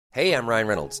Hey, I'm Ryan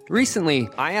Reynolds. Recently,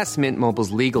 I asked Mint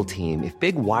Mobile's legal team if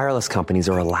big wireless companies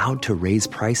are allowed to raise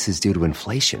prices due to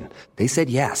inflation. They said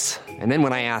yes. And then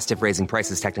when I asked if raising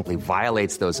prices technically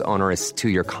violates those onerous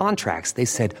two-year contracts, they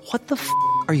said, "What the f***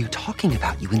 are you talking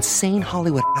about, you insane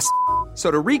Hollywood ass?" So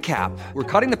to recap, we're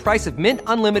cutting the price of Mint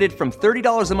Unlimited from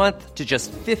 $30 a month to just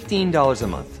 $15 a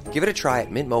month. Give it a try at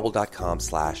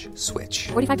mintmobile.com/switch.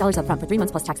 $45 up front for 3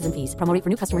 months plus taxes and fees. Promo rate for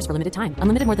new customers for limited time.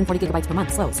 Unlimited more than 40 gigabytes per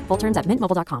month. Slows full terms at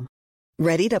mintmobile.com.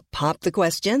 Ready to pop the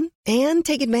question and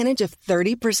take advantage of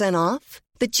 30% off?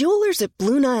 The jewelers at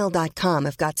BlueNile.com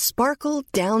have got sparkle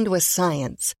down to a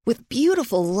science with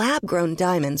beautiful lab-grown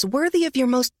diamonds worthy of your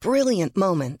most brilliant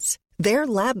moments. Their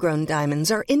lab-grown diamonds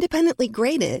are independently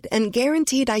graded and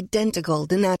guaranteed identical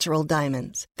to natural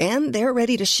diamonds. And they're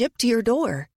ready to ship to your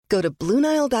door. Go to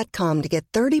BlueNile.com to get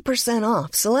 30%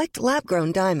 off select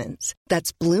lab-grown diamonds.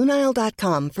 That's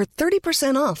BlueNile.com for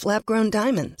 30% off lab-grown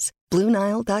diamonds.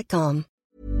 BlueNile.com.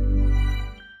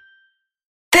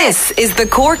 This is the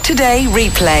Cork Today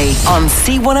replay on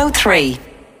C103.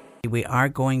 We are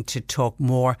going to talk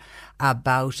more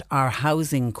about our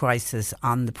housing crisis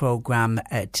on the programme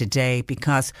today,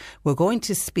 because we're going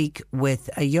to speak with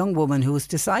a young woman who has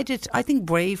decided, I think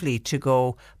bravely, to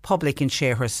go public and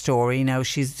share her story. Now,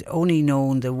 she's only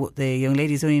known, the young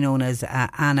lady's only known as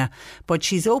Anna, but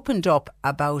she's opened up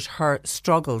about her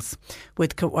struggles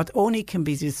with what only can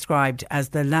be described as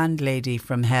the landlady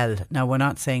from hell. Now, we're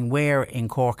not saying where in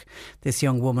Cork this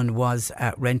young woman was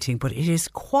renting, but it is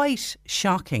quite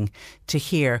shocking to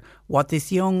hear what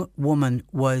this young woman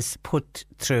was put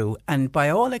through. And by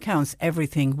all accounts,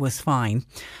 everything was fine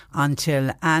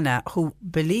until Anna, who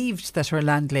believed that her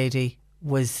landlady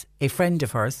was a friend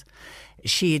of hers,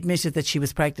 she admitted that she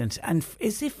was pregnant. And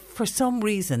as if for some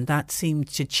reason that seemed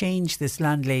to change this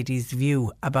landlady's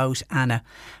view about Anna.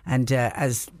 And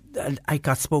as I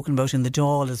got spoken about in the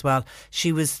Dáil as well,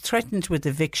 she was threatened with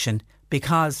eviction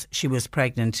because she was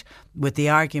pregnant, with the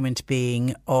argument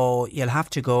being, oh, you'll have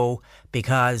to go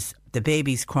because the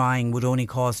baby's crying would only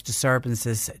cause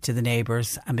disturbances to the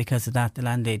neighbours. And because of that, the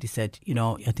landlady said,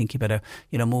 I think you better,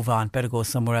 move on, better go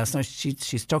somewhere else. Now, she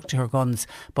stuck to her guns,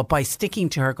 but by sticking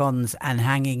to her guns and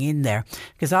hanging in there,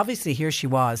 because obviously here she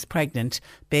was, pregnant,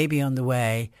 baby on the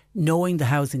way, knowing the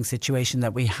housing situation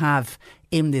that we have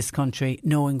in this country,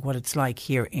 knowing what it's like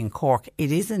here in Cork.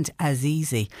 It isn't as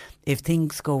easy if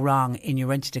things go wrong in your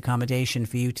rented accommodation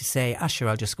for you to say, sure,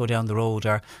 I'll just go down the road,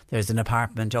 or there's an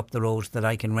apartment up the road that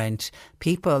I can rent.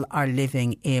 People are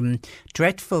living in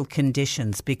dreadful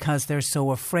conditions because they're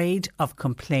so afraid of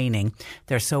complaining.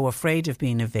 They're so afraid of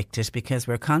being evicted, because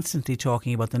we're constantly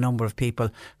talking about the number of people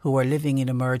who are living in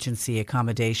emergency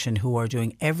accommodation, who are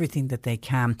doing everything that they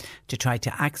can to try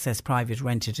to access private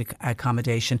rented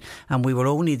accommodation. And we were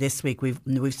only this week, we've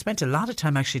spent a lot of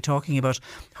time actually talking about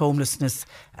homelessness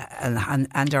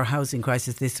and our housing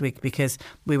crisis this week, because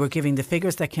we were giving the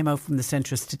figures that came out from the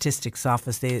Central Statistics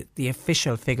Office, the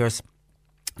official figures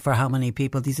for how many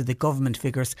people. These are the government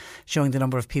figures showing the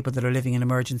number of people that are living in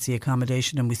emergency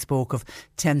accommodation, and we spoke of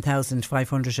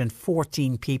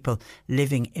 10,514 people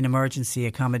living in emergency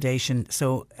accommodation.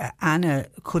 So Anna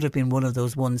could have been one of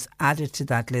those ones added to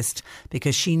that list,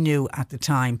 because she knew at the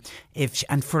time,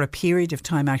 and for a period of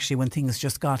time actually, when things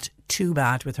just got too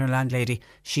bad with her landlady,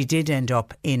 she did end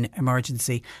up in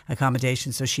emergency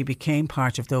accommodation. So she became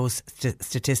part of those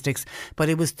statistics. But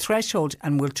it was Threshold,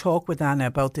 and we'll talk with Anna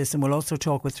about this, and we'll also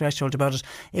talk with Threshold about it.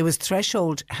 It was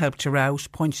Threshold helped her out,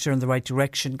 pointed her in the right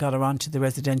direction, got her onto the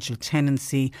Residential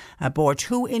Tenancy Board,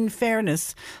 who, in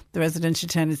fairness, the Residential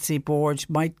Tenancy Board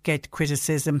might get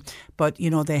criticism, but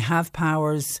they have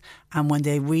powers, and when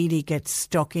they really get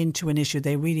stuck into an issue,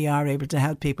 they really are able to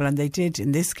help people, and they did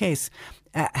in this case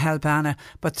help Anna.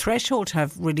 But Threshold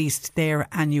have released their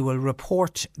annual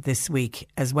report this week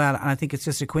as well, and I think it's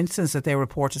just a coincidence that their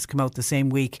report has come out the same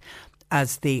week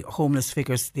as the homeless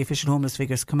figures, the official homeless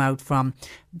figures come out from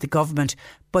the government.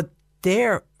 But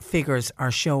their figures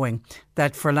are showing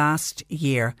that for last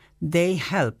year they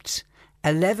helped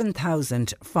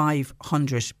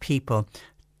 11,500 people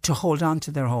to hold on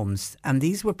to their homes, and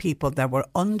these were people that were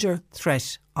under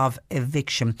threat of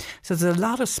eviction. So there's a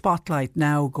lot of spotlight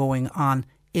now going on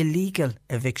illegal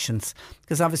evictions,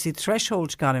 because obviously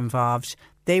Threshold got involved.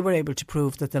 They were able to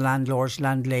prove that the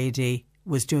landlady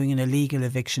was doing an illegal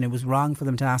eviction. It was wrong for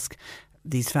them to ask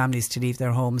these families to leave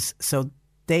their homes, so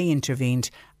they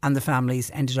intervened and the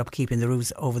families ended up keeping the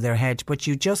roofs over their head. But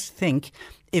you just think,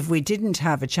 if we didn't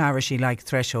have a charity like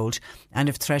Threshold, and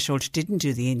if Threshold didn't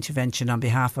do the intervention on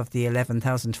behalf of the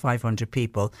 11,500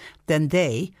 people, then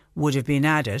they would have been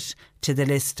added to the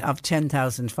list of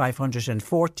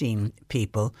 10,514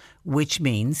 people, which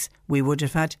means we would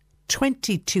have had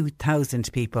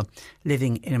 22,000 people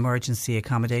living in emergency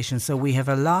accommodation. So we have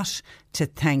a lot to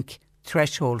thank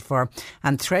Threshold for.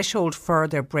 And Threshold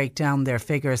further break down their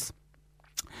figures,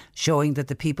 showing that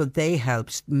the people they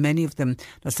helped, many of them,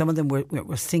 now some of them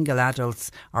were single adults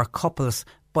or couples,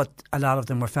 but a lot of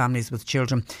them were families with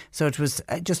children. So it was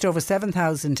just over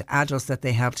 7,000 adults that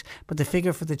they helped. But the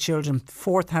figure for the children,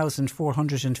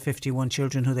 4,451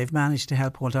 children who they've managed to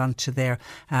help hold on to their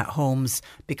homes.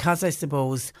 Because I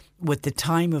suppose with the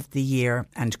time of the year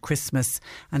and Christmas,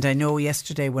 and I know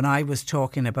yesterday when I was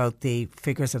talking about the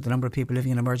figures of the number of people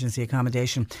living in emergency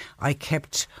accommodation, I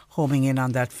kept homing in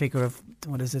on that figure of,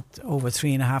 over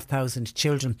 3,500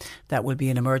 children that will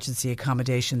be in emergency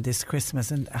accommodation this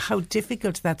Christmas, and how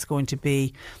difficult that's going to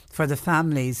be for the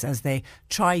families as they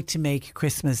try to make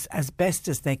Christmas as best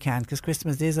as they can, because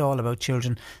Christmas is all about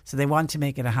children, so they want to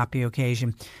make it a happy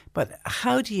occasion. But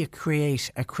how do you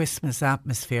create a Christmas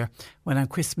atmosphere when on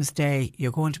Christmas Day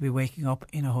you're going to be waking up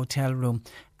in a hotel room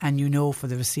and you know for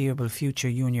the foreseeable future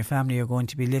you and your family are going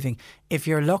to be living, if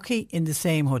you're lucky, in the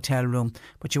same hotel room,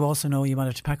 but you also know you might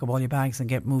have to pack up all your bags and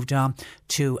get moved on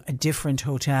to a different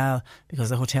hotel because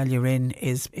the hotel you're in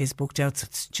is booked out. So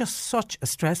it's just such a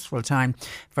stressful time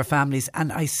for families.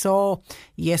 And I saw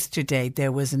yesterday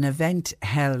there was an event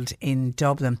held in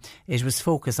Dublin. It was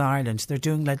Focus Ireland. They're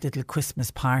doing like little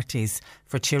Christmas parties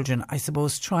for children, I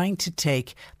suppose, trying to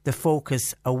take the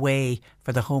focus away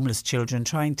for the homeless children,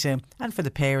 and for the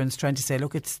parents, trying to say,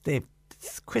 look, it's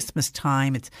Christmas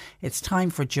time, it's time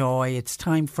for joy, it's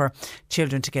time for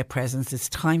children to get presents, it's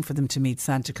time for them to meet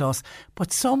Santa Claus.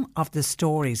 But some of the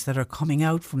stories that are coming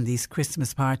out from these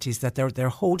Christmas parties, that they're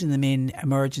holding them in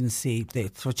emergency,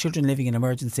 for children living in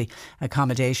emergency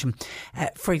accommodation.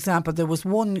 For example, there was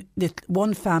one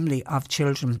family of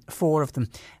children, 4 of them,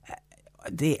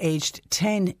 they aged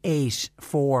 10, 8,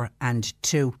 4 and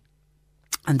 2.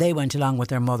 And they went along with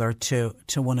their mother to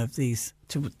one of these,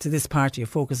 to this party of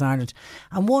Focus Ireland.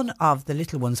 And one of the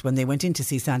little ones, when they went in to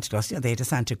see Santa Claus, they had a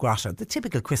Santa Grotto, the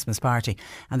typical Christmas party,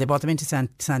 and they brought them into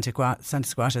Santa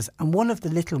Grottos. And one of the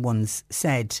little ones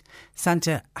said,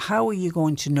 Santa, how are you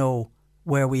going to know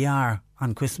where we are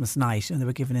on Christmas night? And they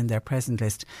were given in their present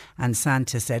list, and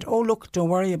Santa said, oh look, don't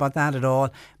worry about that at all,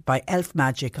 by elf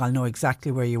magic I'll know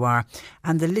exactly where you are.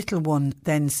 And the little one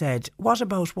then said, what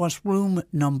about what room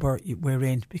number we're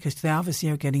in, because they obviously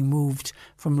are getting moved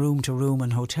from room to room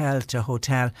and hotel to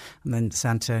hotel. And then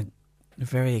Santa, a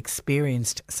very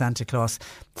experienced Santa Claus,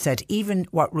 said, even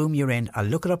what room you're in, I'll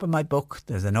look it up in my book,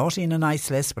 there's a naughty and a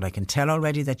nice list, but I can tell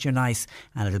already that you're nice,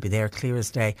 and it'll be there clear as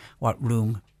day what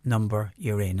room number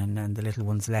you're in. And the little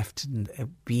ones left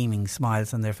beaming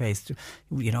smiles on their face, a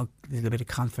little bit of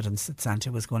confidence that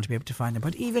Santa was going to be able to find them.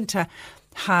 But even to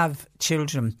have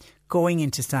children going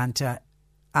into Santa,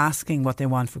 asking what they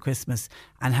want for Christmas,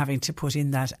 and having to put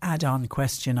in that add-on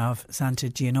question of, Santa,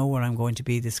 do you know where I'm going to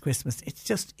be this Christmas? It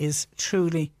just is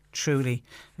truly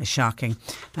shocking.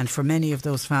 And for many of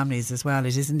those families as well,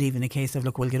 it isn't even a case of,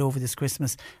 look, we'll get over this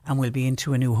Christmas and we'll be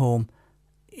into a new home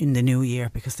in the new year,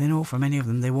 because they know for many of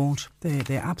them they won't.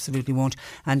 They absolutely won't.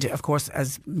 And of course,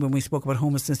 as when we spoke about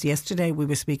homelessness yesterday, we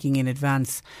were speaking in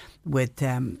advance with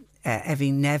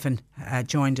Evie Nevin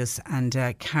joined us, and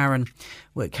Karen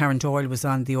Doyle was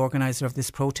on, the organiser of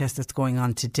this protest that's going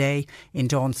on today in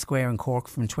Dawn Square in Cork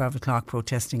from 12 o'clock,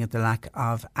 protesting at the lack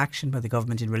of action by the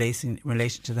government in relation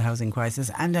to the housing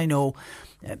crisis. And I know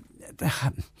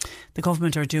the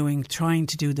government are trying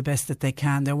to do the best that they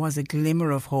can. There was a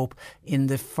glimmer of hope in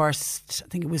the first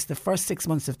 6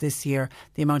 months of this year.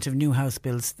 The amount of new house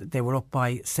builds, they were up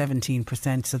by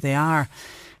 17%. So they are.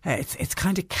 It's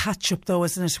kind of catch up though,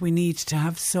 isn't it? We need to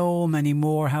have so many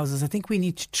more houses. I think we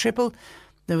need to triple.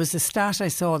 There was a stat I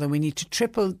saw that we need to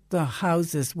triple the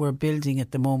houses we're building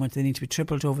at the moment. They need to be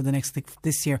tripled over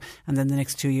this year, and then the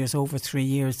next 2 years, over 3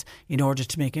 years, in order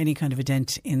to make any kind of a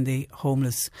dent in the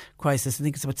homeless crisis. I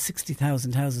think it's about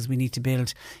 60,000 houses we need to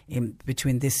build in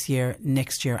between this year,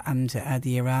 next year and the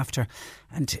year after.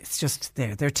 And it's just,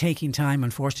 they're taking time,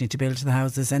 unfortunately, to build the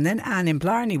houses. And then Anne in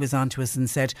Blarney was on to us and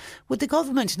said, would the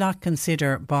government not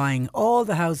consider buying all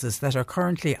the houses that are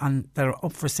currently that are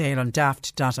up for sale on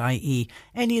daft.ie,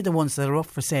 any of the ones that are up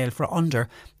for sale for under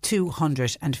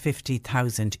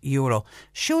 €250,000?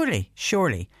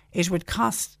 Surely it would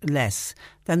cost less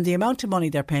than the amount of money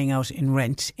they're paying out in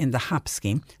rent in the HAP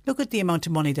scheme. Look at the amount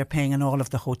of money they're paying in all of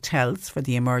the hotels for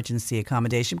the emergency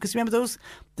accommodation. Because remember,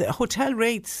 the hotel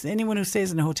rates, anyone who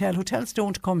stays in a hotel, hotels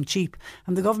don't come cheap.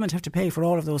 And the government have to pay for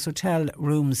all of those hotel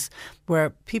rooms where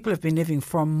people have been living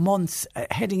for months,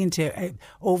 heading into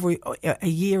over a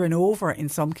year and over in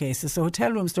some cases. So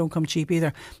hotel rooms don't come cheap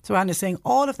either. So Anna's saying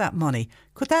all of that money,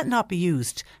 could that not be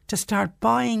used to start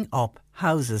buying up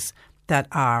houses that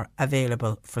are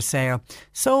available for sale?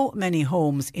 So many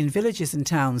homes in villages and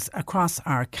towns across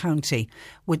our county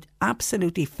with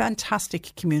absolutely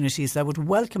fantastic communities that would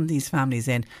welcome these families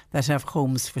in that have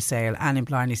homes for sale. Anne in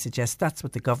Blarney suggests that's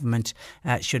what the government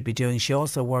should be doing. She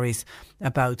also worries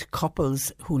about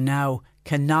couples who now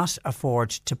cannot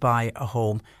afford to buy a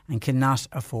home and cannot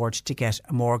afford to get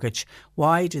a mortgage.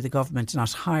 Why do the government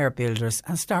not hire builders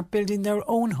and start building their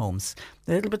own homes?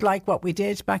 A little bit like what we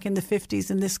did back in the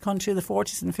 50s in this country, the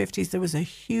 40s and 50s. There was a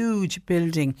huge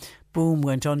building boom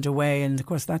went underway, and of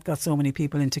course that got so many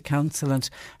people into council and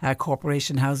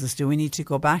corporation houses. Do we need to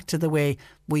go back to the way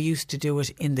we used to do it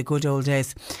in the good old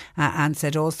days? Anne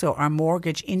said also our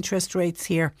mortgage interest rates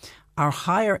here are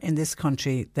higher in this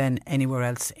country than anywhere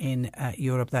else in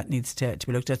Europe. That needs to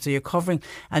be looked at. So you're covering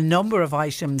a number of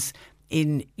items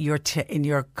in your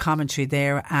commentary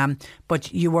there,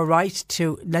 but you were right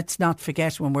to, let's not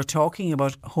forget, when we're talking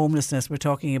about homelessness, we're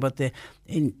talking about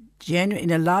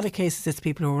in a lot of cases it's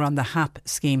people who are on the HAP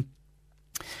scheme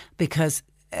because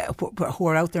who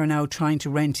are out there now trying to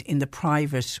rent in the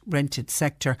private rented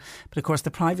sector. But of course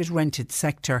the private rented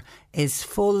sector is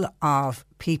full of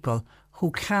people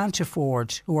who can't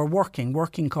afford, who are working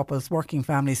couples, working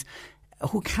families,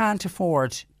 who can't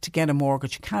afford to get a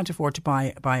mortgage, can't afford to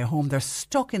buy a home. They're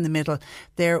stuck in the middle.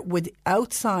 They're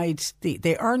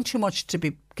they earn too much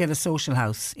to get a social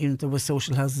house. You know, there were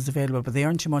social houses available, but they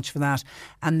earn too much for that.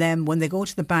 And then when they go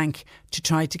to the bank to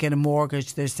try to get a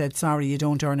mortgage, they're said, sorry, you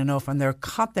don't earn enough. And they're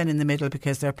caught then in the middle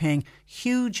because they're paying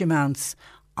huge amounts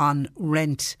on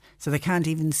rent, so they can't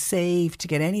even save to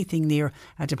get anything near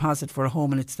a deposit for a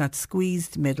home, and it's that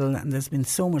squeezed middle, and there's been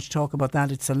so much talk about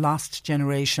that. It's a lost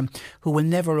generation who will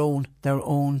never own their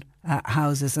own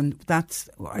houses, and that's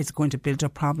going to build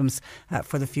up problems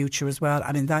for the future as well.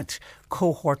 I mean, that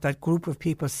cohort, that group of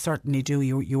people certainly do.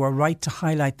 You are right to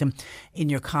highlight them in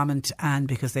your comment, and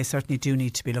because they certainly do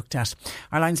need to be looked at.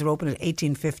 Our lines are open at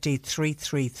 1850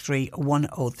 333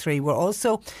 103. We're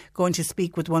also going to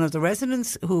speak with one of the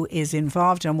residents who is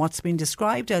involved in what's been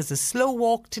described as a slow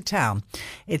walk to town.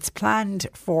 It's planned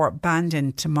for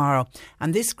Bandon tomorrow,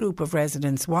 and this group of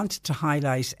residents wanted to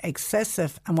highlight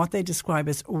excessive and what they describe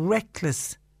as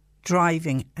reckless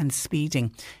driving and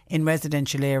speeding in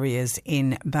residential areas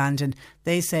in Bandon.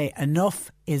 They say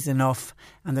enough is enough,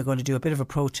 and they're going to do a bit of a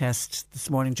protest this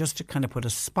morning just to kind of put a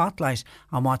spotlight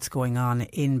on what's going on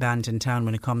in Bandon town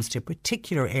when it comes to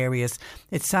particular areas.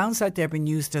 It sounds like they're being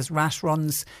used as rat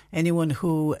runs. Anyone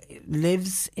who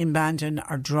lives in Bandon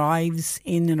or drives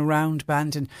in and around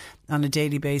Bandon on a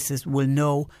daily basis will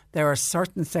know there are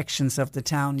certain sections of the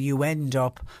town you end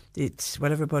up, it's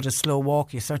whatever but a slow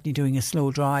walk, you're certainly doing a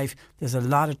slow drive. There's a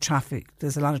lot of traffic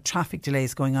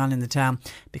delays going on in the town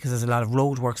because there's a lot of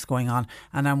roadworks going on,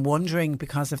 and I'm wondering,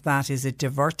 because of that, is it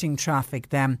diverting traffic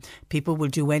then? People will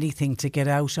do anything to get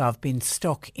out of being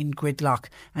stuck in gridlock,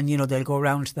 and you know, they'll go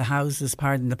around the houses,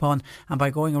 pardon the pun, and by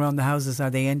going around the houses, are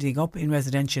they ending up in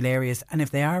residential areas? And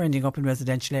if they are ending up in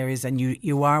residential areas and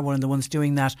you are one of the ones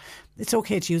doing that, it's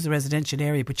okay to use a residential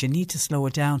area, but you need to slow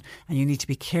it down and you need to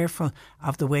be careful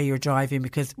of the way you're driving,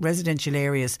 because residential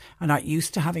areas are not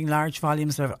used to having large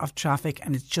volumes of traffic,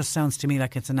 and it just sounds to me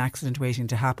like it's an accident waiting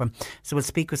to happen. So we'll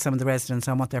speak with some of the residents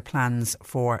on what their plans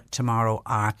for tomorrow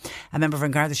are. A member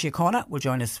from Garda Síochána will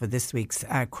join us for this week's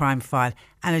Crime File,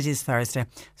 and it is Thursday,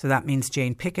 so that means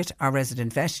Jane Pickett, our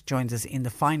resident vet, joins us in the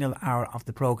final hour of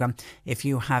the programme. If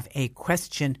you have a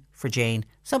question for Jane,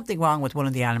 something wrong with one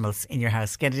of the animals in your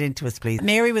house, get it into us please.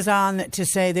 Mary was on to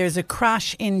say there's a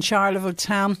crash in Charleville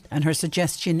town, and her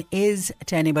suggestion is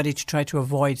to anybody to try to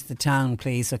avoid the town,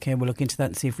 please. Okay, we'll look into that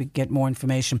and see if we can get more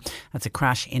information. That's a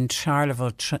crash in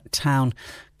Charleville town,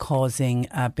 causing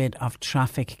a bit of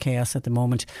traffic chaos at the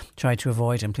moment. Try to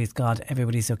avoid, and please God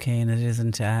everybody's okay and it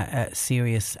isn't a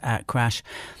serious crash.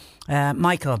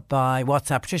 Michael by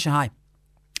WhatsApp. Patricia, hi.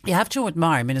 You have to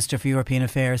admire Minister for European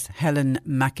Affairs Helen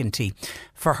McEntee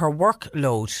for her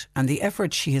workload and the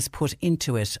effort she has put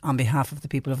into it on behalf of the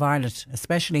people of Ireland,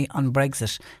 especially on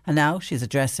Brexit. And now she's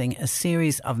addressing a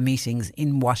series of meetings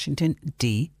in Washington,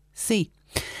 D.C.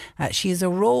 She is a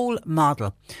role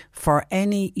model for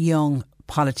any young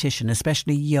politician,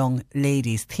 especially young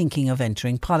ladies thinking of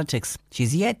entering politics.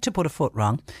 She's yet to put a foot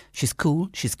wrong. She's cool,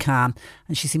 she's calm,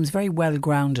 and she seems very well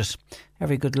grounded.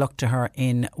 Every good luck to her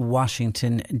in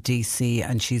Washington, D.C.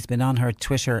 And she's been on her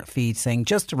Twitter feed saying,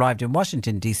 just arrived in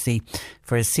Washington, D.C.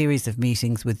 for a series of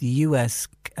meetings with US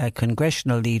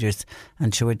congressional leaders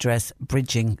and to address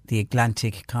Bridging the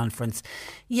Atlantic Conference.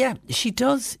 Yeah, she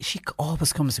does. She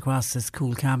always comes across as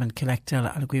cool, calm and collected.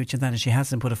 I'll agree with you on that. And she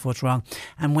hasn't put a foot wrong.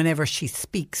 And whenever she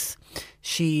speaks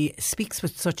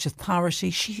with such authority.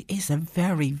 She is a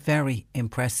very, very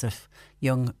impressive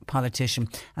young politician.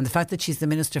 And the fact that she's the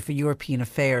Minister for European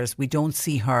Affairs, we don't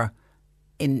see her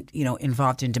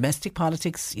involved in domestic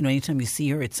politics. Anytime you see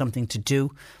her, it's something to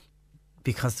do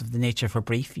because of the nature of her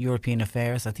brief, European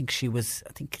Affairs. I think it was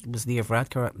Leah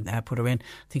Varadkar put her in.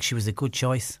 I think she was a good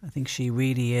choice. I think she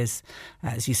really is,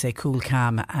 as you say, cool,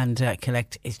 calm and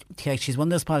collect. She's one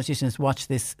of those politicians, watch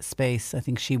this space. I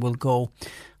think she will go.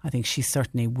 I think she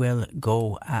certainly will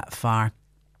go far.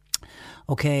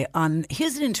 Okay,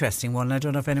 here's an interesting one. I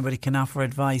don't know if anybody can offer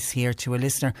advice here to a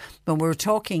listener, but we're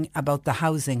talking about the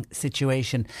housing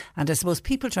situation, and I suppose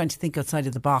people trying to think outside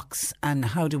of the box, and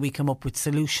how do we come up with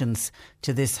solutions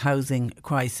to this housing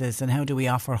crisis, and how do we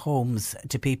offer homes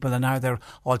to people, and are there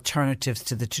alternatives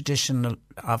to the traditional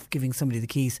of giving somebody the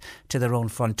keys to their own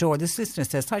front door? This listener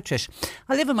says, hi Trish,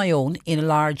 I live on my own in a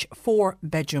large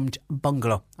 4-bedroomed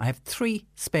bungalow. I have 3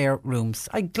 spare rooms.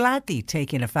 I'd gladly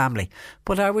take in a family,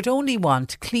 but I would only want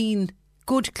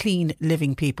good, clean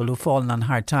living people who've fallen on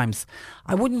hard times.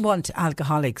 I wouldn't want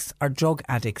alcoholics or drug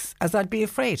addicts, as I'd be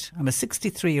afraid. I'm a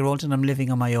 63-year-old and I'm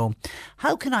living on my own.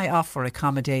 How can I offer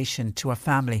accommodation to a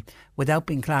family without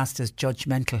being classed as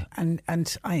judgmental? And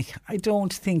I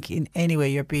don't think in any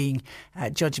way you're being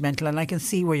judgmental, and I can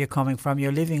see where you're coming from.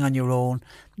 You're living on your own.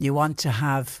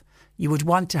 You would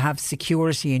want to have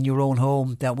security in your own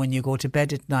home, that when you go to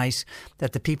bed at night,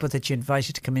 that the people that you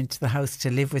invited to come into the house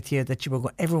to live with you, that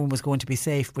everyone was going to be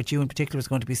safe, but you in particular was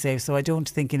going to be safe. So I don't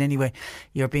think in any way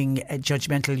you're being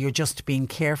judgmental. You're just being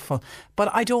careful.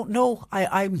 But I don't know.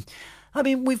 I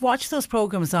mean, we've watched those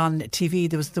programmes on TV.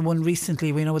 There was the one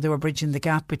recently, we know they were bridging the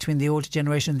gap between the older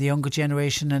generation and the younger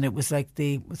generation, and it was like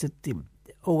the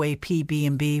OAP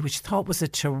B&B, which I thought was a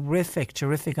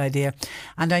terrific idea.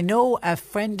 And I know a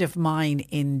friend of mine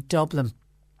in Dublin,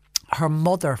 her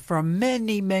mother for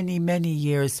many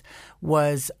years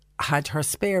had her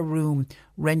spare room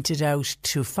rented out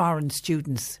to foreign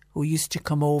students who used to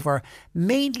come over,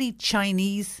 mainly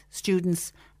Chinese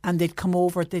students, and they'd come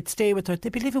over, they'd stay with her,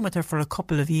 they'd be living with her for a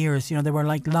couple of years. They were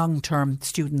like long-term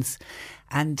students,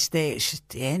 and they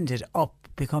ended up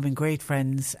becoming great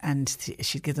friends, and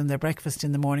she'd give them their breakfast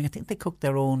in the morning. I think they cooked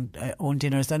their own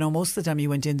dinners. I know most of the time you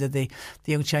went into the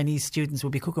young Chinese students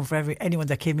would be cooking for anyone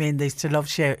that came in. They used to love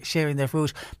sharing their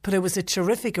food. But it was a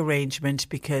terrific arrangement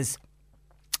because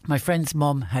my friend's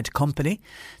mum had company.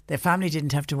 Their family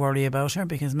didn't have to worry about her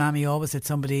because Mammy always had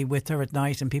somebody with her at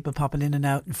night, and people popping in and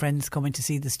out and friends coming to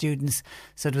see the students.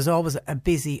 So it was always a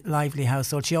busy, lively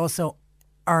household. She also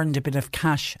earned a bit of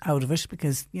cash out of it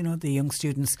because, the young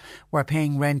students were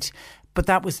paying rent. But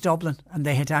that was Dublin, and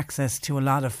they had access to a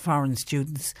lot of foreign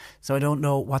students. So I don't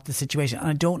know what the situation, and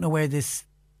I don't know where this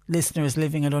listener is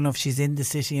living. I don't know if she's in the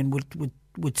city and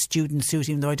would students suit,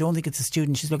 even though I don't think it's a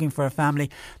student. She's looking for a family.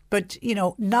 But,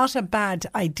 not a bad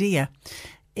idea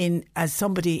as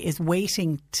somebody is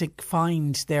waiting to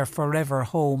find their forever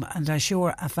home. And I'm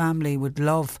sure a family would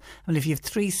love, if you have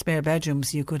 3 spare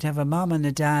bedrooms, you could have a mum and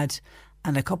a dad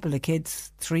and a couple of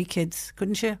kids, 3 kids,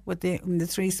 couldn't you, with the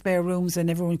 3 spare rooms, and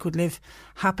everyone could live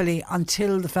happily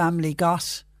until the family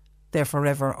got their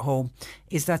forever home.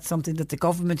 Is that something that the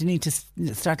government need to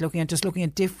start looking at, just looking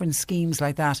at different schemes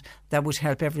like that would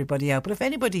help everybody out? But if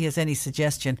anybody has any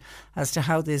suggestion as to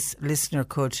how this listener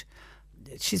could,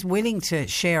 she's willing to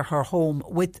share her home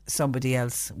with somebody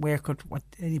else,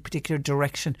 any particular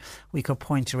direction we could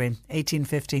point her in.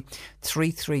 1850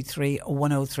 333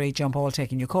 103. John Paul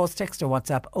taking your calls, text or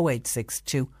WhatsApp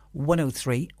 0862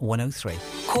 103 103.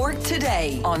 Cork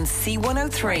Today on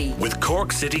C103. With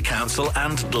Cork City Council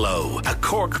and Glow, a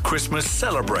Cork Christmas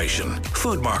celebration.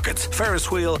 Food markets,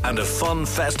 Ferris wheel and a fun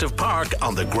festive park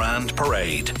on the Grand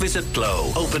Parade. Visit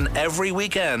Glow, open every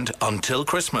weekend until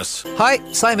Christmas. Hi,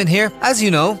 Simon here. As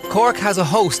you know, Cork has a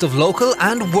host of local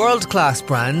and world-class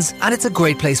brands, and it's a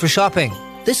great place for shopping.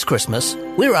 This Christmas,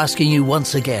 we're asking you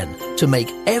once again to make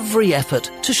every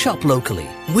effort to shop locally.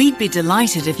 We'd be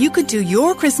delighted if you could do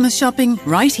your Christmas shopping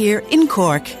right here in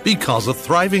Cork. Because a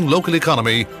thriving local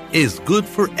economy is good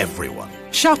for everyone.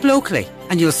 Shop locally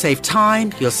and you'll save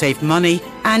time, you'll save money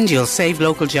and you'll save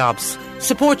local jobs.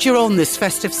 Support your own this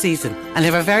festive season. and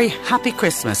have a very happy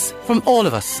Christmas from all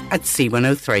of us at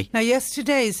C103. Now,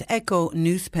 yesterday's Echo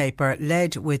newspaper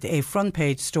led with a front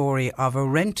page story of a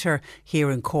renter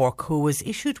here in Cork who was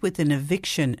issued with an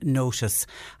eviction notice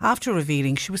after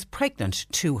revealing she was pregnant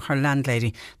to her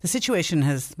landlady. The situation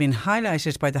has been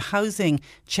highlighted by the housing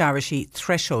charity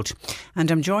Threshold, and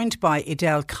I'm joined by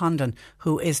Edel Condon,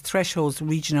 who is Threshold's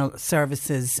Regional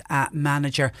Services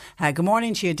Manager. Good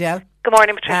morning to you, Edel. Good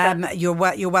morning, Patricia.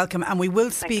 You're welcome, and we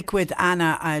will speak with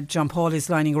Anna. John Paul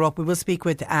is lining her up. We will speak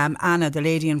with Anna, the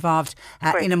lady involved,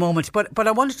 in a moment. But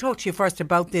I want to talk to you first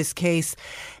about this case.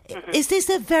 Mm-hmm. Is this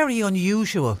a very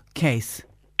unusual case?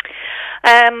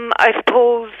 I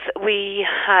suppose we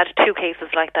had two cases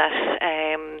like that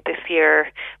this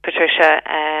year, Patricia,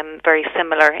 very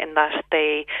similar in that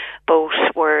they both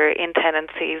were in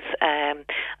tenancies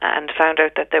and found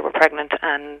out that they were pregnant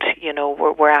and,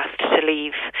 were asked to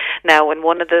leave. Now, in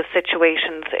one of the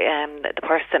situations, the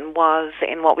person was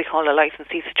in what we call a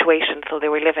licensee situation, so they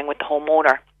were living with the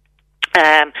homeowner.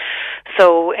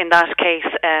 So in that case,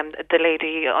 the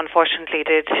lady unfortunately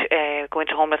did go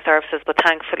into homeless services, but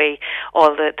thankfully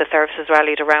all the services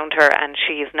rallied around her, and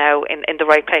she is now in the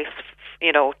right place,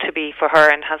 to be for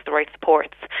her, and has the right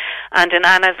supports. And in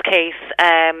Anna's case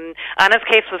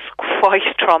was quite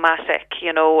traumatic.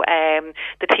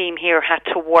 The team here had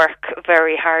to work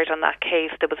very hard on that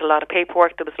case. There was a lot of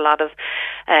paperwork, there was a lot of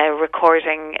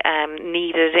recording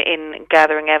needed in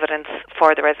gathering evidence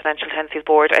for the Residential Tenancies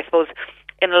Board. I suppose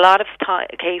in a lot of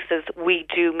cases we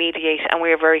do mediate and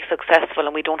we are very successful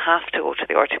and we don't have to go to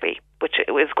the RTB, which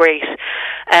was great.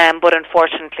 But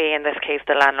unfortunately in this case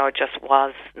the landlord just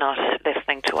was not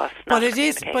listening to us. But it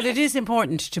is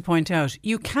important to point out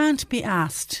you can't be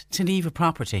asked to leave a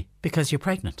property because you're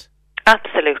pregnant.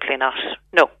 Absolutely not.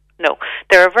 No.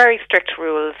 There are very strict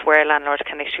rules where a landlord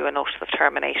can issue a notice of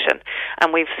termination,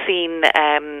 and we've seen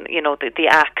the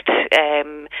Act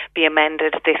be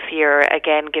amended this year,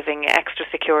 again giving extra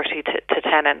security to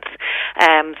tenants.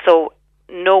 So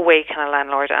no way can a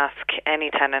landlord ask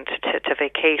any tenant to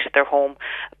vacate their home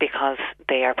because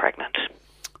they are pregnant.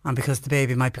 And because the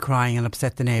baby might be crying and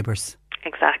upset the neighbours.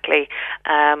 Exactly.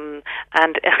 And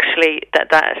actually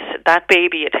that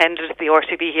baby attended the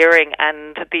RTB hearing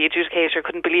and the adjudicator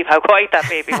couldn't believe how quiet that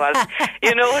baby was.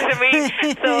 You know what I mean?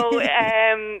 So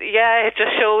it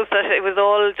just shows that it was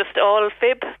all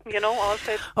fib, all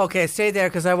fib. Okay, stay there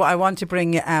because I want to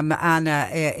bring Anna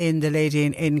in, the lady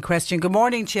in question. Good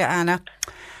morning to you, Anna.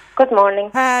 Good morning.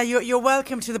 You're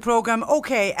welcome to the programme.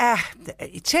 Okay,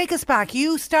 take us back.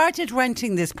 You started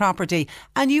renting this property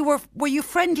and were you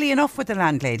friendly enough with the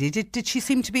landlady? Did she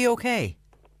seem to be okay?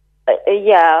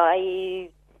 I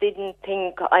didn't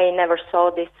think, I never saw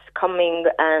this coming,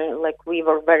 and we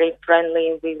were very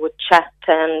friendly. We would chat,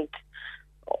 and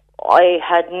I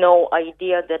had no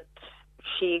idea that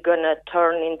she gonna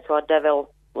turn into a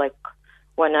devil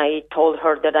when I told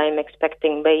her that I'm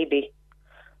expecting baby.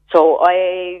 So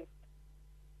I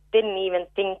didn't even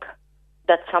think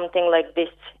that something like this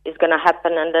is going to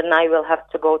happen, and then I will have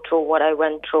to go through what I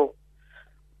went through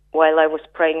while I was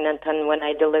pregnant and when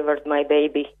I delivered my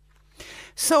baby.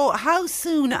 So how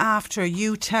soon after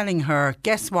you telling her,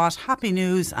 guess what, happy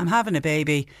news, I'm having a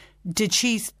baby, did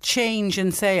she change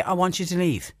and say, I want you to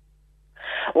leave?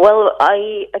 Well,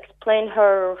 I explained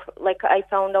her, I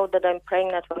found out that I'm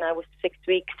pregnant when I was 6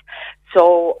 weeks.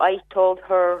 So I told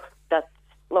her that,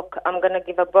 look, I'm going to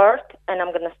give a birth and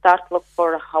I'm going to start look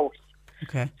for a house.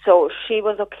 Okay. So she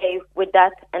was okay with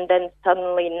that. And then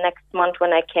suddenly next month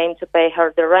when I came to pay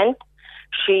her the rent,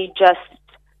 she just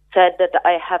said that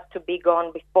I have to be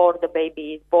gone before the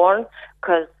baby is born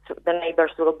because the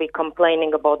neighbors will be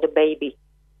complaining about the baby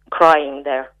crying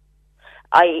there.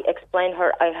 I explained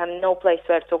her I have no place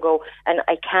where to go and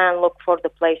I can't look for the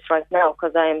place right now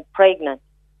because I am pregnant.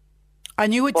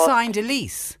 And you had signed a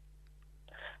lease?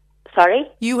 Sorry?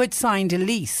 You had signed a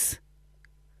lease?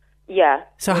 Yeah.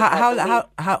 So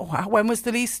how when was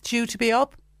the lease due to be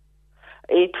up?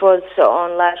 It was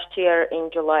on last year in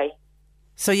July.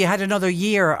 So you had another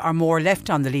year or more left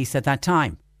on the lease at that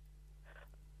time?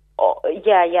 Oh,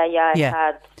 yeah.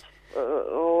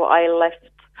 I left.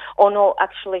 Oh no,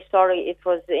 actually, sorry, it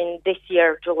was in this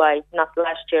year, July, not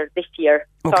last year, this year.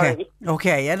 Okay.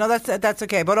 Okay, yeah, no, that's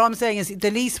okay. But all I'm saying is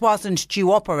the lease wasn't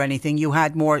due up or anything. You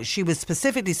had more. She was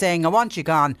specifically saying, I want you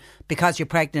gone because you're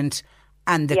pregnant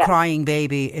and the crying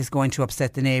baby is going to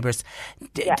upset the neighbours.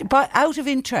 But out of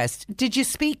interest, did you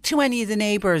speak to any of the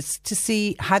neighbours to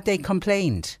see had they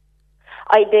complained?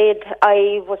 I did.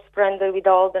 I was friendly with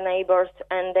all the neighbors,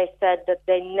 and they said that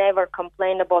they never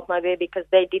complained about my baby because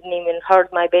they didn't even heard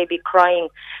my baby crying,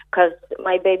 because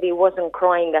my baby wasn't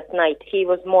crying at night. He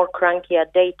was more cranky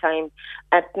at daytime.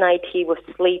 At night he was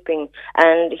sleeping,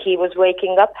 and he was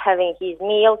waking up, having his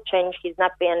meal, change his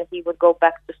nappy, and he would go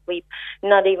back to sleep.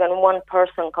 Not even one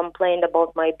person complained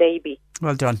about my baby.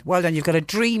 Well done. Well done. You've got a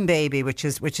dream baby, which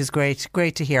is great.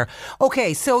 Great to hear.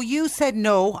 Okay, so you said,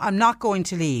 no, I'm not going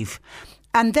to leave.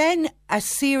 And then a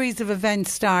series of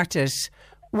events started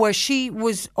where she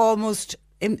was almost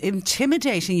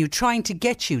intimidating you, trying to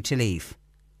get you to leave.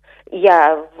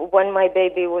 Yeah, when my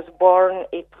baby was born,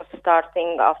 it was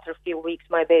starting after a few weeks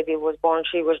my baby was born.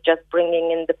 She was just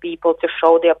bringing in the people to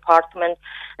show the apartment.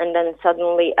 And then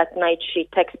suddenly at night she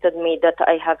texted me that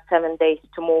I have 7 days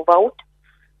to move out,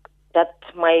 that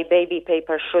my baby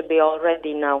paper should be all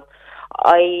ready now.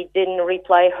 I didn't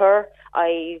reply her.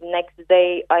 Next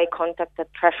day I contacted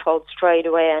Threshold straight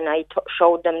away, and I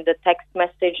showed them the text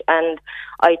message, and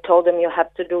I told them you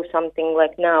have to do something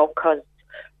like now, because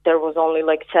there was only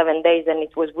like 7 days and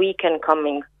it was weekend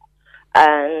coming,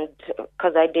 and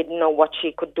because I didn't know what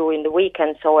she could do in the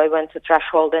weekend, so I went to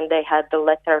Threshold and they had the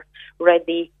letter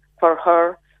ready for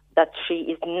her that she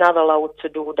is not allowed to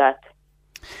do that.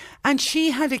 And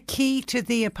she had a key to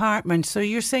the apartment, so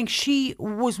you're saying she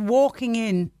was walking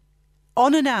in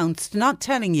unannounced, not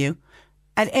telling you,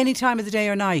 at any time of the day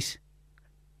or night?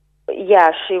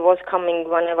 Yeah, she was coming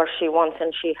whenever she wants,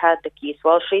 and she had the keys.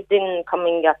 Well, she didn't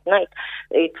coming at night.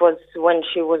 It was when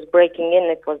she was breaking in,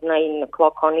 it was 9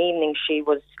 o'clock on evening, she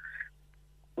was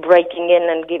breaking in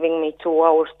and giving me 2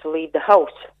 hours to leave the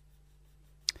house.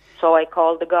 So I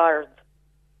called the guards.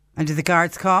 And did the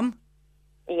guards come?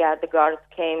 Yeah, the guards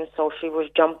came, so she was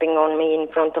jumping on me in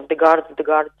front of the guards. The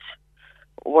guards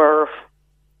were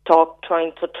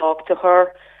trying to talk to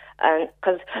her, and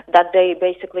because that day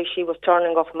basically she was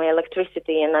turning off my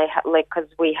electricity, and I had because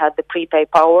we had the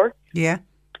prepaid power, yeah,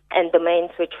 and the main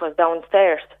switch was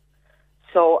downstairs,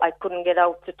 so I couldn't get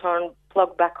out to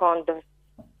plug back on the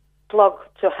plug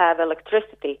to have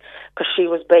electricity, because she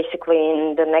was basically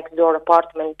in the next door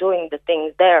apartment doing the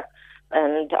things there,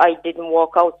 and I didn't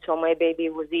walk out, so my baby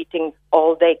was eating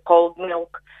all day cold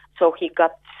milk, so he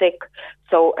got sick.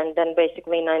 So, and then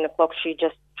basically 9 o'clock she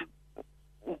just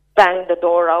banged the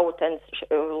door out, and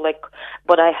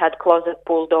but I had closet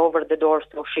pulled over the door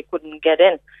so she couldn't get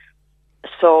in.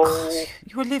 So God,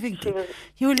 you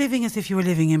were living as if you were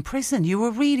living in prison. You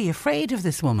were really afraid of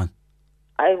this woman.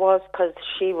 I was, because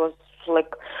she was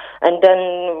and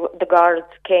then the guards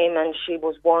came and she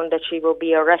was warned that she will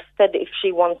be arrested if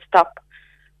she won't stop.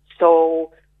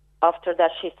 So after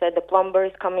that she said the plumber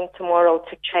is coming tomorrow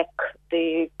to check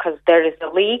because there is a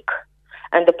leak.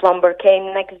 And the plumber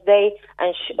came next day,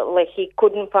 and he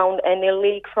couldn't find any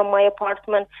leak from my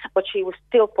apartment, but she was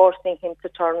still forcing him to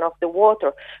turn off the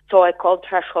water. So I called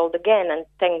Threshold again, and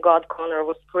thank God Connor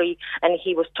was free, and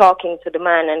he was talking to the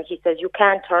man, and he says, you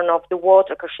can't turn off the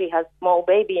water because she has a small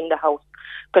baby in the house,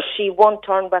 because she won't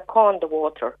turn back on the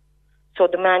water. So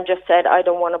the man just said, I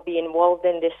don't want to be involved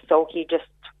in this, so he just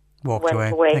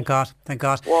went away. Thank God.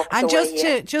 Walked and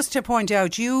away, just to point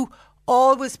out, you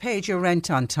always paid your rent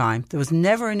on time. There was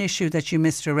never an issue that you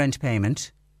missed a rent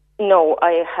payment. No,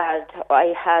 I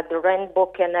had the rent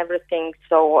book and everything,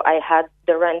 so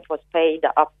the rent was paid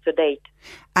up to date.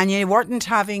 And you weren't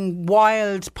having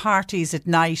wild parties at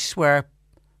night where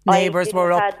neighbours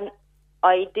were up?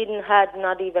 I didn't have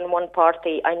not even one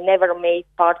party. I never made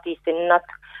parties in not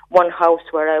one house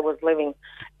where I was living.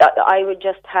 I would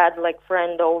just had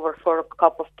friend over for a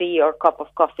cup of tea or a cup of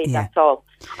coffee, that's all.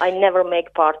 I never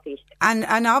make parties.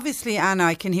 And obviously, Anna,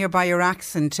 I can hear by your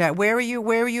accent, where are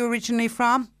you originally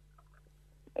from?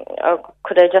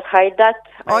 Could I just hide that?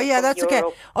 That's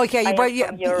Europe. okay.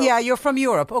 Okay, you're from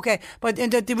Europe. Okay, but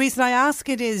the reason I ask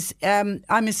it is,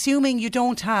 I'm assuming you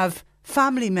don't have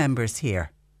family members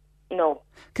here. No.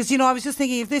 Because, I was just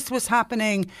thinking, if this was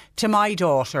happening to my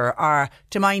daughter or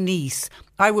to my niece,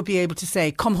 I would be able to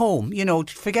say, come home,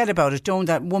 forget about it. You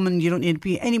don't need to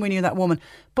be anywhere near that woman.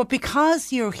 But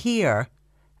because you're here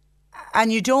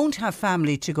and you don't have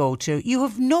family to go to, you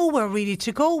have nowhere really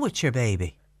to go with your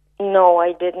baby. No,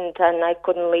 I didn't, and I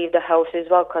couldn't leave the house as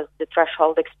well, because the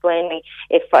Threshold explained me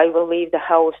if I will leave the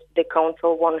house, the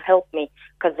council won't help me,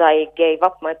 because I gave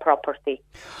up my property.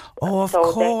 Oh, of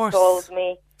course. So they told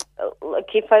me,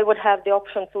 if I would have the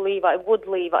option to leave, I would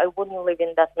leave. I wouldn't live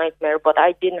in that nightmare, but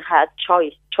I didn't have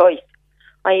choice.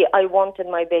 I wanted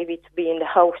my baby to be in the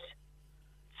house.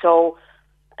 So,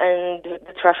 and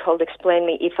the Threshold explained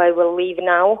me, if I will leave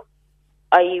now,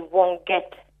 I won't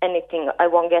get anything. I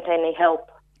won't get any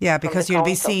help. Yeah, because you'll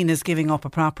be seen as giving up a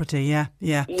property. Yeah.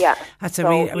 Yeah. That's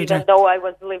even though I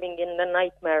was living in the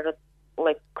nightmare,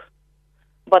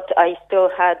 but I still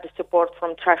had the support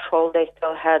from Threshold. I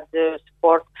still had the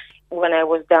support when I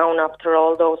was down after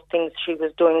all those things she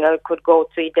was doing. I could go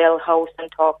to Edel House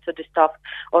and talk to the staff,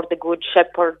 or the Good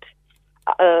Shepherd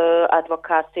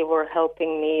advocacy were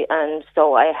helping me, and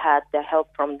so I had the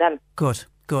help from them. Good.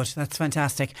 That's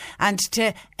fantastic. And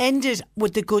to end it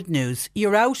with the good news,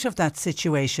 you're out of that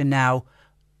situation now.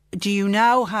 Do you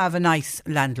now have a nice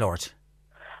landlord?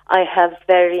 I have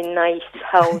very nice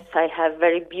house. I have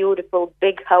very beautiful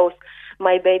big house.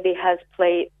 My baby has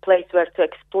place where to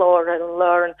explore and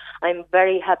learn. I'm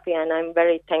very happy, and I'm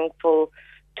very thankful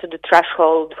to the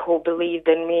Threshold who believed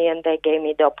in me, and they gave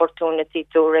me the opportunity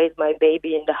to raise my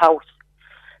baby in the house.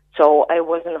 So I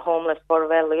wasn't homeless for a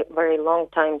very, very long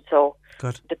time. So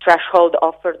Good. The Threshold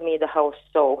offered me the house.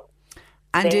 So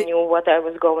they knew what I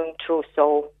was going through.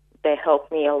 So they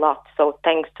helped me a lot. So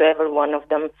thanks to every one of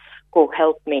them who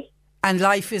helped me. And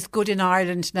life is good in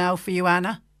Ireland now for you,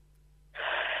 Anna?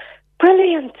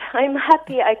 Brilliant. I'm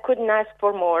happy. I couldn't ask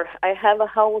for more. I have a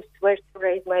house where to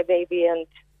raise my baby, and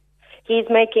he's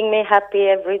making me happy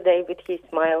every day with his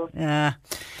smile. Yeah.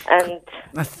 And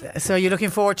so you're looking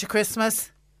forward to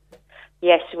Christmas?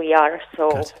 Yes, we are.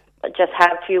 So I just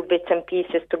have a few bits and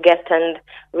pieces to get, and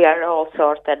we are all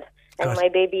sorted. And my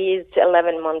baby is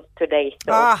 11 months today.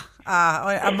 So.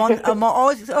 A month.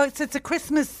 It's a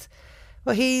Christmas.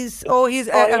 Well, he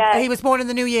was born in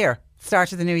the new year.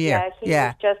 Start of the new year. Yeah, he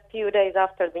was just a few days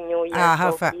after the new year.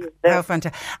 How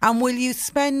fantastic. And will you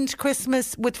spend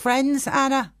Christmas with friends,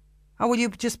 Anna? Or will you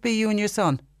just be you and your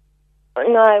son?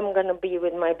 No, I'm going to be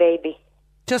with my baby.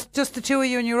 Just the two of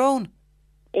you on your own?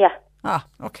 Yeah.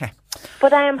 Okay.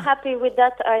 But I am happy with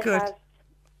that.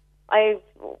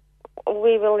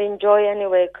 We will enjoy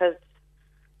anyway, because,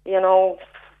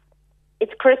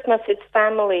 it's Christmas, it's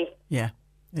family. Yeah,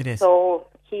 it is. So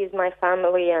he's my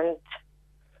family, and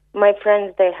my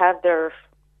friends, they're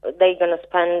going to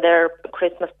spend their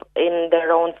Christmas in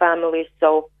their own families.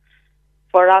 So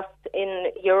for us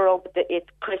in Europe,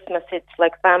 Christmas, it's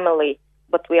like family,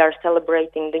 but we are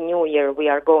celebrating the New Year. We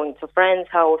are going to friends'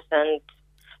 house, and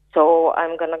so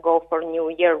I'm going to go for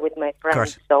New Year with my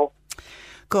friends. So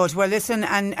good. Well, listen,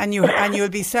 and you'll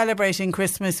be celebrating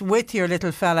Christmas with your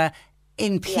little fella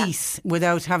in peace,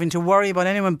 without having to worry about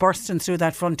anyone bursting through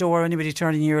that front door or anybody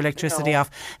turning your electricity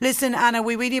off. Listen, Anna,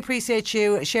 we really appreciate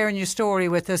you sharing your story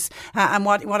with us, and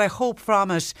what I hope from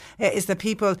it is that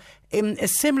people in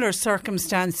similar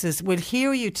circumstances will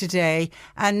hear you today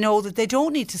and know that they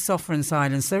don't need to suffer in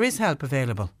silence. There is help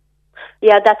available.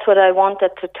 Yeah, that's what I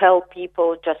wanted to tell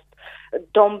people. Just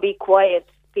don't be quiet,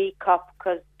 speak up,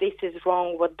 because this is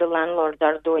wrong what the landlords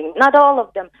are doing. Not all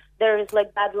of them. There is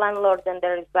bad landlords and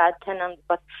there is bad tenants,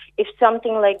 but if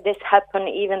something like this happen,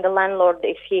 even the landlord,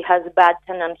 if he has bad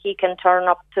tenant, he can turn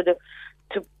up to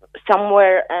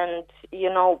somewhere and,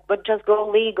 but just go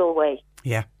legal way.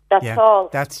 Yeah. That's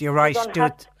all. You're right.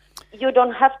 You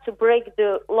don't have to break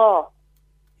the law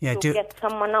to get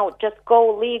someone out. Just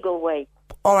go legal way.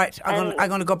 All right, I'm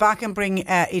going to go back and bring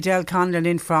Edel Conlon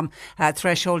in from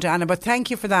Threshold, Anna, but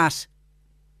thank you for that.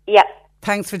 Yeah.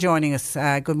 Thanks for joining us.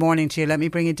 Good morning to you. Let me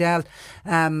bring Edel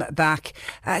back.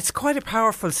 It's quite a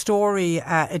powerful story,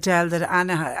 Edel, that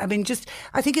Anna, I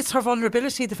think it's her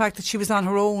vulnerability, the fact that she was on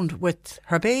her own with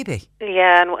her baby.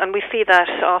 Yeah, and we see that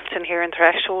often here in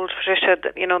Threshold, Patricia,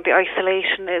 that, the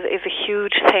isolation is a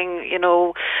huge thing,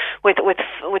 with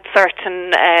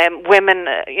certain women,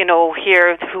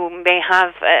 here who may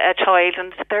have a child,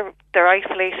 and they're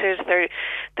isolated,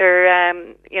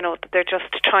 they're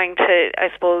just trying to, I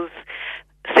suppose,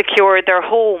 secure their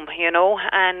home,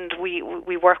 and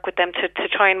we work with them to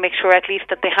try and make sure at least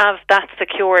that they have that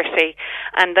security.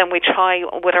 And then we try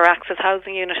with our Access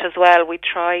Housing Unit as well, we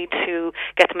try to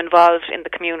get them involved in the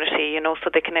community, so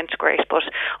they can integrate. But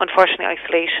unfortunately,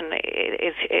 isolation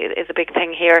is a big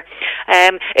thing here.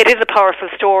 It is a powerful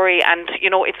story, and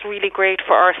it's really great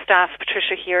for our staff,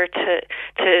 Patricia, here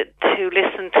to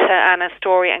listen to Anna's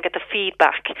story and get the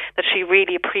feedback that she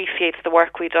really appreciates the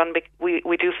work we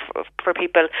do for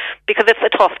people, because it's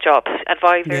a tough job.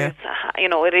 Advisors,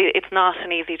 it's not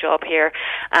an easy job here,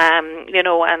 and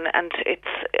it's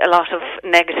a lot of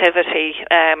negativity.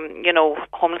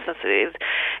 Homelessness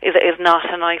is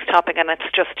not a nice topic, and it's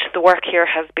just the work here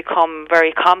has become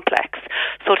very complex.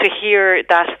 So to hear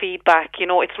that feedback,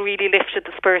 it's really lifted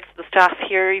the spirits of the staff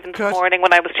here, even this morning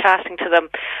when I was chatting to them.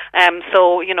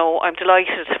 So I'm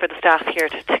delighted for the staff here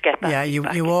to get that. Yeah,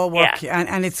 you all work,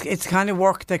 and it's kind of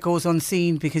work that goes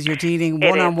unseen, because you're dealing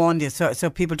one-on-one, so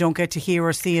people don't get to hear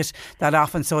or see it that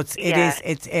often. So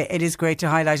it is great to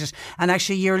highlight it. And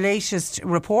actually, your latest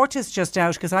report is just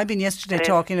out, because I've been yesterday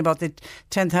talking about the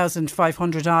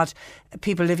 10,500 odd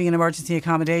people living in emergency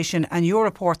accommodation, and your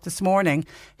report this morning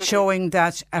showing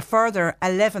that a further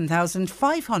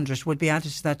 11,500 would be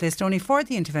added to that list only for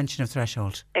the intervention of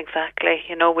threshold. Exactly.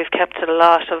 We've kept a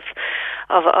lot of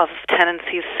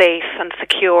tenancies safe and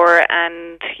secure,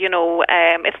 and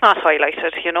it's not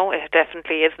highlighted. It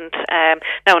definitely isn't.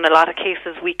 Now, in a lot of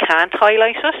cases, we can't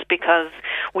highlight it because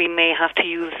we may have to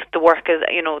use the work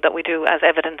that we do as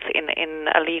evidence in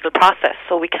a legal process.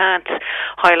 So we can't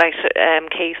highlight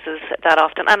cases that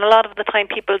often. And a lot of the time,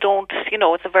 people don't.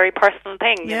 It's a very personal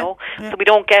thing. So we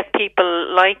don't get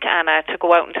people like Anna to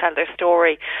go out and tell their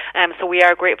story. So we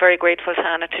are very grateful to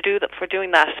Anna to do that, for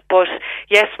doing that. But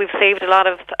yes, we've saved a lot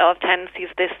of tenancies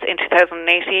in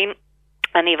 2018.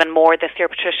 And even more this year,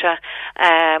 Patricia.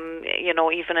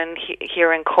 Even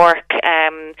here in Cork,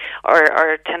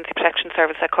 our Tenancy Protection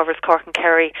Service that covers Cork and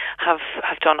Kerry have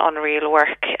done unreal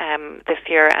work this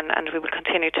year, and we will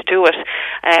continue to do it.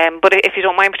 But if you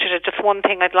don't mind, Patricia, just one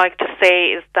thing I'd like to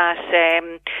say is that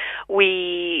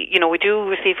we do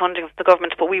receive funding from the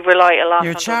government, but we rely a lot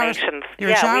on donations.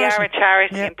 We are a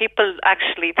charity, and people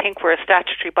actually think we're a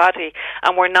statutory body,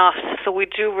 and we're not. So we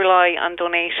do rely on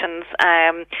donations.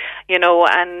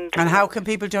 And how can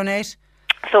people donate?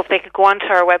 So if they could go onto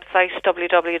our website,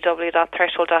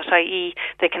 www.threshold.ie,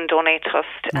 they can donate to us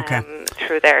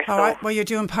through there. All right. Well, you're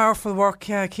doing powerful work.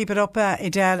 Keep it up,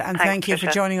 Edel, and thank you for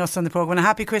joining us on the programme. And a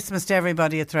happy Christmas to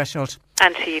everybody at Threshold.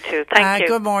 And to you too. Thank you.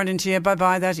 Good morning to you.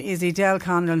 Bye-bye. That is Edel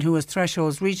Conlon, who is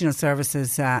Threshold's Regional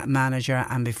Services Manager.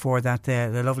 And before that,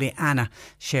 the lovely Anna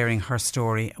sharing her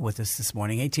story with us this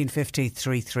morning. 1850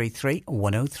 333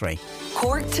 103.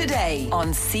 Cork Today on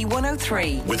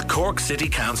C103. With Cork City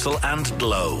Council and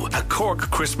Glow, a Cork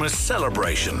Christmas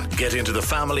celebration. Get into the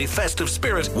family festive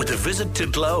spirit with a visit to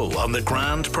Glow on the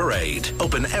Grand Parade.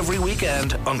 Open every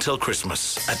weekend until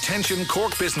Christmas. Attention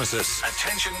Cork businesses.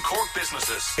 Attention Cork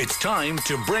businesses. It's time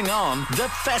to bring on the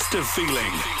festive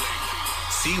feeling.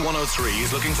 C103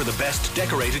 is looking for the best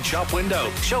decorated shop window.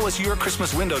 Show us your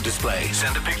Christmas window display.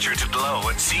 Send a picture to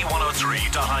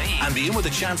glow@c103.ie and be in with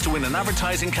a chance to win an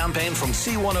advertising campaign from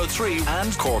C103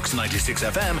 and Cork's 96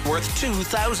 FM worth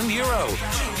 €2,000.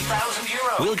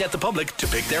 €2,000. We'll get the public to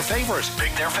pick their favourite.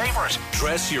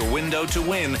 Dress your window to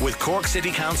win with Cork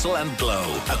City Council and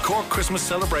Glow. A Cork Christmas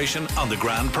celebration on the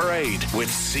Grand Parade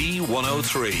with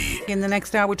C103. In the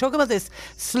next hour, we'll talk about this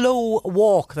slow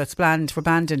walk that's planned for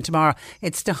Bandon tomorrow.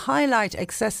 It's to highlight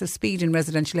excessive speed in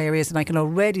residential areas, and I can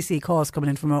already see calls coming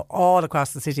in from all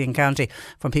across the city and county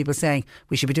from people saying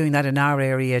we should be doing that in our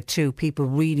area too. People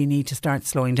really need to start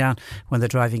slowing down when they're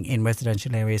driving in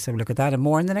residential areas. So we'll look at that and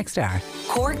more in the next hour.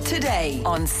 Cork Today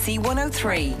on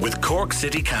C103. With Cork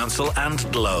City Council and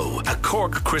Glow, a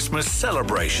Cork Christmas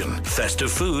celebration.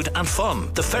 Festive food and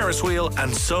fun, the Ferris wheel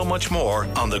and so much more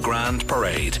on the Grand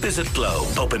Parade. Visit Glow,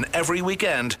 open every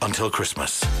weekend until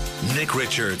Christmas. Nick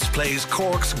Richards plays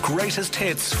Cork's greatest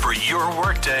hits for your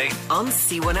workday on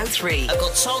C103. I've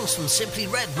got songs from Simply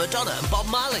Red, Madonna and Bob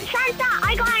Marley. Santa,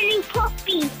 I got a new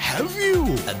puppy. Have you?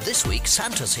 And this week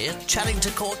Santa's here chatting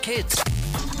to Cork kids.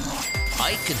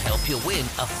 I can help you win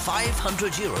a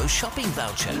 €500 shopping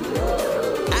voucher.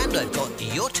 And I've got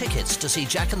your tickets to see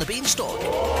Jack and the Beanstalk.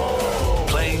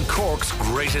 Playing Cork's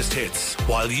greatest hits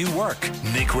while you work.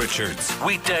 Nick Richards.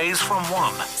 Weekdays from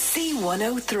 1.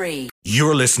 C103.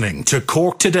 You're listening to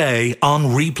Cork Today on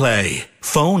replay.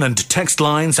 Phone and text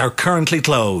lines are currently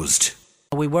closed.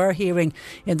 We were hearing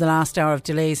in the last hour of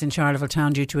delays in Charleville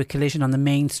Town due to a collision on the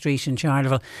main street in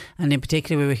Charleville, and in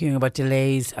particular we were hearing about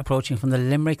delays approaching from the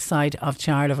Limerick side of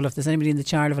Charleville. If there's anybody in the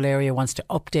Charleville area wants to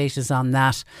update us on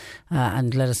that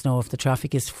and let us know if the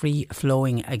traffic is free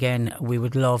flowing again, we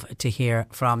would love to hear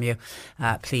from you.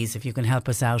 Please, if you can help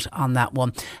us out on that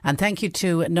one. And thank you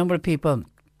to a number of people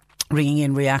ringing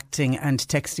in, reacting and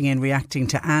texting in, reacting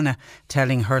to Anna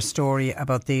telling her story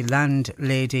about the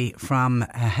landlady from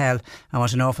hell and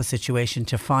what an awful situation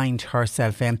to find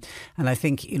herself in. And I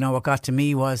think, what got to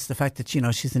me was the fact that,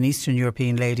 she's an Eastern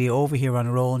European lady over here on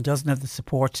her own, doesn't have the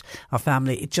support of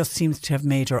family. It just seems to have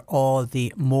made her all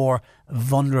the more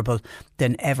vulnerable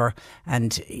than ever.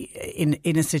 And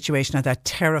in a situation like that,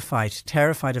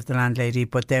 terrified of the landlady,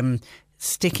 but then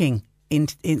staying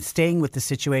with the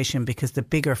situation, because the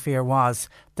bigger fear was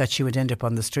that she would end up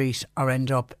on the street or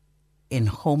end up in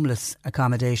homeless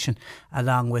accommodation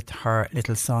along with her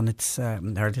little son. It's her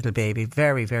little baby.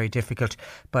 Very, very difficult.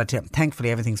 But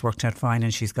thankfully everything's worked out fine,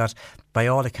 and she's got by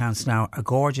all accounts now, a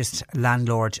gorgeous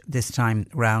landlord this time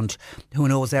round who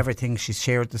knows everything. She's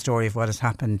shared the story of what has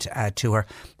happened to her,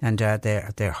 and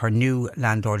her new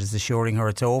landlord is assuring her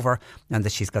it's over and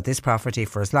that she's got this property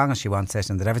for as long as she wants it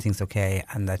and that everything's okay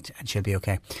and she'll be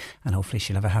okay. And hopefully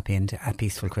she'll have a happy and a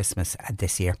peaceful Christmas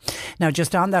this year. Now,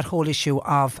 just on that whole issue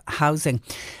of housing,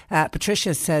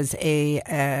 Patricia says,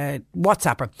 a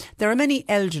WhatsApper, there are many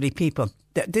elderly people.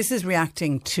 This is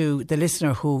reacting to the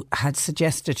listener who had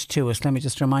suggested to us. Let me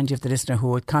just remind you of the listener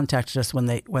who had contacted us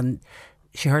when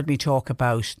she heard me talk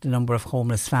about the number of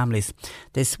homeless families.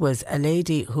 This was a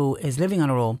lady who is living on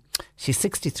her own. She's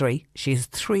 63. She has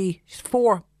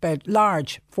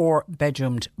large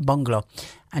 4-bedroomed bungalow,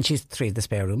 and she's 3 of the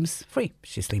spare rooms free.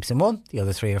 She sleeps in one, the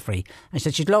other 3 are free. And she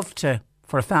said she'd love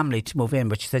for a family to move in,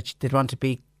 but she said they'd want to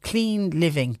be clean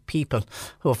living people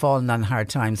who have fallen on hard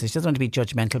times. She doesn't want to be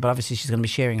judgmental, but obviously she's going to be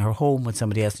sharing her home with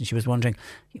somebody else, and she was wondering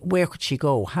where could she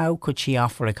go? How could she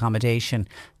offer accommodation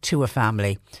to a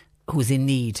family who's in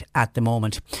need at the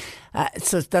moment?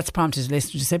 So that's prompted the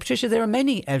listener to say, Patricia, there are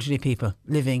many elderly people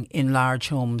living in large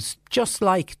homes just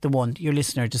like the one your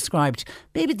listener described.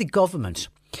 Maybe the government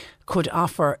could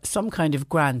offer some kind of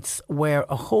grants where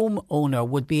a homeowner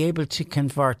would be able to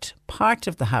convert part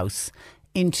of the house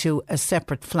into a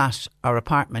separate flat or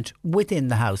apartment within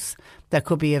the house that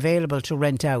could be available to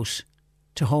rent out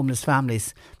to homeless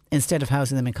families instead of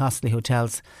housing them in costly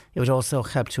hotels. It would also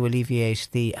help to alleviate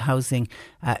the housing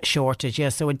shortage.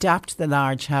 Yes, so adapt the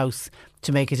large house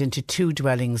to make it into 2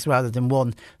 dwellings rather than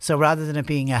 1. So rather than it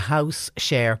being a house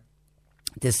share,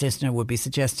 this listener would be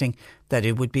suggesting that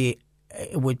it would be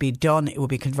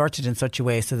converted in such a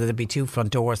way so that there'd be 2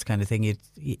 front doors kind of thing.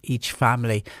 Each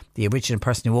family, the original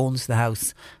person who owns the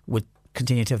house would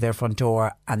continue to have their front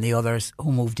door, and the others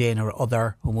who moved in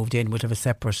would have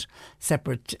a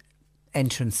separate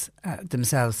entrance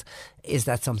themselves. Is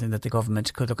that something that the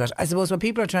government could look at? I suppose what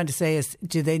people are trying to say is,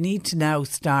 do they need to now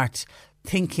start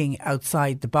thinking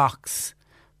outside the box?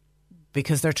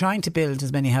 Because they're trying to build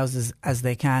as many houses as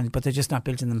they can, but they're just not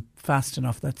building them fast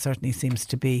enough. That certainly seems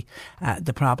to be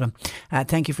the problem.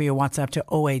 Thank you for your WhatsApp to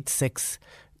 086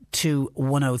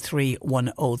 103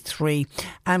 103.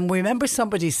 And remember,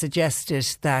 somebody suggested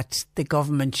that the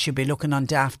government should be looking on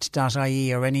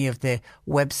daft.ie or any of the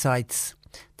websites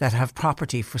that have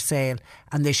property for sale,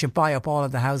 and they should buy up all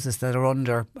of the houses that are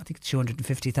under, I think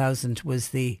 250,000 was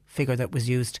the figure that was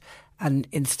used. And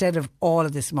instead of all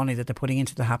of this money that they're putting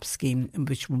into the HAP scheme,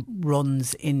 which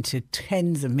runs into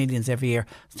tens of millions every year,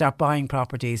 start buying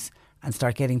properties and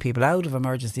start getting people out of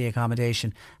emergency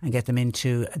accommodation and get them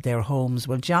into their homes.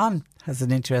 Well, John has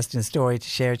an interesting story to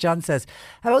share. John says,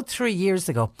 about 3 years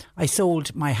ago, I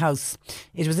sold my house.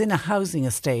 It was in a housing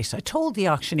estate. I told the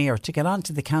auctioneer to get on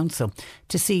to the council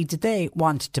to see did they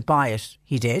want to buy it.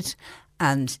 He did.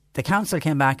 And the council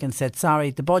came back and said, sorry,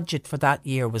 the budget for that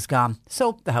year was gone.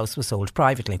 So the house was sold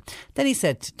privately. Then he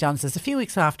said, John says, a few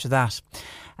weeks after that,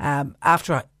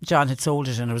 after John had sold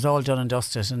it and it was all done and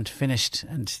dusted and finished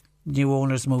and new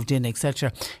owners moved in,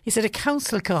 etc., he said a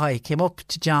council guy came up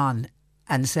to John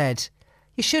and said,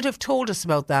 you should have told us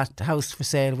about that house for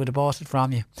sale. We'd have bought it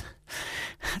from you.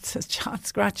 Says John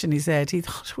scratching his head. He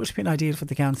thought it would have been ideal for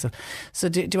the council. So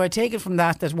do I take it from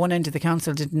that one end of the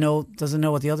council doesn't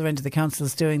know what the other end of the council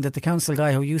is doing, that the council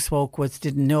guy who you spoke with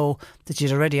didn't know that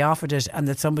you'd already offered it, and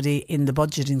that somebody in the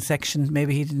budgeting section,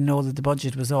 maybe he didn't know that the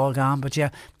budget was all gone? But yeah,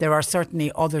 there are certainly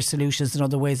other solutions and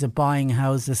other ways of buying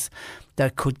houses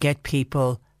that could get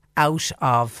people out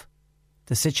of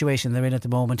the situation they're in at the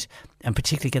moment, and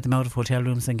particularly get them out of hotel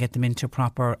rooms and get them into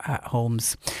proper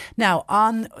homes. Now,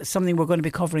 on something we're going to be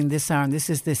covering this hour, and this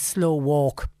is this slow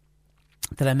walk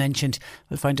that I mentioned.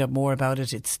 We'll find out more about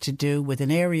it. It's to do with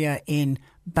an area in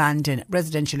Bandon,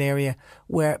 residential area,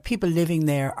 where people living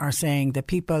there are saying that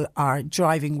people are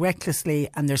driving recklessly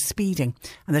and they're speeding,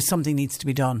 and that something needs to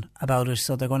be done about it.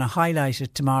 So they're going to highlight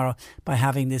it tomorrow by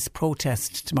having this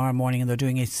protest tomorrow morning, and they're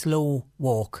doing a slow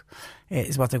walk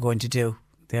is what they're going to do.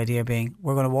 The idea being,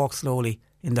 we're going to walk slowly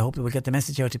in the hope that we'll get the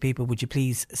message out to people. Would you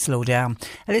please slow down?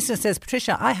 A listener says,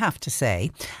 Patricia, I have to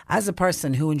say, as a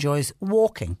person who enjoys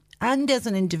walking and as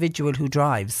an individual who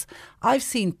drives, I've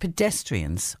seen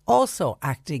pedestrians also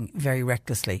acting very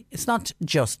recklessly. It's not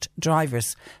just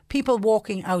drivers. People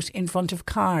walking out in front of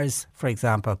cars, for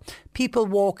example. People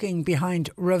walking behind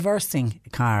reversing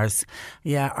cars.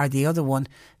 Yeah, or the other one,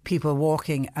 people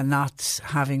walking and not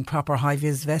having proper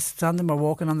high-vis vests on them, or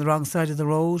walking on the wrong side of the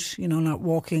road. You know, not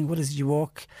walking. What is it you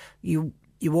walk? You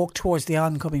walk towards the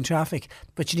oncoming traffic,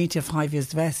 but you need to have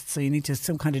high-vis vests, so you need to have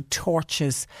some kind of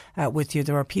torches with you.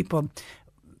 There are people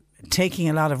taking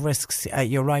a lot of risks.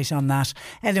 You're right on that.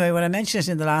 Anyway, when I mentioned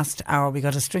it in the last hour, we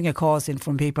got a string of calls in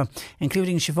from people,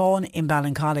 including Siobhan in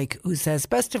Ballincollig, who says,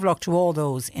 best of luck to all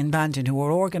those in Bandon who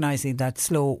are organising that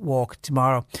slow walk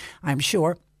tomorrow. I'm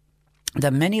sure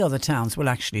that many other towns will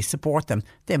actually support them.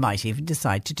 They might even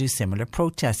decide to do similar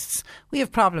protests. We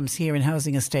have problems here in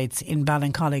housing estates in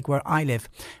Ballincollig, where I live,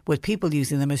 with people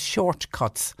using them as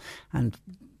shortcuts. And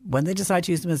when they decide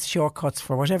to use them as shortcuts,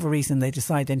 for whatever reason, they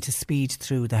decide then to speed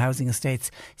through the housing estates.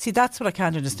 See, that's what I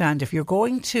can't understand. If you're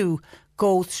going to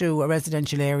go through a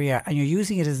residential area and you're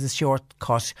using it as a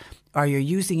shortcut, or you're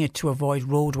using it to avoid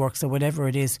roadworks or whatever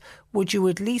it is, would you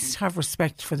at least have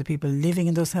respect for the people living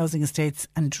in those housing estates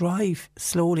and drive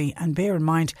slowly? And bear in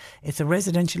mind, it's a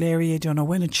residential area. You don't know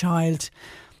when a child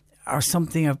or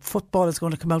something, a football is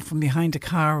going to come out from behind a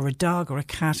car, or a dog or a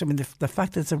cat. I mean, the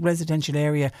fact that it's a residential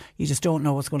area, you just don't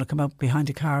know what's going to come out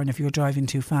behind a car. And if you're driving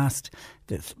too fast,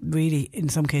 that really, in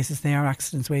some cases, there are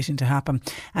accidents waiting to happen.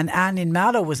 And Anne in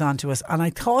Mallow was on to us, and I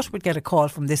thought we'd get a call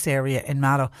from this area in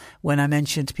Mallow when I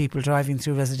mentioned people driving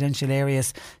through residential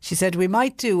areas. She said we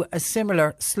might do a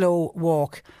similar slow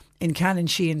walk in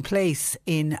Canonshean Place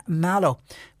in Mallow,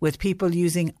 with people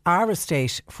using our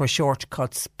estate for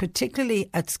shortcuts, particularly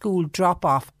at school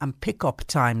drop-off and pick-up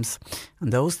times.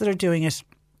 And those that are doing it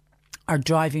are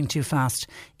driving too fast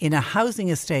in a housing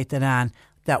estate,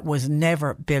 that was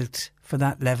never built for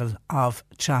that level of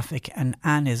traffic. And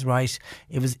Anne is right.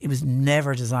 It was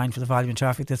never designed for the volume of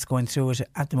traffic that's going through it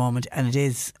at the moment, and it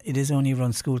is only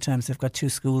around school times. They've got 2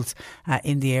 schools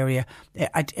in the area.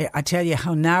 I tell you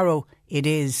how narrow it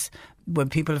is when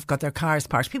people have got their cars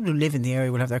parked. People who live in the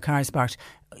area will have their cars parked.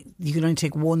 You can only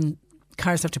take one.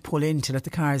 Cars have to pull in to let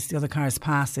the other cars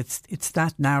pass. It's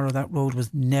that narrow. That road was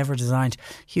never designed.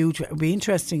 Huge. It would be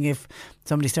interesting if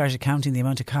somebody started counting the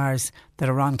amount of cars that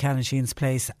are on Canonshean's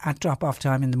Place at drop-off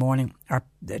time in the morning, or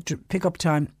pick-up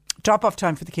time. Drop-off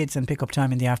time for the kids and pick-up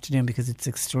time in the afternoon, because it's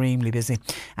extremely busy.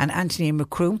 And Anthony in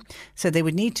Macroom said they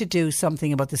would need to do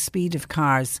something about the speed of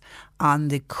cars on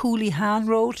the Cooleyhan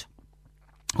Road.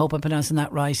 Hope I'm pronouncing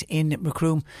that right, in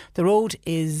Macroom. The road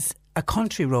is a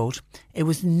country road. It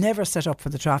was never set up for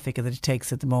the traffic that it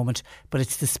takes at the moment, but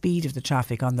it's the speed of the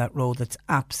traffic on that road that's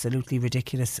absolutely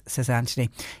ridiculous, says Anthony.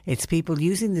 It's people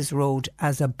using this road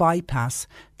as a bypass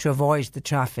to avoid the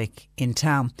traffic in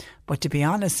town. But to be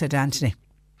honest, said Anthony,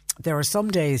 there are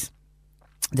some days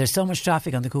there's so much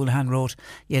traffic on the Cooleyhan Road,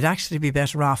 you'd actually be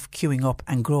better off queuing up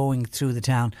and growing through the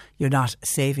town. You're not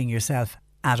saving yourself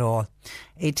at all.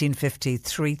 1850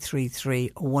 333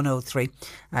 103.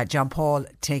 John Paul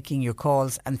taking your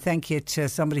calls, and thank you to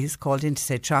somebody who's called in to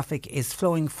say traffic is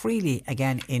flowing freely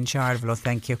again in Charleville.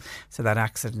 Thank you. So that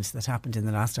accident that happened in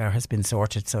the last hour has been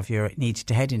sorted, so if you need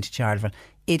to head into Charleville,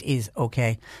 it is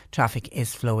okay. Traffic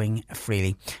is flowing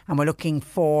freely. And we're looking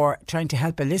for, trying to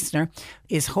help a listener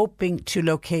is hoping to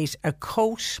locate a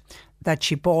coat that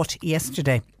she bought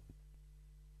yesterday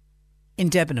in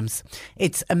Debenhams.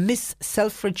 It's a Miss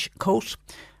Selfridge coat,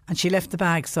 and she left the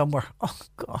bag somewhere. Oh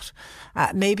God.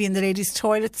 Maybe in the ladies'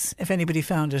 toilets. If anybody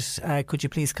found it, could you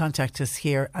please contact us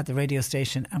here at the radio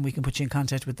station, and we can put you in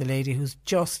contact with the lady who's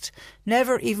just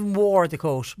never even wore the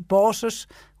coat, bought it,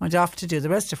 went off to do the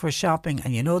rest of her shopping.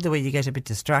 And you know the way you get a bit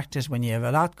distracted when you have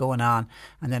a lot going on,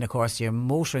 and then of course you're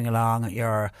motoring along,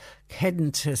 you're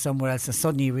heading to somewhere else, and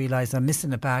suddenly you realise, I'm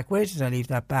missing a bag. Where did I leave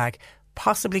that bag?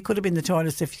 Possibly could have been the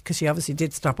toilets, because she obviously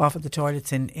did stop off at the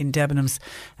toilets in Debenhams.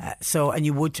 And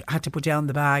you would have to put down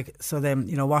the bag. So then,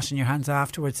 washing your hands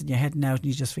afterwards, and you're heading out and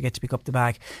you just forget to pick up the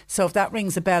bag. So if that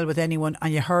rings a bell with anyone,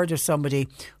 and you heard of somebody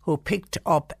who picked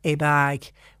up a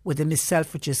bag with a Miss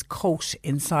Selfridge's coat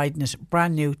inside in it,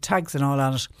 brand new, tags and all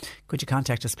on it, could you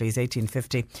contact us please?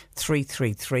 1850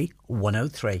 333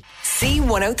 103.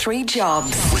 C103 Jobs.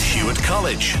 With Hewitt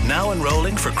College, now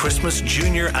enrolling for Christmas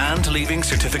junior and leaving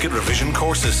certificate revision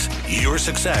courses. Your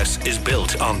success is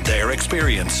built on their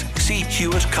experience. See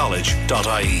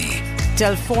hewittcollege.ie.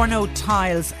 Delforno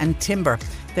Tiles and Timber.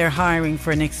 They're hiring for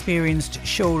an experienced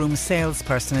showroom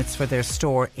salesperson. It's for their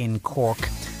store in Cork.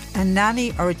 A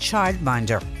nanny or a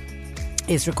childminder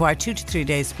is required 2 to 3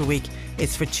 days per week.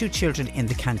 It's for 2 children in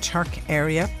the Kanturk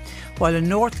area. While a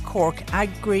North Cork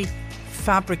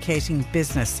agri-fabricating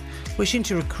business wishing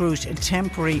to recruit a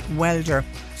temporary welder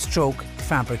stroke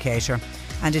fabricator,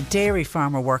 and a dairy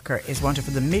farmer worker is wanted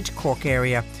for the Mid-Cork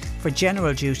area for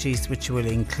general duties, which will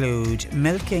include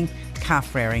milking,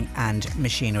 calf rearing and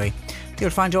machinery. You'll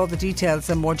find all the details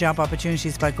and more job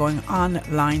opportunities by going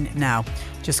online now.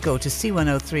 Just go to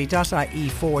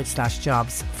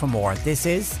c103.ie/jobs for more. This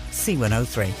is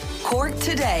C103. Cork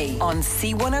Today on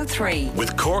C103.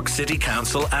 With Cork City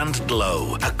Council and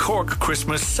Glow, a Cork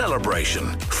Christmas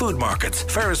celebration. Food markets,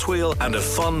 Ferris wheel and a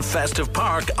fun festive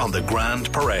park on the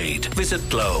Grand Parade. Visit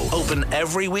Glow, open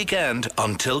every weekend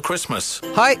until Christmas.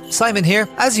 Hi, Simon here.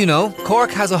 As you know,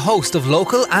 Cork has a host of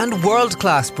local and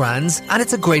world-class brands, and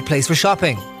it's a great place for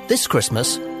shopping. This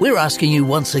Christmas, we're asking you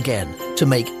once again to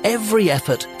make every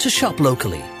effort to shop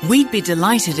locally. We'd be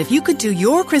delighted if you could do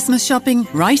your Christmas shopping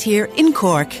right here in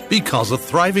Cork. Because a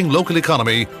thriving local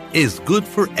economy is good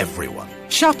for everyone.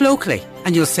 Shop locally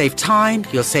and you'll save time,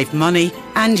 you'll save money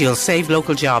and you'll save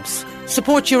local jobs.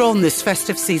 Support your own this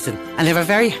festive season and have a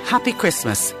very happy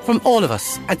Christmas from all of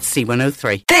us at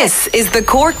C103. This is the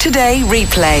Cork Today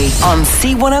replay on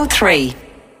C103.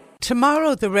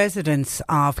 Tomorrow, the residents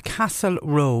of Castle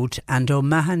Road and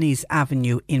O'Mahony's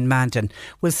Avenue in Mandan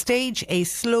will stage a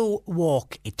slow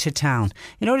walk to town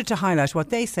in order to highlight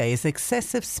what they say is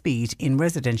excessive speed in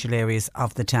residential areas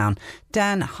of the town.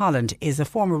 Dan Holland is a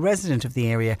former resident of the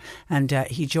area and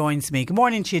he joins me. Good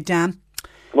morning to you, Dan.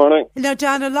 Good morning. Now,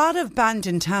 Dan, a lot of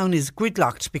Bandon town is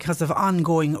gridlocked because of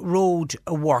ongoing road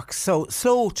work, so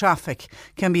slow traffic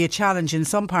can be a challenge in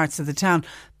some parts of the town.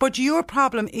 But your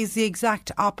problem is the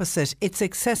exact opposite. It's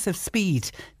excessive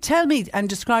speed. Tell me and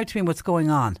describe to me what's going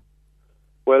on.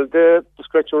 Well, the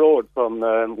stretch of road from,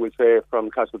 we say,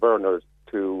 from Castle Berners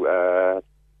to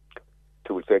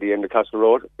we say, the end of Castle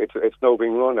Road, it's now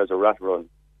being run as a rat run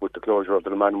with the closure of the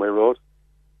Manway Road.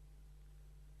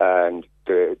 And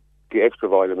the extra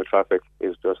volume of traffic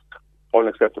is just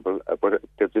unacceptable. But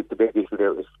the big issue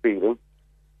there is speeding.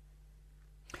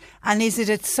 And is it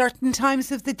at certain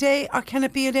times of the day or can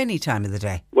it be at any time of the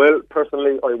day? Well,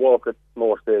 personally, I walk at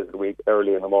most days of the week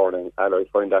early in the morning, and I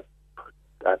find that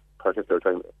at particular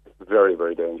time very,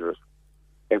 very dangerous.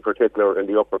 In particular, in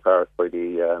the upper part by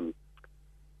the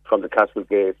from the Castle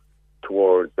Gate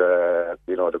towards the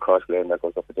cross lane that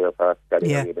goes up to Dare Park, that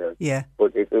area there. Yeah.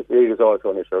 But it is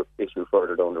also an issue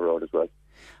further down the road as well.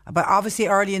 But obviously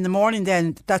early in the morning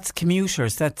then, that's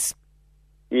commuters,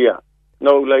 Yeah.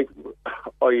 No, like,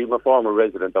 I'm a former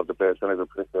resident of the place and I have a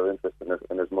particular interest in it,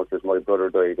 in as much as my brother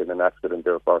died in an accident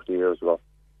there 40 years ago.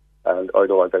 And I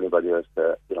don't want anybody else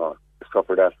to,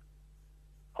 suffer that,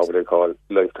 how would I call it,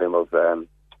 lifetime of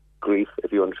grief,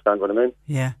 if you understand what I mean.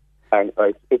 Yeah. And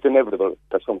it's inevitable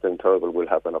that something terrible will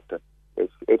happen up there.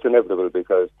 It's inevitable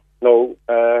because,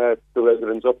 the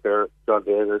residents up there, John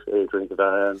Davis, Adrian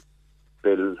Devan,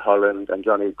 Bill Holland and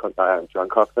John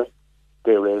Cochran,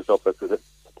 they raised up a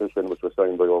petition which was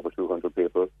signed by over 200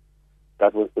 people.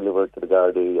 That was delivered to the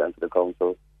Gardaí and to the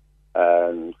council.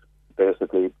 And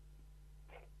basically,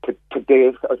 to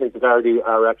date, I think the Gardaí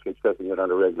are actually checking it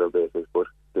on a regular basis, but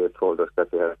they told us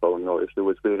that they have found no issue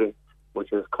with speeding,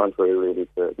 which is contrary really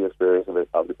to the experience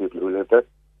of the people who live there.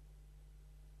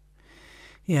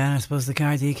 Yeah, and I suppose the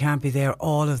Gardaí can't be there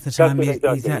all of the time.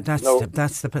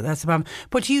 That's the problem.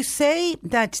 But you say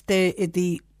that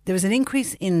there was an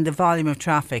increase in the volume of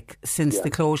traffic since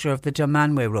the closure of the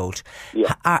Dunmanway Road.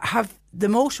 Yeah. Have the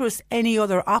motorists any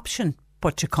other option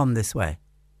but to come this way?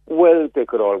 Well, they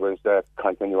could always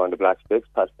continue on the Black Sticks,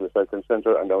 past the Cycling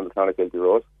Centre and down the Clonakilty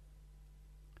Road.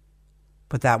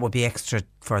 But that would be extra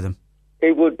for them.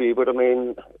 It would be, but I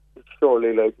mean,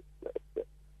 surely,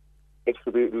 it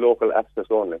should be local access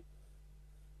only.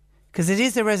 Because it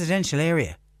is a residential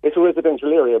area. It's a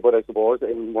residential area, but I suppose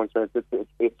in one sense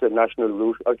it's a national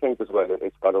route. I think as well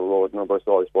it's got a road number,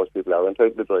 so I suppose people are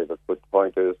entitled to drive it. But the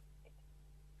point is,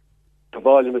 the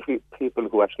volume of people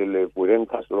who actually live within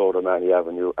Castle Road or Manny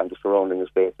Avenue and the surrounding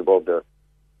estates above there,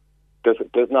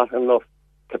 there's not enough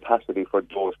capacity for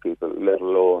those people, let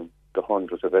alone the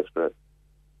hundreds of extra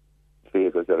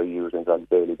vehicles that are used on a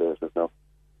daily basis now.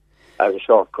 As a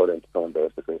shortcut into town,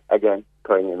 basically. Again,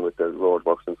 tying in with the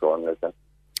roadworks and so on like that.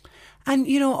 And,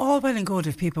 all well and good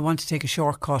if people want to take a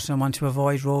shortcut and want to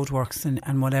avoid roadworks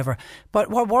and whatever. But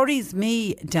what worries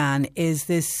me, Dan, is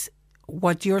this,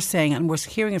 what you're saying, and we're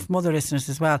hearing it from other listeners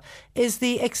as well, is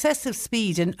the excessive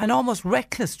speed and almost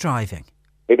reckless driving.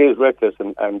 It is reckless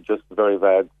and just very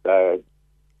bad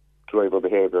driver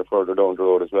behaviour further down the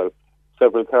road as well.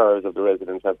 Several cars of the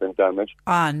residents have been damaged.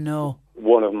 Ah, no.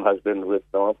 One of them has been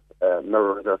ripped off.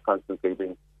 Mirrors are constantly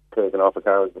being taken off of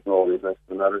cars with no reason to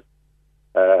the matter.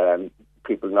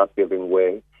 People not giving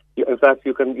way. In fact,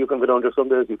 you can go down there some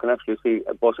days, you can actually see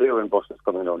Iron buses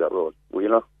coming down that road.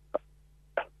 And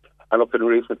up until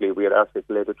recently, we had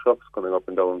articulated trucks coming up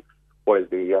and down while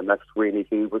the Max Sweeney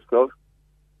Quay was closed.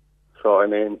 So, I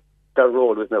mean, that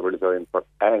road was never designed for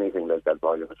anything like that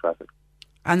volume of traffic.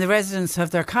 And the residents have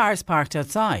their cars parked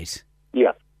outside?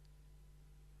 Yeah.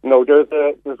 No,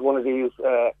 there's one of these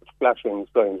flashing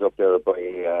signs up there by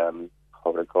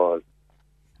how would I call it,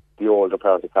 the older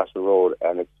part of Castle Road,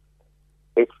 and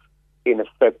it's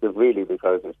ineffective really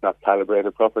because it's not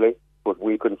calibrated properly. But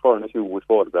we can furnish you with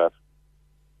photographs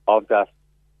of that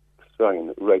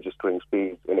sign registering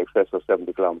speeds in excess of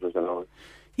 70 kilometres an hour.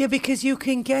 Yeah, because you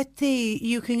can get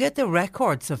the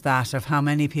records of that, of how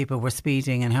many people were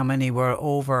speeding and how many were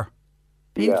over.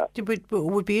 It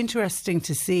would be interesting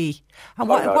to see. And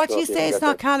what do you say it's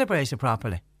not calibrated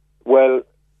properly? Well,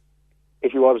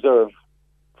 if you observe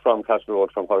from Castle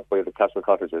Road, from by the Castle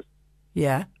Cottages,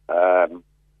 that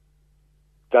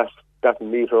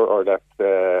meter or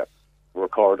that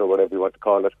recorder, whatever you want to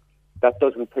call it, that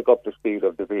doesn't pick up the speed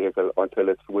of the vehicle until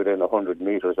it's within 100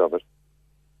 metres of it,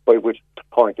 by which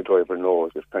point the driver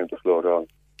knows it's time to slow down.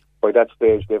 By that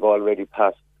stage, they've already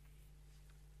passed,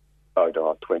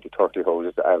 20, 30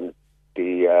 houses and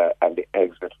the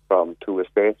exit from two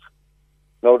estates.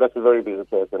 Now, that's a very busy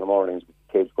place in the mornings,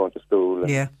 kids going to school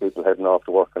and people heading off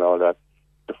to work and all that.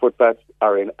 The footpaths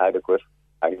are inadequate,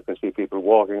 and you can see people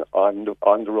walking on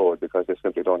the road because they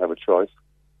simply don't have a choice.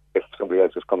 If somebody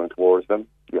else is coming towards them,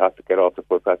 you have to get off the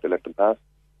footpath to let them pass.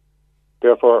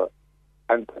 Therefore,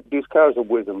 and these cars are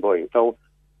whizzing by. Now,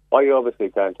 I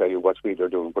obviously can't tell you what speed they're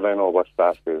doing, but I know what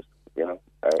fast is,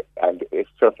 and it's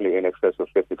certainly in excess of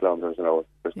 50 kilometres an hour.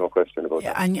 There's no question about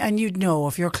that. And you'd know,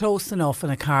 if you're close enough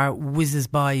and a car whizzes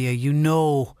by you, you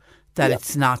know that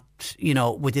it's not,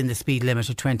 within the speed limit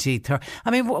of 20, 30.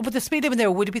 I mean, with the speed limit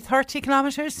there, would it be 30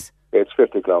 kilometres? It's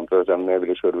 50 kilometres, and maybe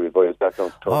they should revise that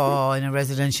down to 30. Oh, in a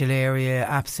residential area,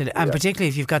 absolutely. And particularly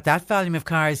if you've got that volume of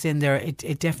cars in there,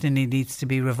 it definitely needs to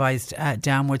be revised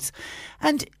downwards.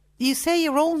 And you say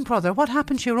your own brother. What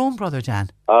happened to your own brother,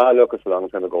 Dan? Look, it's a long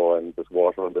time ago, and there's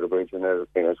water under the bridge and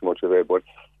everything, as much of it. But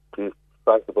to be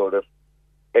frank about it,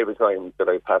 every time that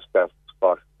I pass that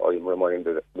spot, I'm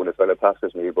reminded that when a fella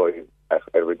passes me by at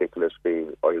a ridiculous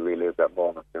speed, I relive that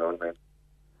moment, you know what I mean?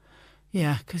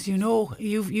 Yeah, because you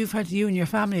and your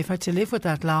family have had to live with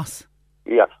that loss.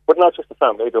 Yeah, but not just the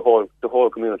family, the whole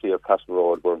community of Castle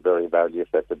Road were very badly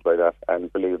affected by that,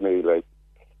 and believe me,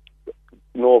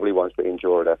 nobody wants to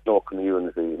endure that. No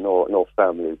community, no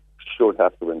family should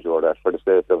have to endure that for the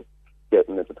sake of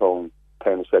getting into town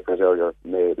 10 seconds earlier,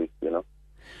 maybe,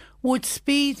 Would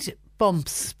speed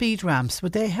bumps, speed ramps,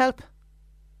 would they help?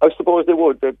 I suppose they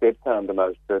would. They'd calm them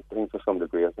out. I think to some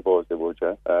degree, I suppose they would,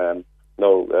 yeah.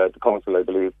 The council, I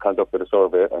believe, conducted a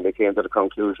survey and they came to the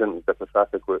conclusion that the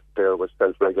traffic there was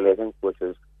self-regulating, which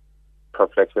is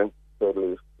perplexing, to the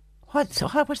least. What do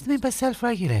you mean by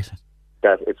self-regulating?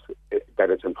 That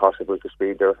it's impossible to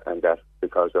speed there, and that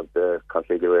because of the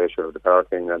configuration of the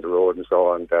parking and the road and so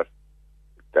on, that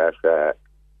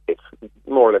it's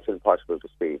more or less impossible to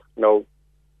speed. Now,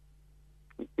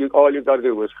 all you've got to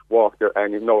do is walk there,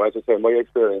 and as I say, my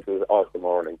experience is off the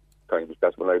morning times.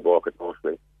 That's when I walk it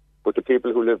mostly. But the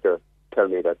people who live there tell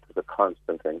me that it's a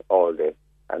constant thing all day,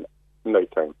 and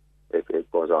night time it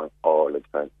goes on all the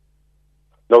time.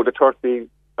 Now, the 30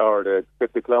 or the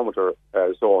 50 kilometre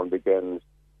zone begins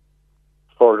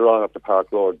further on up the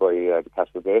Park Road by the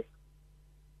Castle Gate.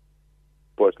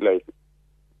 But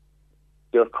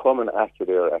they're coming at you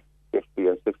there at 50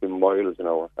 and 60 miles an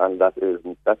hour, and that's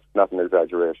not an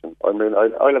exaggeration. I mean,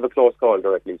 I'll have a close call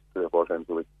there at least 3 or 4 times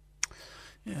a week.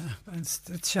 Yeah,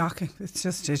 it's shocking. It's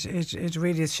just it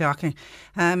really is shocking.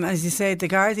 As you say, the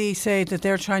Gardaí say that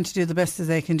they're trying to do the best that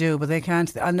they can do, but they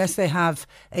can't unless they have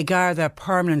a Garda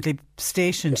permanently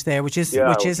stationed there, which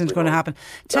isn't going to happen.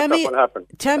 Tell me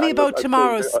about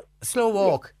tomorrow's slow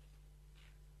walk.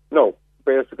 No,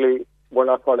 basically, we're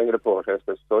not calling it a protest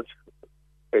as such.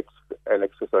 It's an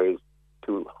exercise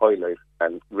to highlight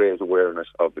and raise awareness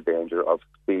of the danger of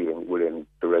speeding within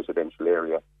the residential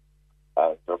area.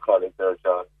 Your colleague there,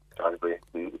 John Green,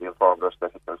 he informed us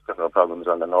that there's similar problems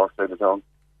on the north side of town,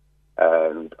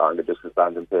 and on the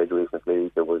disbanding page recently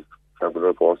there was several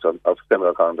reports of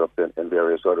similar conduct in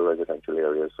various other residential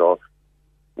areas. So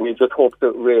we just hope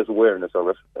to raise awareness of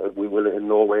it. We will in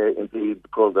no way impede the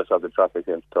progress of the traffic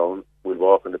into town. We'll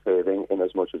walk on the paving in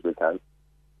as much as we can.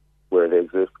 Where they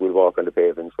exist, we'll walk on the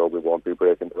paving, so we won't be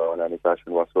breaking the law in any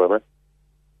fashion whatsoever.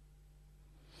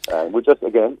 And we just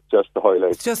to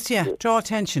highlight. It's just, draw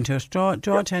attention to it. Draw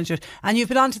attention to it. And you've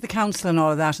been on to the council and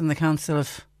all of that, and the council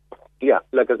of... Yeah,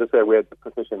 as I say, we had the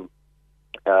petition,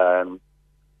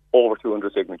 over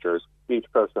 200 signatures. Each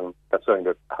person that signed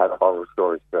it had a horror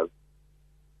story to tell.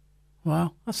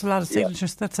 Wow, that's a lot of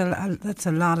signatures. Yeah. That's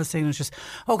a lot of signatures.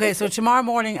 Okay, so tomorrow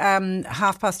morning,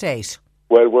 8:30.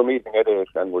 Well, we're meeting at 8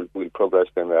 and we'll progress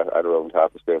then at around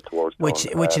 8:30 towards Which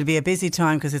town. will be a busy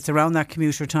time because it's around that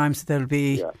commuter time, so there'll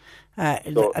be a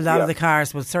lot of the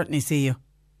cars will certainly see you.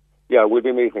 Yeah, we'll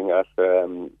be meeting at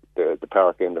the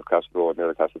park end of Castle Road near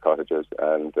the Castle Cottages.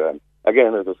 And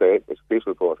again, as I say, it's a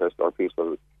peaceful protest or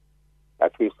peaceful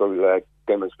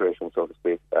demonstration, so to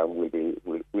speak. And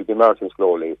we'll be marching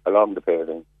slowly along the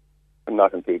paving and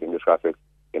not impeding the traffic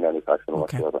in any fashion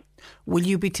whatsoever. Will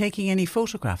you be taking any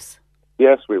photographs?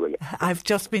 Yes, we will. I've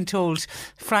just been told,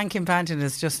 Frank in Bandon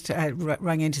has just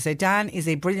rang in to say Dan is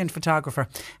a brilliant photographer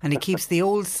and he keeps the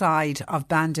old side of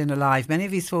Bandon alive. Many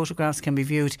of his photographs can be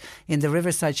viewed in the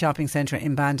Riverside Shopping Centre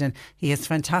in Bandon. He has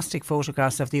fantastic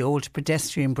photographs of the old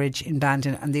pedestrian bridge in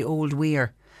Bandon and the old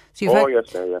weir. So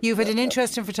you've had an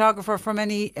interest in photography for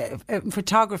many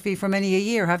a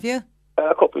year, have you?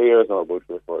 A couple of years now, about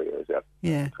 3 or 4 years,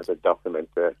 yeah. Because I document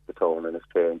the town and its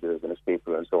changes and its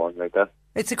people and so on like that.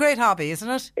 It's a great hobby, isn't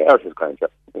it? Yeah, it is kind of.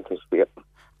 It is great.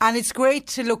 And it's great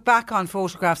to look back on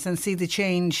photographs and see the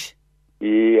change.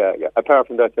 Yeah. Apart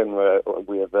from that, then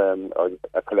we have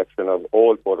a collection of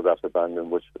old photographs of Bandon,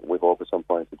 which we hope at some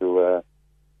point to do a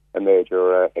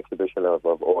major exhibition of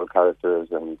all characters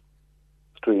and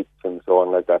streets and so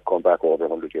on like that, going back over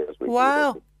 100 years.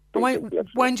 Wow.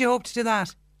 When do you hope to do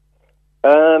that?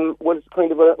 Well, it's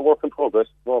kind of a work in progress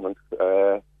at the moment.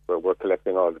 We're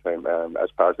collecting all the time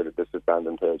as part of This Is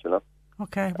Bandon page, you know.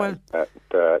 Okay, well...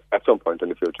 at some point in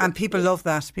the future. And people love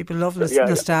that. People love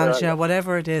nostalgia,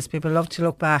 whatever it is. People love to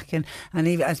look back and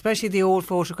even, especially the old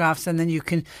photographs, and then you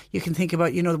can think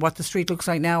about, what the street looks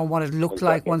like now and what it looked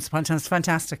like once upon a time. It's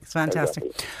fantastic. It's fantastic.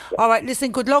 Exactly. All right,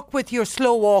 listen, good luck with your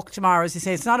slow walk tomorrow. As you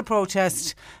say, it's not a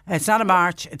protest, it's not a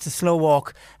march, it's a slow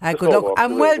walk. Good luck.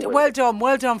 And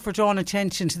well done for drawing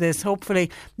attention to this. Hopefully,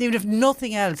 even if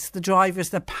nothing else, the drivers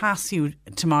that pass you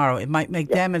tomorrow, it might make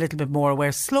them a little bit more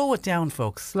aware. Slow it down,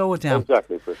 folks. Slow it down.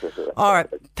 Exactly. All right.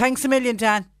 Thanks a million,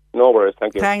 Dan. No worries.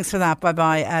 Thank you. Thanks for that.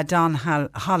 Bye-bye. Don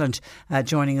Holland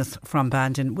joining us from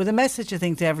Bandon with a message, I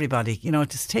think, to everybody.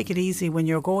 Just take it easy when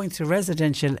you're going to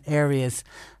residential areas.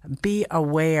 Be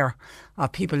aware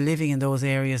of people living in those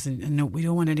areas. And no, we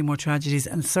don't want any more tragedies.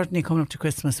 And certainly coming up to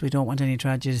Christmas, we don't want any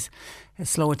tragedies.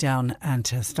 Slow it down and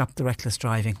stop the reckless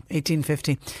driving.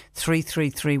 1850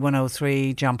 333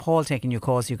 103. John Paul taking your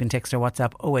calls. You can text or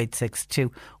WhatsApp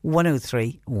 0862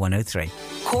 103 103.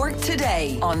 Cork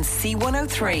Today on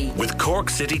C103. With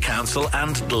Cork City Council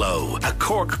and Glow, a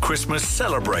Cork Christmas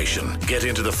celebration. Get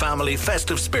into the family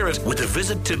festive spirit with a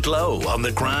visit to Glow on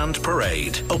the Grand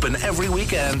Parade. Open every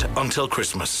weekend until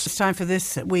Christmas. It's time for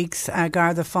this week's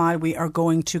Garda File. We are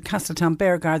going to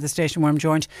Castletownbere Garda Station, where I'm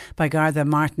joined by Garda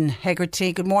Martin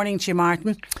Hegarty. Good morning to you,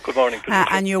 Martin. Good morning.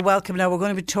 And you're welcome. Now, we're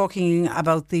going to be talking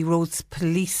about the roads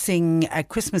policing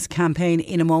Christmas campaign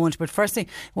in a moment. But firstly,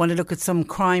 I want to look at some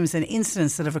crimes and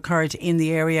incidents that have occurred in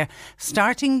the area,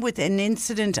 starting with an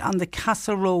incident on the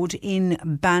Castle Road in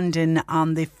Bandon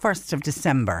on the 1st of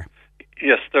December.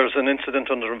 Yes, there's an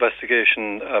incident under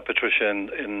investigation, Patricia,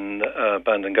 in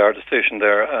Bandon Garda Station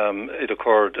there. It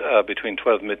occurred between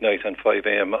 12 midnight and 5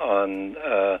 a.m. on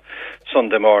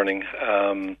Sunday morning.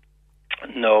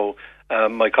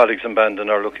 My colleagues in Bandon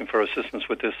are looking for assistance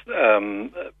with this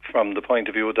from the point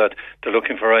of view that they're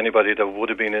looking for anybody that would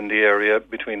have been in the area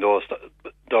between those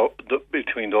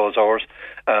hours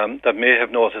that may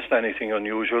have noticed anything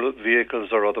unusual, vehicles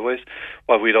or otherwise.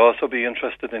 But we'd also be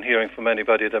interested in hearing from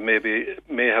anybody that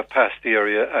may have passed the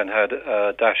area and had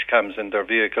dash cams in their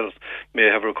vehicles, may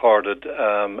have recorded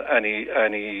any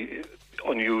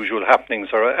unusual happenings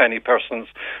or any persons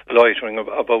loitering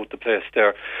about the place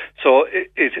there. So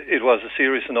it was a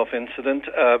serious enough incident.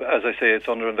 As I say, it's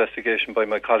under investigation by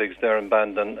my colleagues there in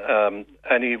Bandon.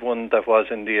 Anyone that was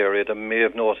in the area that may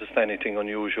have noticed anything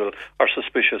unusual or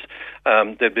suspicious,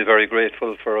 they'd be very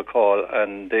grateful for a call,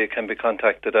 and they can be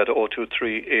contacted at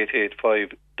 023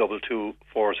 885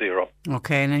 2240.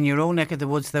 Okay, and in your own neck of the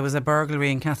woods there was a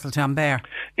burglary in Castletownbere.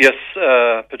 Yes,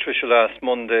 Patricia, last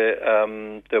Monday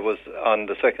there was on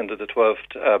the 2nd of the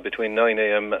 12th between 9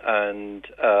 a.m. and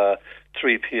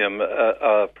 3 p.m.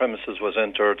 Premises was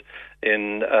entered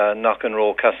in Knockin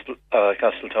Row,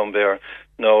 Castletownbere.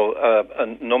 Now, a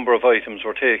number of items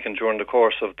were taken during the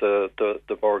course of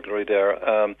the burglary there.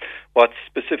 What's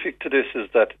specific to this is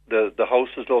that the house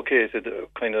is located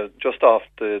kind of just off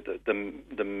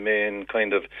the main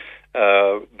kind of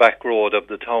back road of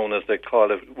the town, as they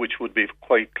call it, which would be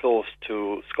quite close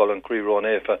to Scull and Cree Roan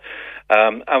Aoife.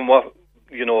 And what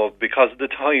because of the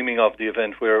timing of the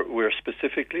event, we're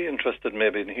specifically interested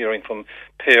maybe in hearing from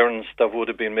parents that would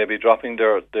have been maybe dropping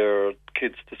their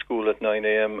kids to school at 9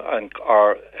 a.m. and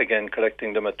are again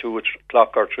collecting them at 2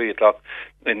 o'clock or 3 o'clock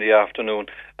in the afternoon.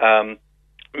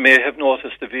 May have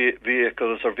noticed the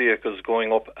vehicles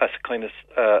going up as kind of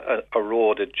a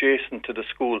road adjacent to the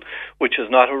school, which is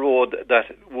not a road that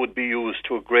would be used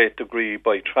to a great degree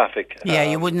by traffic. Yeah,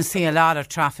 you wouldn't see a lot of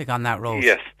traffic on that road.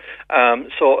 Yes.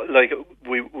 So,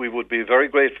 we would be very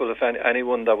grateful if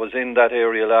anyone that was in that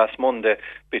area last Monday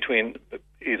between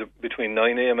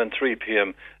 9 a.m. and 3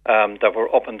 p.m. That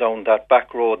were up and down that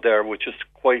back road there, which is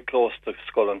quite close to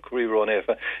Scull and Careero and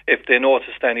Afa, if they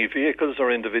noticed any vehicles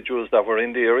or individuals that were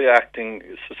in the area acting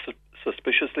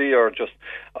suspiciously or just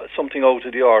something out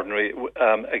of the ordinary,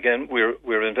 again,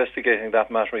 we're investigating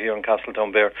that matter here in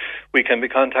Castletownbere. We can be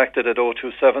contacted at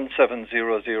 027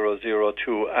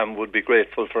 70002 and would be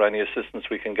grateful for any assistance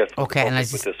we can get from the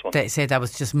public with this one. They say that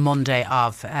was just Monday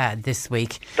of this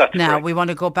week. That's now, correct. We want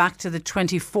to go back to the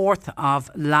 24th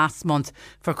of last month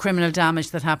for criminal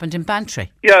damage that happened in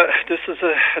Bantry. Yeah, this is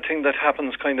a thing that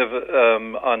happens kind of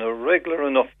on a regular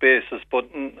enough basis, but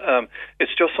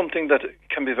it's just something that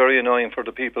can be very annoying for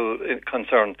the people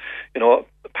concerned. A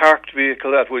parked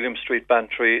vehicle at William Street,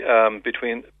 Bantry,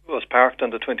 was parked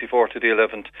on the 24th to the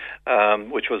 11th,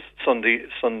 which was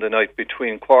Sunday night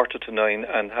between 9:15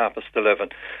 and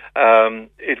 11:30.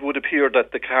 It would appear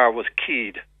that the car was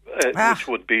keyed. Which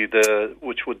would be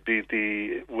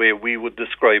the way we would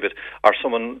describe it, or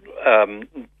someone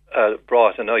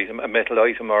brought an item, a metal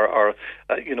item, or a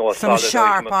some solid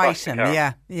sharp item,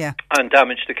 yeah, and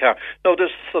damaged the car. Now,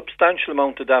 there's a substantial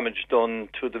amount of damage done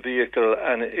to the vehicle,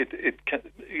 and it can,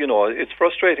 it's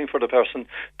frustrating for the person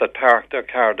that parked their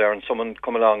car there, and someone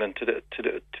come along and to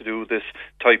do this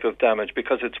type of damage,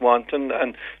 because it's wanton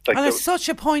and it's such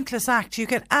a pointless act. You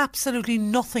get absolutely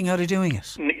nothing out of doing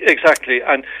it. Exactly,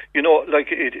 and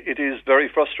it is very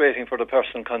frustrating for the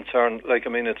person concerned.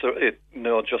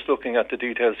 Just looking at the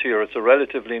details here, it's a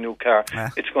relatively new car.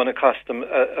 It's going to cost them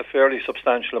a fairly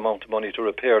substantial amount of money to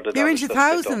repair the damage. You're into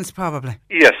thousands, probably.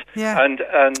 Yes, yeah. And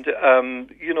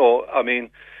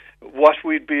what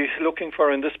we'd be looking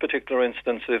for in this particular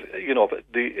instance, if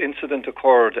the incident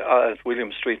occurred at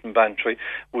William Street in Bantry,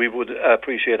 we would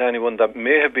appreciate anyone that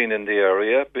may have been in the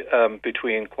area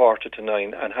between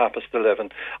 9:15 and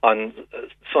 11:30 on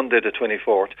Sunday the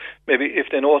 24th. Maybe if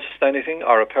they noticed anything,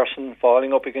 or a person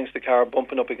falling up against the car,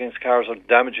 bumping up against cars, or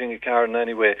damaging a car in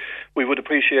any way, we would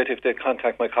appreciate if they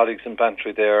contact my colleagues in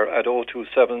Bantry there at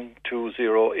 027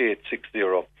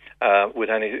 20860. With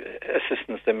any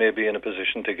assistance they may be in a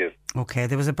position to give. Okay,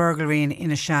 there was a burglary in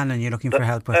Innishannon you're looking for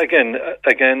help with. Again,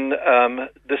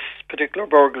 this particular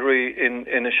burglary in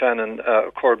Innishannon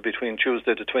occurred between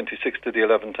Tuesday the 26th to the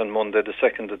 11th and Monday the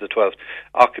 2nd to the 12th.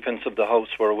 Occupants of the house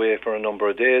were away for a number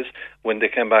of days. When they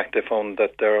came back, they found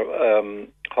that their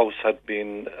house had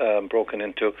been broken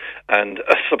into, and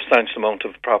a substantial amount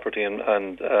of property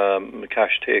and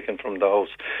cash taken from the house.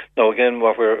 Now, again,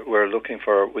 what we're looking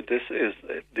for with this is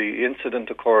the incident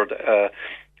occurred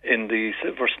in the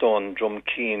Silverstone,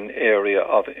 Drumkeen area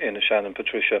of Innishannon,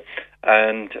 Patricia,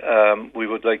 and we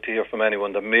would like to hear from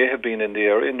anyone that may have been in the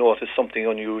area, noticed something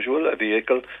unusual, a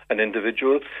vehicle, an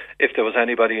individual. If there was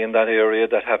anybody in that area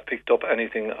that have picked up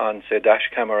anything on, say, dash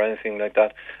cam or anything like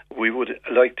that, we would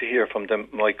like to hear from them.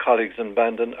 My colleagues in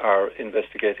Bandon are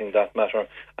investigating that matter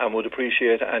and would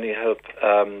appreciate any help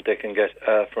they can get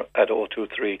at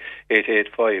 023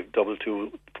 885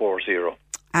 2240.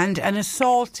 And an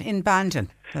assault in Bandon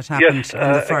that happened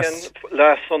on the 1st.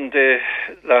 Again,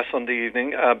 last Sunday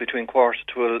evening, between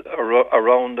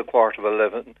around the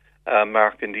 11:15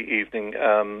 mark in the evening,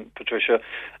 Patricia,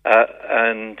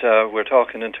 and we're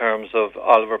talking in terms of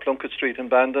Oliver Plunkett Street in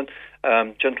Bandon.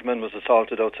 Gentleman was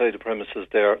assaulted outside the premises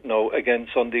there. Now, again,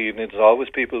 Sunday evening, there's always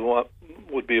people who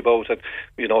would be about at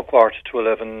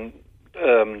 11:15.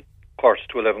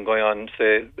 11:15 going on,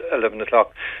 say 11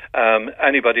 o'clock.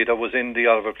 Anybody that was in the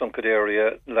Oliver Plunkett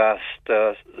area last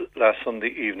Sunday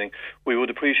evening, we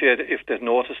would appreciate if they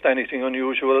noticed anything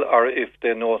unusual, or if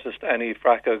they noticed any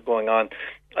fracas going on,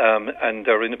 and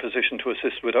they're in a position to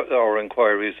assist with our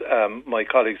inquiries. My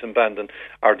colleagues in Bandon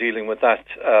are dealing with that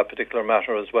particular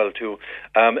matter as well too.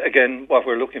 Again, what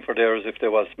we're looking for there is if there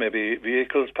was maybe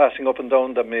vehicles passing up and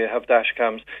down that may have dash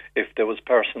cams, if there was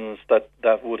persons that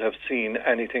would have seen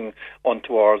anything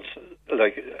untowards,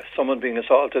 like someone being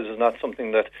assaulted is not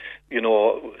something that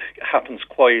happens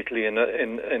quietly in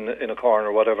a corner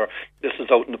or whatever. This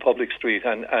is out in the public street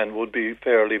and would be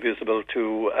fairly visible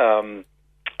to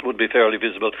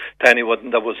anyone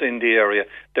that was in the area.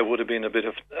 There would have been a bit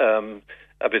of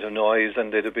a bit of noise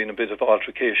and there'd have been a bit of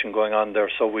altercation going on there.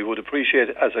 So we would appreciate,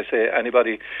 as I say,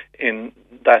 anybody in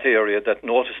that area that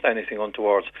noticed anything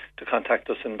untoward to contact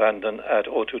us in Bandon at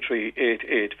 023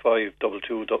 885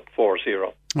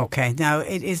 2240. Okay, now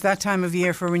it is that time of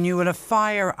year for renewal of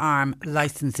firearm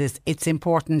licences. It's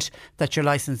important that your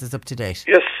licence is up to date.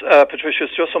 Yes, Patricia,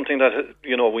 it's just something that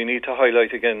we need to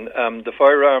highlight again. The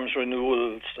firearms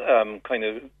renewals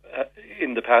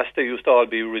in the past, they used to all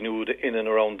be renewed in and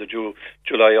around the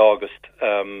July, August,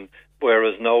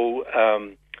 whereas now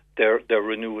they're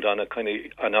renewed on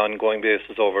an ongoing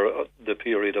basis over the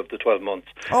period of the 12 months.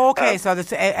 Oh, okay, so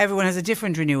that's, everyone has a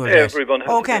different renewal date. Everyone has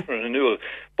a different renewal.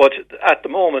 But at the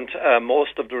moment,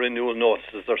 most of the renewal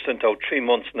notices are sent out 3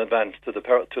 months in advance to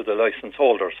the licence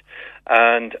holders.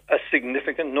 And a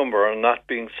significant number are not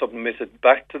being submitted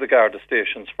back to the Garda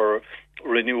stations for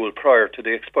renewal prior to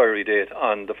the expiry date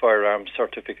on the firearms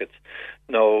certificates.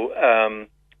 Now,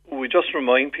 we just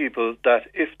remind people that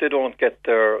if they don't get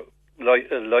their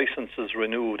licences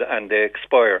renewed and they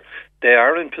expire, they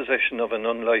are in possession of an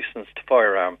unlicensed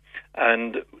firearm,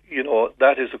 and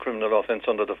that is a criminal offence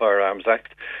under the Firearms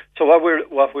Act. So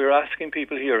what we're asking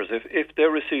people here is if they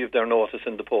receive their notice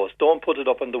in the post, don't put it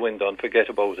up on the window and forget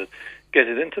about it. Get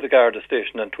it into the Garda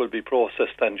station and it will be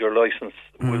processed and your licence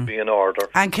will be in order.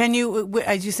 And can you,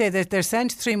 as you say, that they're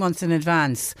sent 3 months in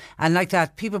advance, and like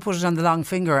that, people put it on the long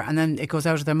finger and then it goes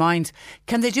out of their mind.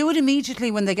 Can they do it immediately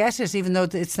when they get it, even though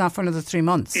it's not for another 3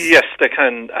 months? Yes, they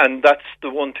can, and that's the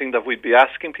one thing that we'd be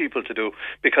asking people to do,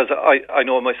 because I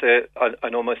know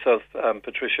myself,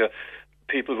 Patricia,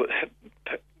 people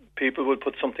will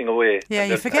put something away. Yeah,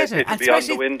 you forget it. It'll be on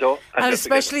the window. And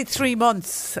especially 3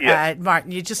 months,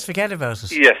 Martin, you just forget about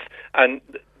it. Yes, and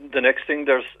the next thing,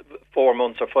 there's 4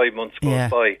 months or 5 months goes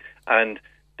by, and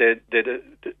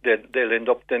they'll end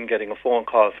up then getting a phone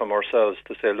call from ourselves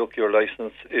to say, look, your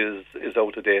licence is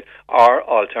out of date. Or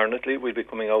alternately, we'll be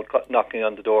coming out, knocking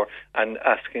on the door and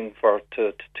asking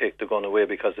to take the gun away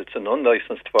because it's an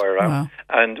unlicensed firearm. Wow.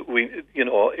 And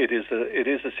it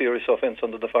is a serious offence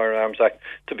under the Firearms Act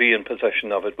to be in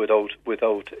possession of it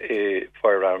without a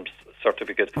firearms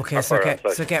certificate. Okay, so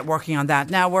get working on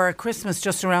that. Now, we're at Christmas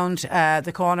just around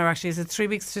the corner. Actually, is it 3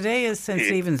 weeks today? Is St.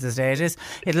 Stephen's Day? It is.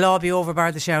 It'll all be over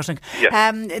by the shouting. Yes.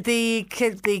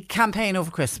 The campaign over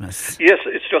Christmas. Yes,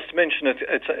 it's just to mention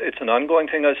it's an ongoing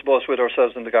thing, I suppose, with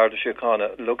ourselves in the Garda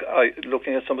Síochána.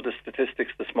 Looking at some of the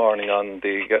statistics this morning on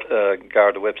the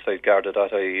Garda website,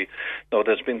 garda.ie. Now,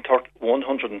 there's been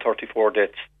 134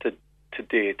 deaths to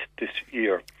date this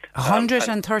year.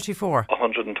 134.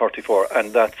 134,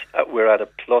 and that's we're at a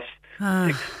plus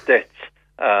 6 deaths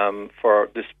for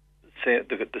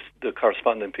the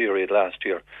corresponding period last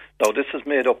year. Now, this is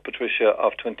made up, Patricia,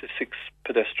 of 26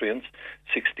 pedestrians,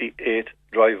 68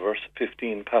 drivers,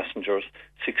 15 passengers,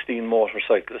 16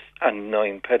 motorcyclists, and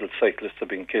 9 pedal cyclists have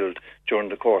been killed during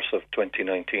the course of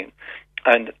 2019.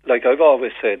 And like I've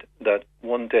always said, that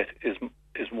one death is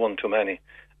one too many.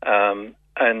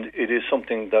 And it is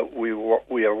something that we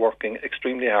are working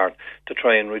extremely hard to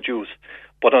try and reduce.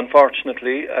 But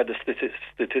unfortunately, the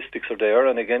statistics are there.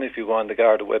 And again, if you go on the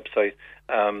Garda website,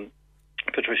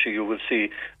 Patricia, you will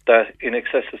see that in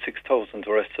excess of 6,000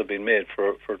 arrests have been made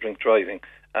for drink driving.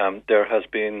 There has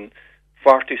been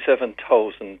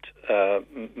 47,000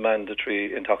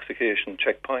 mandatory intoxication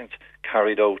checkpoints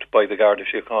carried out by the Garda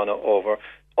Síochána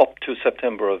up to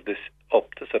September of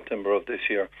this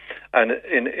year. And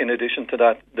in addition to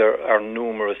that, there are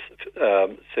numerous,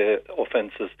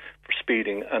 offences for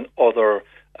speeding and other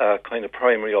kind of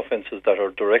primary offences that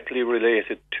are directly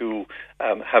related to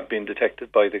have been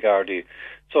detected by the Gardaí.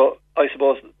 So I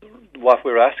suppose what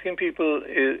we're asking people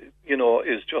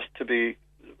is just to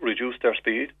reduce their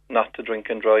speed, not to drink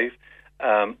and drive.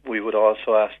 We would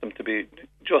also ask them to be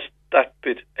just that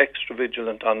bit extra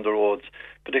vigilant on the roads,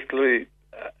 particularly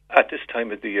at this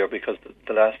time of the year, because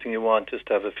the last thing you want is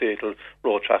to have a fatal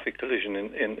road traffic collision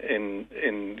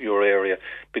in your area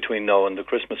between now and the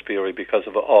Christmas period, because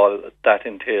of all that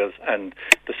entails and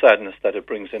the sadness that it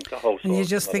brings into households. And you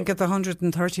just think of the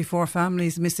 134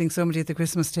 families missing somebody at the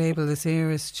Christmas table this year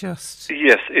is just...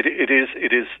 Yes,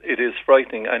 it is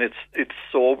frightening, and it's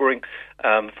sobering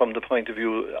from the point of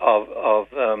view of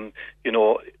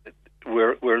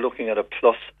we're looking at a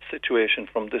plus situation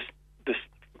from this.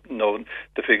 No,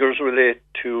 the figures relate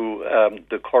to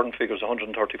the current figures,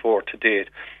 134 to date.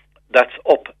 That's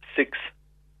up 6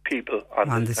 people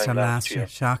on this time last year.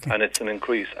 Shocking. And it's an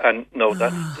increase. And no,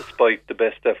 that's despite the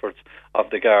best efforts of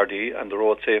the Gardaí and the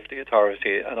Road Safety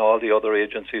Authority and all the other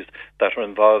agencies that are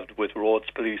involved with roads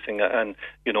policing and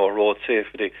road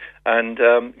safety. And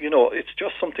it's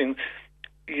just something.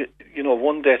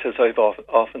 one death, as I've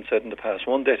often said in the past,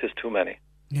 one death is too many.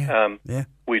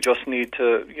 We just need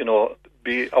to,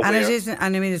 be aware. And it isn't,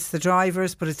 and I mean, it's the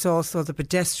drivers, but it's also the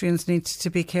pedestrians need to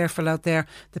be careful out there.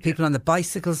 The people on the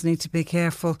bicycles need to be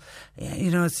careful.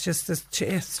 It's just,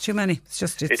 it's too many.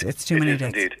 It's too many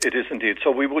deaths. It is indeed. So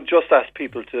we would just ask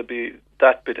people to be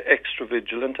that bit extra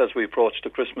vigilant as we approach the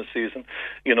Christmas season.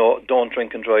 Don't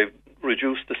drink and drive.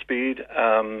 Reduce the speed,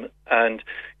 and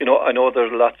I know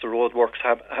there's lots of roadworks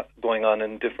going on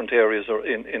in different areas or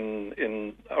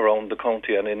in around the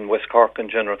county and in West Cork in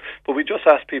general. But we just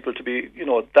ask people to be,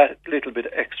 that little bit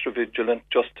extra vigilant,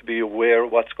 just to be aware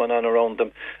of what's going on around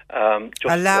them.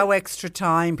 Allow extra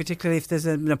time, particularly if there's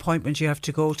an appointment you have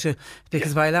to go to,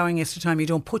 because by allowing extra time, you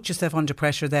don't put yourself under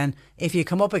pressure. Then, if you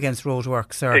come up against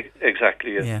roadworks,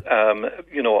 exactly, yes.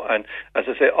 And as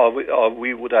I say, all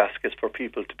we would ask is for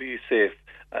people to be safe,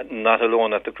 not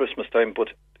alone at the Christmas time, but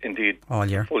indeed all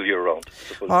year, full year round.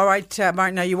 All right,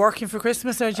 Martin, are you working for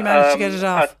Christmas, or did you manage to get it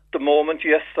off? At the moment,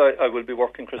 yes, I will be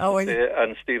working Christmas Day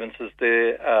and Stevens's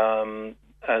Day.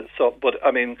 But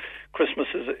I mean, Christmas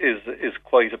is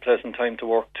quite a pleasant time to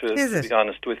work. To be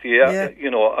honest with you,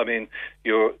 I mean,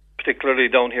 you're particularly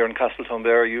down here in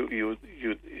Castletownbere.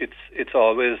 It's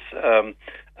always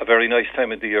a very nice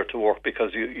time of the year to work,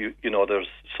 because you there's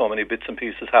so many bits and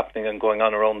pieces happening and going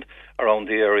on around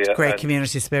the area. It's great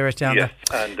community spirit down there.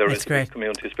 Yes, and there is great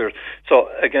community spirit. So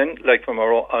again, like on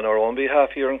our own behalf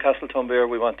here in Castletownbere,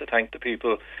 we want to thank the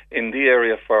people in the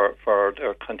area for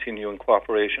their continuing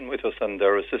cooperation with us and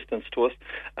their assistance to us.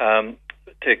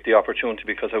 Take the opportunity,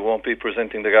 because I won't be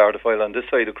presenting the Garda file on this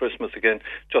side of Christmas again,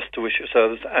 just to wish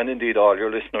yourselves and indeed all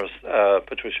your listeners,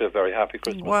 Patricia, a very happy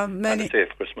Christmas and a safe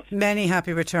Christmas. Many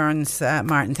happy returns,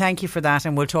 Martin. Thank you for that,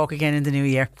 and we'll talk again in the new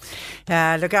year.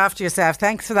 Look after yourself.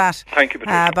 Thanks for that. Thank you,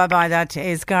 Patricia. Bye-bye. That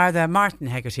is Garda Martin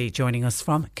Hegarty joining us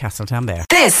from Castletownbere.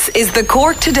 This is the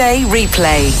Cork Today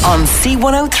replay on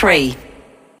C103.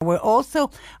 We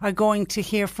also are going to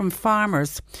hear from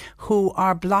farmers who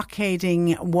are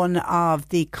blockading one of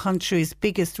the country's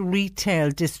biggest retail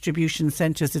distribution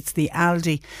centres. It's the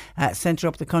Aldi centre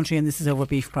up the country, and this is over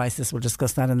beef prices. We'll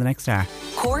discuss that in the next hour.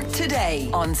 Cork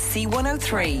Today on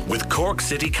C103. With Cork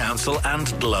City Council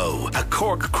and Glow, a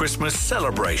Cork Christmas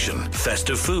celebration,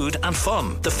 festive food and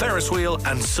fun, the Ferris wheel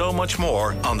and so much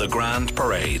more on the Grand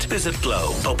Parade. Visit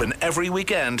Glow, open every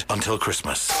weekend until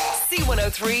Christmas.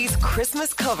 C103's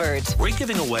Christmas covered. We're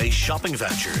giving away shopping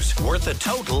vouchers worth a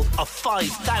total of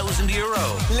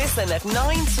 €5,000. Listen at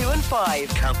 9, 2 and 5.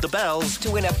 Count the bells to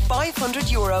win a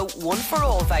 €500 one for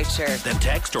all voucher. Then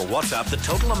text or WhatsApp the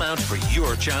total amount for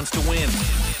your chance to win.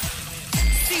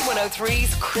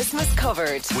 C103's Christmas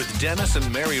covered. With Dennis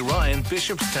and Mary Ryan,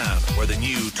 Bishopstown, where the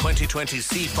new 2020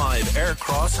 C5 Air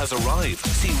Cross has arrived.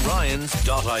 See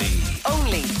ryans.ie.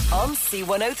 Only on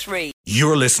C103.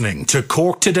 You're listening to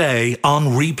Cork Today on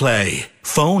replay.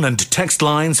 Phone and text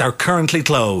lines are currently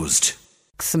closed.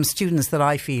 Some students that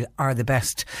I feel are the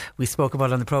best we spoke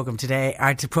about on the programme today,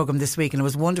 or the programme this week, and it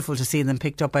was wonderful to see them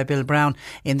picked up by Bill Brown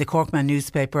in the Corkman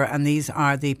newspaper. And these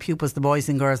are the pupils, the boys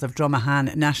and girls of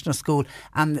Dromahane National School,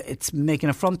 and it's making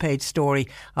a front page story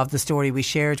of the story we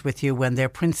shared with you when their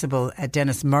principal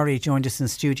Dennis Murray joined us in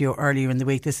studio earlier in the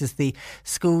week. This is the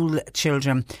school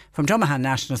children from Dromahane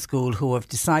National School who have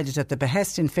decided, at the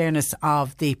behest, in fairness,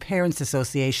 of the Parents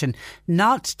Association,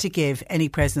 not to give any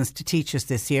presents to teachers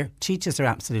this year. Teachers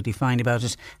are absolutely fine about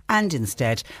it, and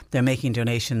instead they're making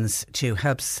donations to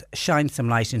help shine some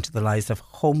light into the lives of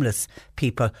homeless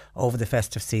people over the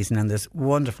festive season. And there's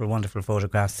wonderful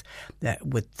photographs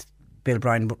with Bill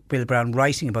Brown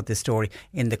writing about this story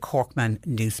in the Corkman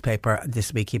newspaper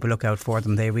this week. Keep a look out for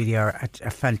them. They really are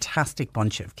a fantastic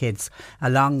bunch of kids,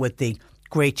 along with the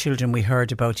great children we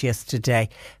heard about yesterday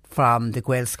from the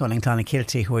Gael in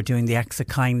Clonakilty, who are doing the acts of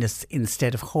kindness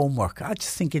instead of homework. I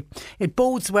just think it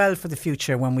bodes well for the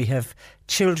future when we have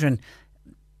children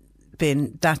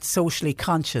being that socially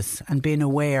conscious and being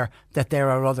aware that there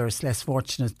are others less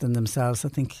fortunate than themselves. I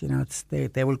think,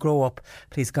 they will grow up,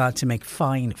 please God, to make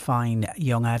fine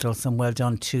young adults, and well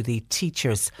done to the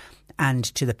teachers and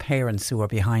to the parents who are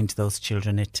behind those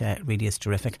children. It really is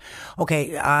terrific.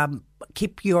 Okay,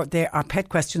 keep our pet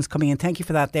questions coming in. Thank you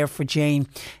for that there for Jane.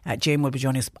 Jane will be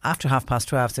joining us after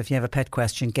 12:30, so if you have a pet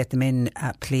question, get them in,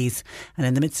 please. And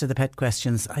in the midst of the pet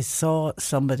questions, I saw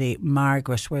somebody,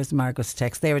 Margaret, where's Margaret's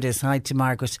text? There it is. Hi to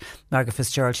Margaret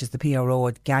Fitzgerald. She's the PRO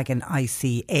at Gagan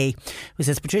ICA, who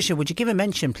says, Patricia, would you give a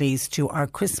mention, please, to our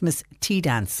Christmas tea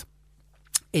dance?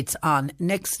 It's on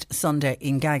next Sunday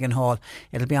in Gagan Hall.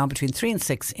 It'll be on between 3 and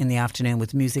 6 in the afternoon,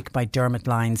 with music by Dermot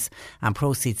Lyons and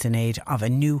proceeds in aid of a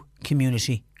new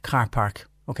community car park.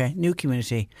 Okay, New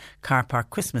Community Car Park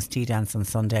Christmas tea dance on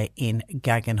Sunday in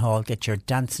Gagan Hall. Get your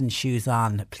dancing shoes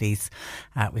on, please.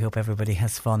 We hope everybody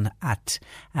has fun at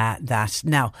that.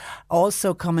 Now,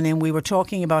 also coming in, we were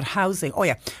talking about housing. Oh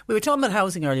yeah, we were talking about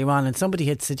housing earlier on, and somebody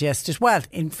had suggested, well,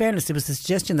 in fairness, there was a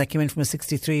suggestion that came in from a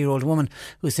 63-year-old woman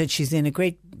who said she's in a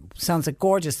great, sounds like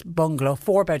gorgeous bungalow,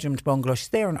 4-bedroomed bungalow. She's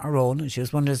there on her own, and she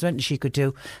was wondering what she could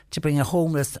do to bring a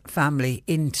homeless family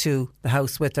into the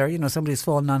house with her. You know, somebody who's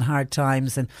fallen on hard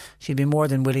times, and she'd be more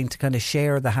than willing to kind of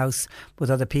share the house with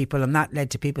other people. And that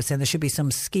led to people saying there should be some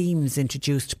schemes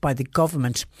introduced by the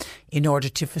government in order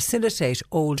to facilitate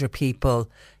older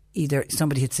people. Either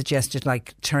somebody had suggested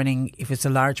like turning, if it's a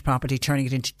large property, turning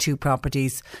it into 2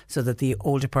 properties so that the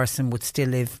older person would still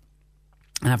live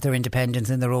and have their independence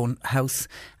in their own house,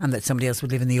 and that somebody else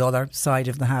would live in the other side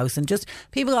of the house. And just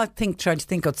people, I think, trying to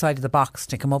think outside of the box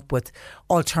to come up with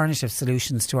alternative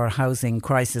solutions to our housing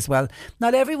crisis. Well,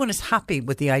 not everyone is happy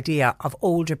with the idea of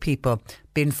older people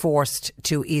being forced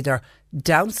to either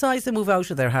downsize and move out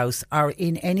of their house or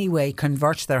in any way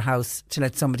convert their house to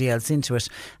let somebody else into it.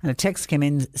 And a text came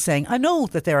in saying, I know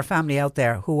that there are family out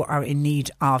there who are in need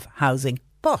of housing,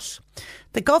 but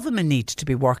the government needs to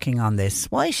be working on this.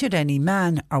 Why should any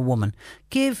man or woman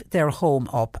give their home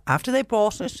up after they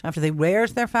bought it, after they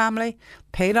reared their family,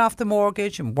 paid off the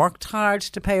mortgage and worked hard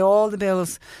to pay all the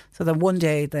bills so that one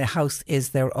day the house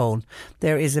is their own?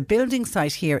 There is a building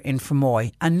site here in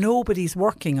Fermoy and nobody's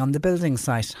working on the building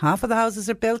site. Half of the houses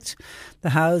are built. The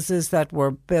houses that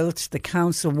were built, the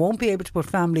council won't be able to put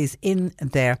families in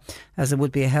there as it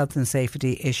would be a health and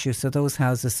safety issue. So those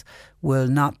houses will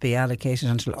not be allocated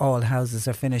until all houses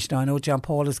are finished. Now, I know John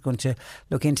Paul is going to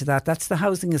look into that. That's the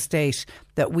housing estate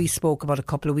that we spoke about a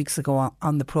couple of weeks ago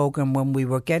on the programme, when we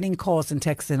were getting calls and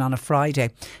texts in on a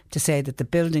Friday to say that the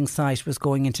building site was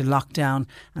going into lockdown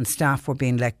and staff were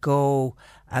being let go,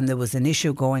 and there was an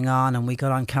issue going on, and we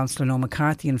got on Councillor Noel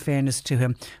McCarthy, in fairness to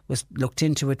him, was looked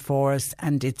into it for us.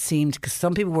 And it seemed, because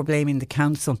some people were blaming the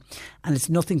council, and it's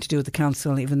nothing to do with the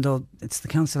council, even though it's the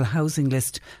council housing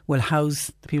list will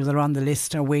house the people that are on the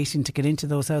list are waiting to get into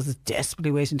those houses,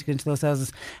 desperately waiting to get into those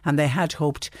houses, and they had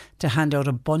hoped to hand out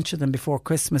a bunch of them before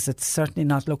Christmas. It's certainly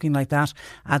not looking like that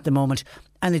at the moment.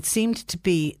 And it seemed to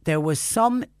be there was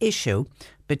some issue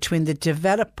between the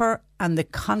developer and the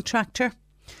contractor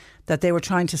that they were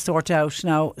trying to sort out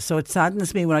now. So it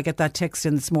saddens me when I get that text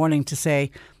in this morning to say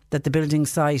that the building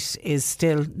site is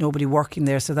still nobody working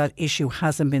there, so that issue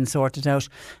hasn't been sorted out.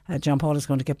 John Paul is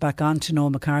going to get back on to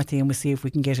Noel McCarthy and we'll see if we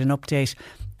can get an update.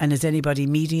 And is anybody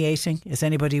mediating? Is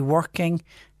anybody working?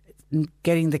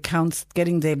 Getting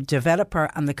the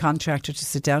developer and the contractor to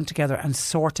sit down together and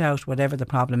sort out whatever the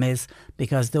problem is,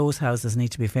 because those houses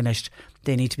need to be finished.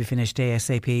 They need to be finished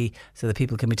ASAP so that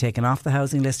people can be taken off the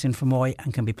housing list in Fermoy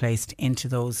and can be placed into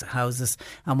those houses.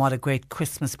 And what a great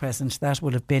Christmas present that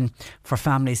would have been for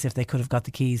families if they could have got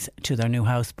the keys to their new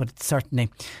house. But it's certainly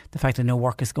the fact that no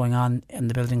work is going on in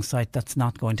the building site, that's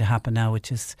not going to happen now,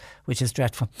 which is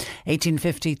dreadful.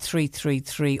 1850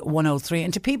 333 103.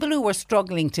 And to people who were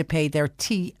struggling to pay their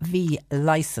TV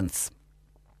licence,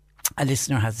 a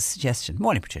listener has a suggestion.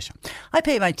 Morning, Patricia. I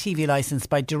pay my TV licence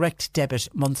by direct debit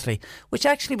monthly, which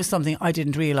actually was something I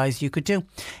didn't realise you could do.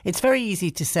 It's very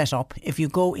easy to set up if you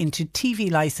go into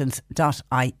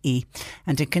tvlicence.ie,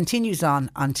 and it continues on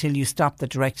until you stop the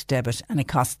direct debit, and it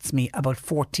costs me about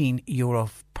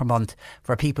 €14 per month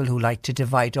for people who like to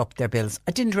divide up their bills.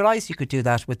 I didn't realise you could do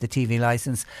that with the TV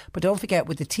licence, but don't forget,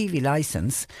 with the TV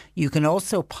licence you can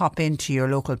also pop into your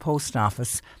local post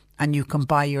office and you can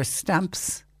buy your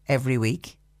stamps every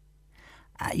week.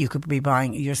 You could be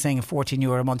buying, you're saying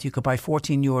 €14 a month, you could buy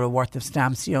 €14 worth of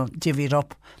stamps, divvy it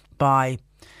up by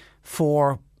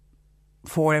four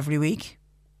every week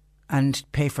and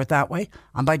pay for it that way.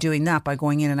 And by doing that, by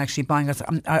going in and actually buying us,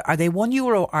 are they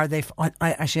 €1? Are they?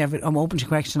 I'm open to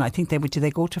correction. I think do they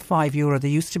go to €5? They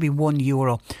used to be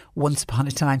 €1 once upon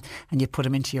a time, and you put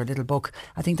them into your little book.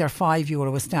 I think they're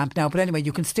 €5 a stamp now. But anyway,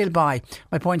 you can still buy.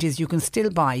 My point is, you can still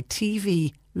buy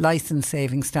TV licence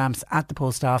saving stamps at the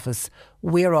post office.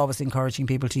 We're always encouraging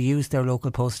people to use their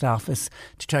local post office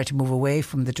to try to move away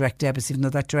from the direct debits, even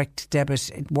though that direct debit,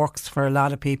 it works for a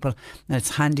lot of people and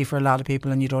it's handy for a lot of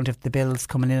people, and you don't have the bills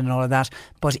coming in and all of that.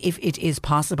 But if it is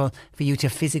possible for you to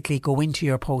physically go into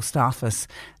your post office,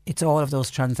 it's all of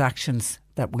those transactions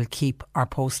that will keep our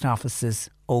post offices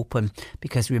open.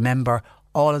 Because remember,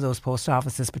 all of those post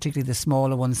offices, particularly the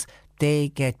smaller ones, they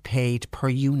get paid per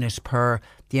unit, per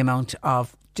the amount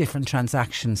of different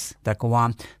transactions that go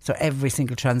on. So every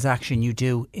single transaction you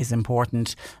do is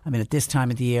important. I mean, at this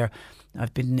time of the year,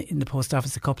 I've been in the post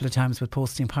office a couple of times with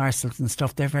posting parcels and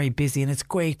stuff. They're very busy, and it's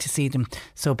great to see them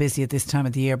so busy at this time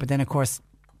of the year. But then, of course,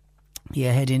 you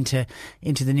head into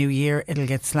the new year, it'll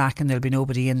get slack and there'll be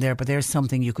nobody in there. But there's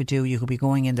something you could do. You could be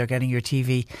going in there, getting your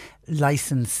TV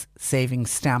licence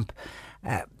savings stamp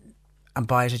and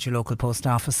buy it at your local post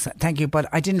office. Thank you, but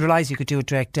I didn't realise you could do a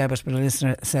direct debit, but a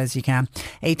listener says you can.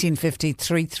 1850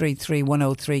 333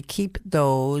 103. Keep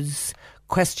those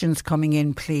questions coming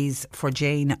in, please, for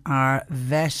Jane, our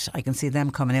vet. I can see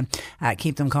them coming in.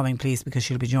 Keep them coming, please, because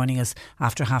she'll be joining us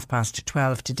after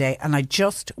 12:30 today. And I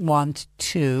just want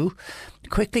to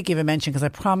quickly give a mention, because I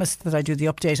promised that I'd do the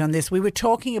update on this. We were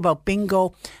talking about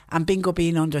bingo and bingo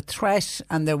being under threat,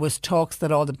 and there was talks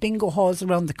that all the bingo halls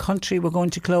around the country were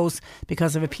going to close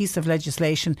because of a piece of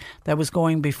legislation that was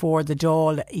going before the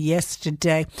Dáil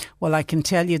yesterday. Well, I can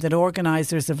tell you that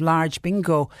organisers of large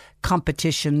bingo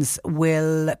competitions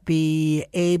will be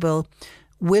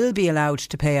allowed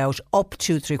to pay out up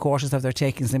to 3/4 of their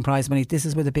takings in prize money. This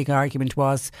is where the big argument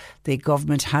was. The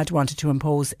government had wanted to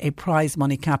impose a prize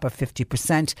money cap of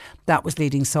 50%. That was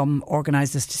leading some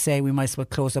organisers to say we might as well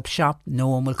close up shop. No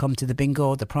one will come to the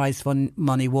bingo. The prize fund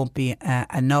money won't be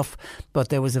enough. But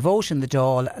there was a vote in the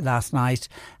Dáil last night,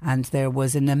 and there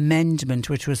was an amendment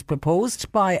which was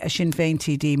proposed by a Sinn Féin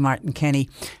TD, Martin Kenny,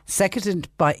 seconded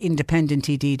by independent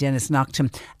TD Dennis Naughton,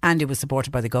 and it was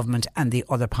supported by the government and the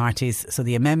other parties. So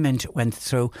the amendment went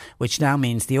through, which now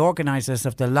means the organisers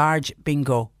of the large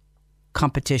bingo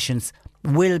competitions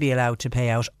will be allowed to pay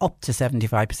out up to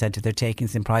 75% of their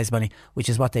takings in prize money, which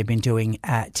is what they've been doing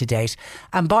to date.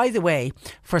 And by the way,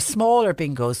 for smaller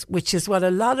bingos, which is what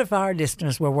a lot of our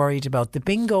listeners were worried about, the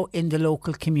bingo in the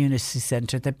local community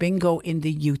centre, the bingo in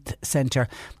the youth centre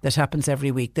that happens every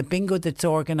week, the bingo that's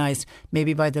organised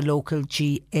maybe by the local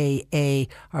GAA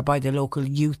or by the local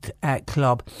youth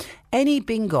club, any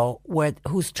bingo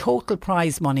whose total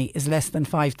prize money is less than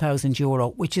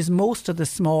 €5,000, which is most of the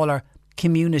smaller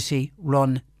community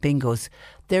run bingos,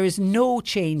 there is no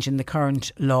change in the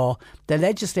current law. The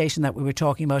legislation that we were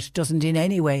talking about doesn't in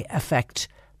any way affect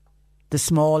the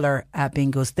smaller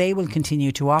bingos. They will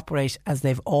continue to operate as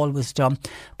they've always done.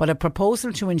 But a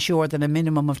proposal to ensure that a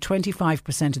minimum of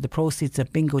 25% of the proceeds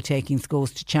of bingo takings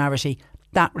goes to charity,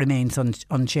 that remains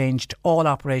unchanged. All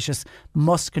operators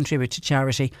must contribute to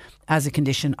charity as a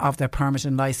condition of their permit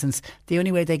and licence. The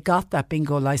only way they got that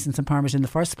bingo licence and permit in the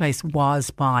first place was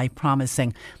by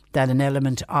promising that an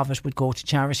element of it would go to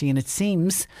charity. And it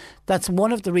seems that's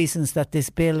one of the reasons that this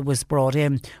bill was brought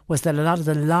in, was that a lot of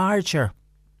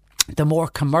the more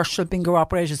commercial bingo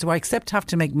operators, who I accept have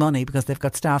to make money because they've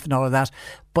got staff and all of that,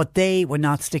 but they were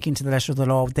not sticking to the letter of the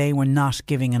law. They were not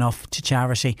giving enough to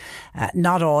charity.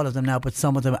 Not all of them now, but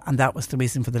some of them, and that was the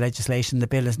reason for the legislation. The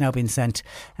bill has now been sent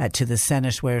to the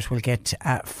Senate, where it will get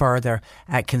further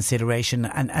consideration.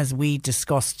 And as we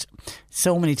discussed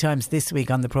so many times this week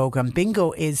on the programme,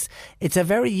 bingo it's a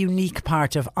very unique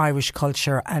part of Irish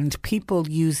culture, and people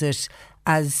use it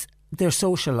as their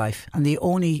social life. And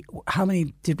how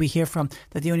many did we hear from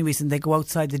that the only reason they go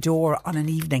outside the door on an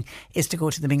evening is to go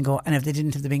to the bingo, and if they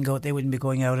didn't have the bingo they wouldn't be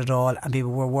going out at all, and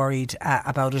people were worried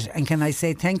about it. And can I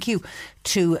say thank you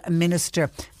to Minister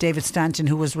David Stanton,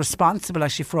 who was responsible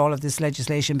actually for all of this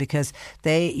legislation, because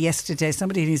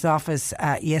somebody in his office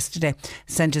yesterday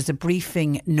sent us a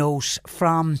briefing note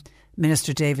from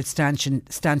Minister David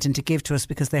Stanton to give to us,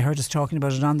 because they heard us talking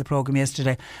about it on the programme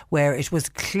yesterday, where it was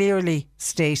clearly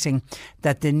stating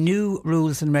that the new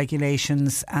rules and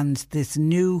regulations and this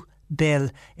new bill,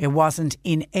 it wasn't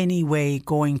in any way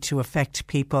going to affect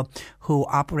people who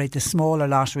operate the smaller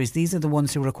lotteries. These are the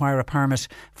ones who require a permit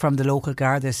from the local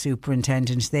Garda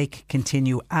superintendent. They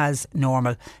continue as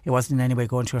normal. It wasn't in any way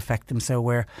going to affect them. So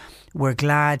we're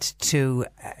glad to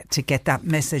get that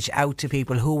message out to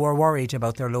people who were worried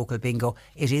about their local bingo.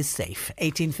 It is safe.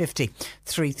 1850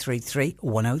 333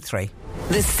 103.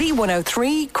 The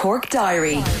C103 Cork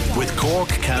Diary. With Cork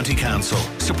County Council,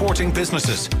 supporting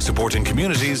businesses, supporting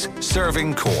communities,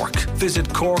 serving Cork. Visit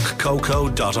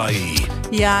corkcoco.ie.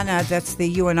 Yana, that's the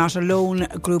You Are Not Alone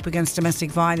group against domestic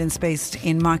violence based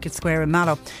in Market Square in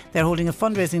Mallow. They're holding a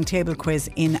fundraising table quiz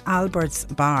in Albert's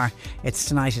Bar. It's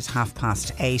tonight at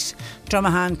 8:30.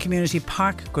 Dromahane Community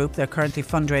Park Group, they're currently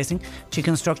fundraising to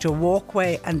construct a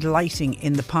walkway and lighting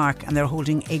in the park, and they're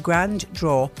holding a grand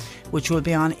draw which will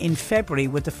be on in February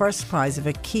with the first prize of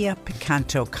a Kia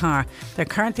Picanto car. They're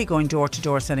currently going door to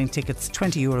door selling tickets,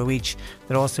 €20 each.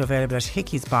 They're also available at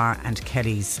Hickey's Bar and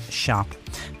Kelly's Shop.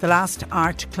 The last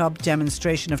Art Club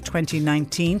demonstration of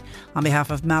 2019 on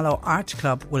behalf of Mallow Art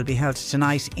Club will be held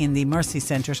tonight in the Mercy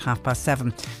Centre at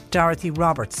 7:30. Dorothy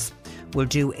Roberts will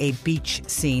do a beach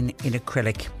scene in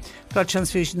acrylic. Blood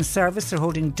Transfusion Service are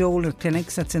holding Dole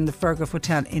clinics. That's in the Fergus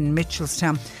Hotel in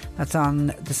Mitchelstown. That's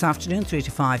on this afternoon, 3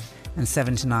 to 5 and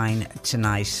 7 to 9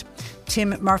 tonight.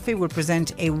 Tim Murphy will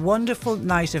present a wonderful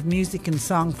night of music and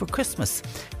song for Christmas.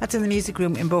 That's in the Music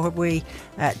Room in Boherbue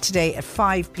today at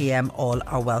 5 p.m. All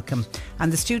are welcome.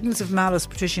 And the students of Mallow's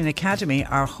Patrician Academy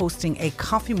are hosting a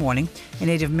coffee morning in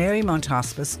aid of Marymount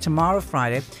Hospice tomorrow,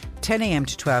 Friday, 10 a.m.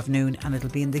 to 12 noon, and it'll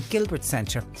be in the Gilbert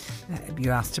Centre.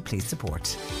 You're asked to please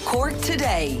support. Cork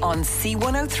Today on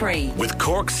C103. With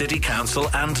Cork City Council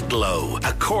and Glow,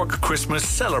 a Cork Christmas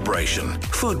celebration.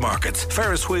 Food markets,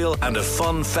 Ferris wheel and a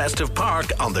fun festive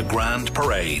park on the Grand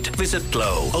Parade. Visit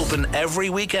Glow, open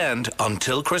every weekend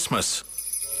until Christmas.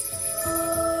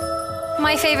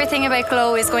 My favourite thing about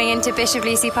Glow is going into Bishop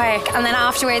Lucy Park and then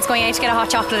afterwards going out to get a hot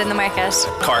chocolate in the market.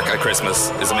 Cork at Christmas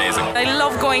is amazing. I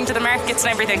love going to the markets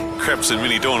and everything. Crepes and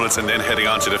mini donuts and then heading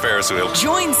on to the Ferris wheel.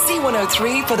 Join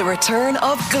C103 for the return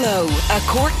of Glow, a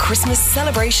Cork Christmas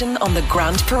celebration on the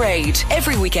Grand Parade.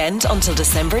 Every weekend until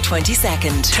December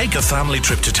 22nd. Take a family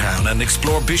trip to town and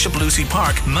explore Bishop Lucy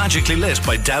Park, magically lit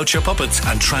by Doucher puppets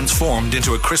and transformed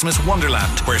into a Christmas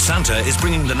wonderland where Santa is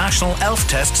bringing the National Elf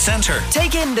Test Centre.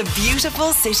 Take in the beautiful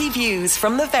city views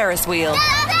from the Ferris wheel.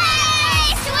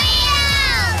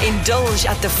 Indulge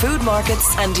at the food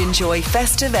markets and enjoy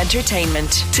festive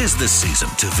entertainment. 'Tis this season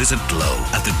to visit Glow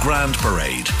at the Grand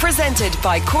Parade. Presented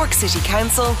by Cork City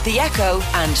Council, The Echo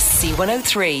and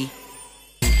C103.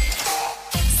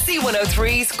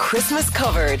 C103's Christmas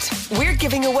Covered. We're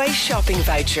giving away shopping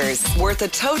vouchers worth a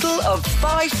total of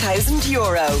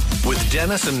 €5,000. With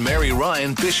Dennis and Mary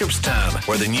Ryan, Bishopstown,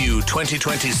 where the new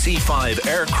 2020 C5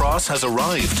 Aircross has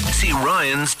arrived. See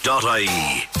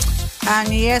ryans.ie.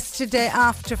 And yesterday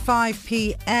after 5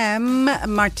 p.m,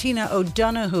 Martina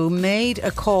O'Donoghue made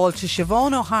a call to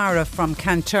Siobhan O'Hara from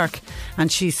Kanturk,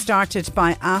 and she started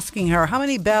by asking her how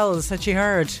many bells had she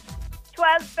heard.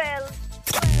 12 bells.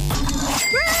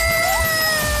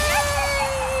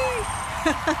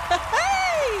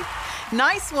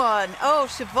 Nice one. Oh,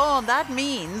 Siobhan, that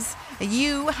means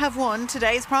you have won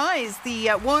today's prize. The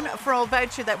One for All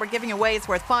voucher that we're giving away is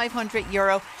worth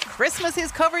 €500. Christmas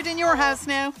is covered in your house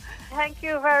now. Thank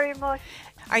you very much.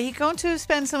 Are you going to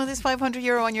spend some of this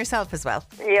 €500 on yourself as well?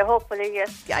 Yeah, hopefully,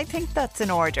 yes. I think that's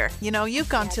in order. You know, you've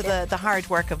gone to the hard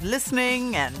work of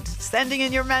listening and sending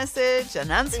in your message and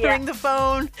answering the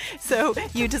phone. So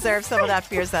you deserve some of that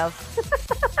for yourself.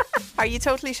 Are you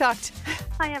totally shocked?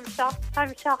 I am shocked.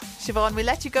 I'm shocked. Siobhan, we'll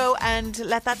let you go and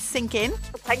let that sink in.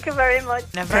 Thank you very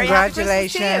much.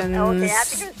 Congratulations. Okay,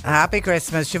 happy Christmas. Happy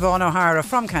Christmas. Siobhan O'Hara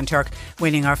from Kanturk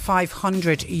winning our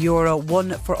 €500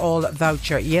 One for All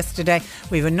voucher yesterday.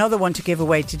 We have another one to give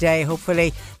away today.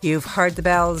 Hopefully you've heard the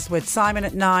bells with Simon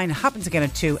at 9, happens again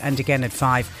at 2 and again at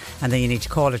 5. And then you need to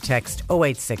call or text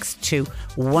 0862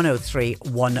 103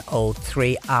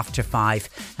 103 after 5.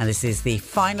 And this is the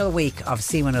final week of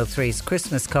C103's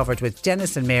Christmas Covered with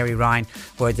Dennis and Mary Ryan,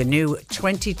 where the new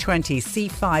 2020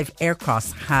 C5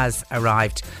 Aircross has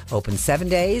arrived. Open 7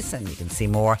 days, and you can see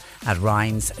more at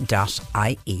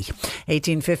ryans.ie.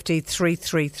 1850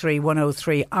 333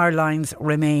 103. Our lines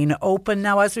remain open.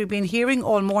 Now, as we've been hearing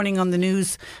all morning on the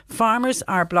news, farmers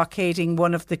are blockading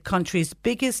one of the country's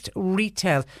biggest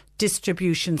retail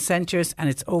distribution centres, and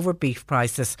it's over beef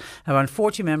prices. Around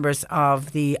 40 members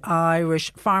of the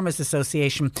Irish Farmers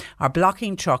Association are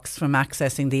blocking trucks from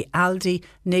accessing the Aldi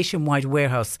nationwide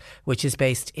warehouse, which is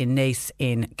based in Naas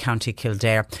in County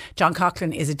Kildare. John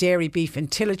Coughlin is a dairy, beef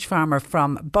and tillage farmer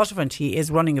from Buttevant. He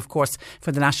is running, of course,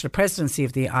 for the national presidency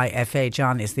of the IFA.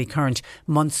 John is the current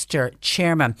Munster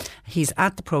chairman. He's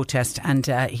at the protest, and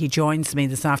he joins me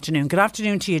this afternoon. Good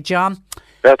afternoon to you, John.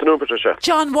 Good afternoon, Patricia.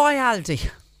 John, why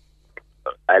Aldi?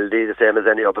 Aldi, the same as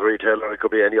any other retailer. It could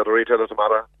be any other retailer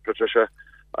tomorrow, Patricia.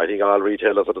 I think all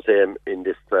retailers are the same in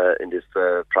this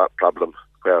problem,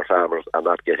 where farmers are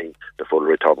not getting the full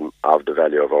return of the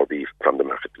value of our beef from the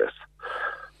marketplace.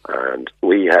 And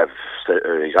we got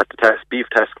the beef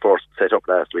task force set up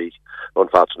last week.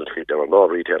 Unfortunately, there were no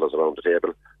retailers around the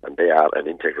table, and they are an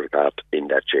integral part in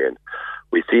that chain.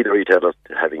 We see the retailers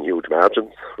having huge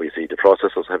margins, we see the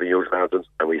processors having huge margins,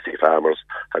 and we see farmers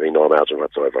having no margin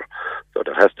whatsoever. So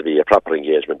there has to be a proper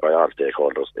engagement by all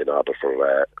stakeholders in order for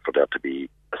there to be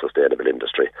a sustainable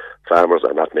industry. Farmers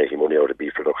are not making money out of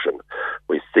beef production.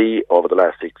 We see over the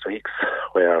last 6 weeks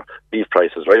where beef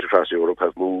prices right across Europe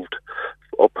have moved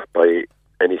up by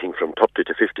anything from 30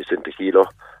 to 50 cents a kilo,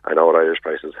 and our Irish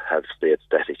prices have stayed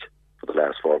static for the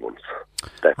last 4 months.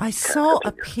 I saw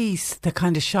a piece that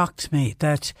kind of shocked me,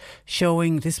 that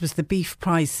showing, this was the beef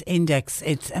price index,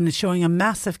 it's showing a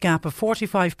massive gap of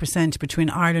 45% between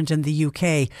Ireland and the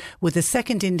UK, with the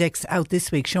second index out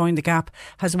this week showing the gap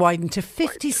has widened to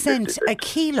 50 cents a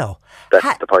kilo.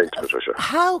 That's the point, Patricia.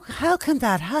 How can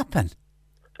that happen?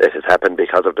 It has happened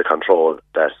because of the control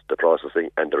that the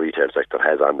processing and the retail sector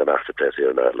has on the marketplace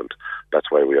here in Ireland. That's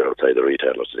why we are outside the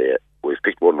retailer today. We've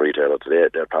picked one retailer today.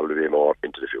 There'll probably be more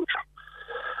into the future.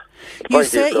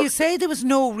 You say there was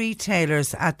no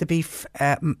retailers at the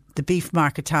beef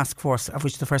market task force, of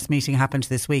which the first meeting happened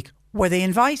this week. Were they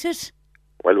invited?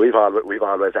 Well, we've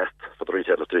always asked for the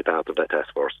retailers to be part of that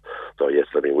task force. So yes,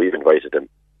 I mean, we've invited them.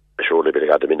 Surely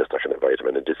the Minister can invite them,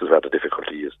 and this is where the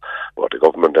difficulty is. But the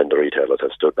government and the retailers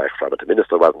have stood back from it. The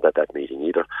Minister wasn't at that meeting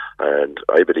either, and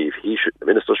I believe the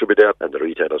Minister should be there and the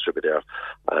retailers should be there.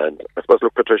 And I suppose,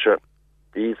 look, Patricia,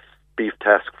 these beef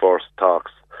task force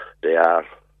talks, they are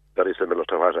very similar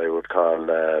to what I would call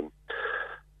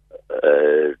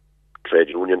trade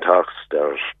union talks.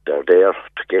 They're there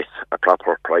to get a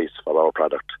proper price for our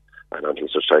product, and until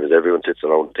such time as everyone sits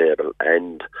around the table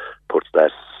and puts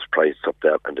that price up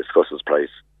there and discusses price,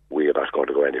 we are not going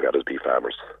to go anywhere as beef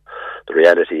farmers. The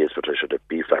reality is, Patricia, that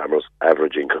beef farmers'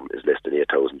 average income is less than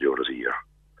 €8,000 a year.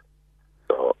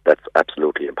 So that's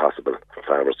absolutely impossible for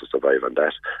farmers to survive on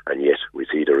that, and yet we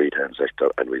see the retail sector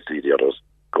and we see the others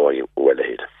going well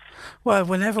ahead. Well,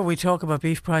 whenever we talk about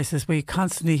beef prices, we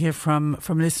constantly hear from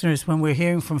listeners, when we're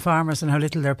hearing from farmers and how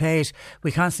little they're paid,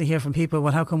 we constantly hear from people,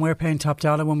 well, how come we're paying top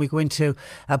dollar when we go into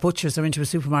a butcher's or into a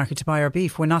supermarket to buy our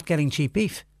beef? We're not getting cheap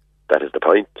beef. That is the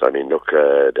point. I mean, look,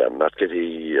 they're not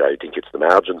getting. I think it's the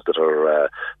margins that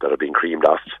are being creamed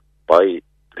off by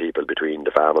people between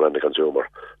the farmer and the consumer.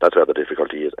 That's where the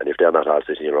difficulty is. And if they're not all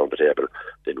sitting around the table,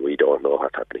 then we don't know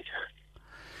what's happening.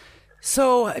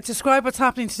 So, describe what's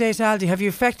happening today to Aldi. Have you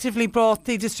effectively brought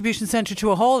the distribution centre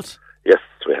to a halt? Yes,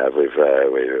 we have. We've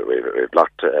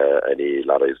blocked any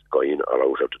lorries going in or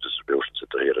out of the distribution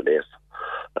centre here in Ace,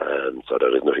 and so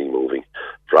there is nothing moving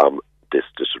from this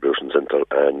distribution centre.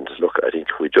 And look, I think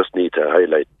we just need to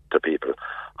highlight to people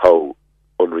how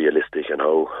unrealistic and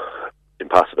how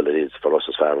impossible it is for us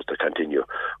as farmers to continue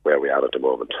where we are at the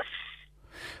moment.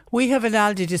 We have an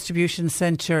Aldi distribution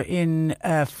centre in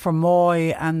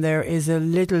Fermoy, and there is a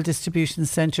little distribution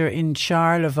centre in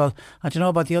Charleville. I don't know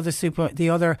about the other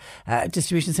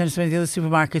distribution centres, the other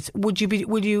supermarkets. Would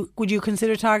you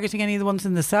consider targeting any of the ones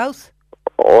in the south?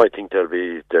 Oh, I think they'll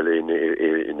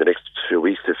in the next few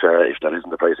weeks, if there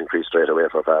isn't a price increase straight away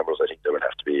for farmers, I think there will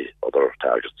have to be other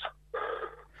targets.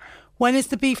 When is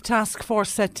the beef task force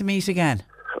set to meet again?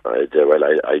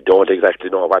 I don't exactly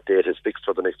know what date is fixed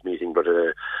for the next meeting, but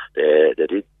they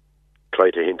did try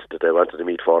to hint that they wanted to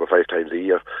meet 4 or 5 times a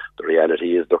year. The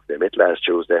reality is, look, they met last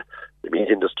Tuesday. The meat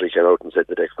industry came out and said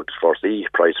that they could foresee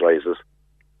price rises.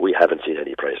 We haven't seen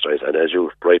any price rise, and as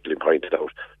you rightly pointed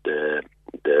out, the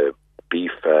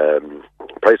beef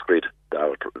price grid,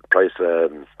 the price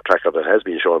tracker that has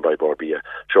been shown by Borbia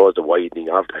shows the widening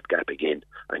of that gap again,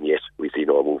 and yet we see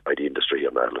no move by the industry here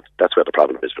in Ireland. That's where the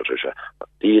problem is, Patricia.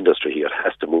 The industry here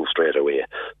has to move straight away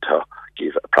to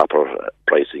give a proper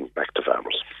pricing back to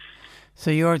farmers.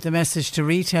 So the message to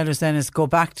retailers then is go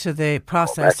back to the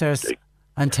processors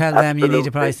and tell them you need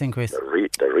a price increase.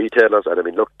 The retailers, and I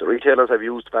mean, look, the retailers have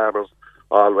used farmers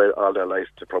all their life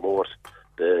to promote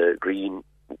the green,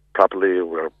 properly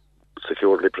or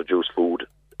securely produced food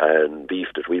and beef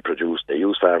that we produce. They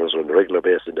use farmers on a regular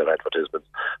basis in their advertisements,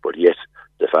 but yet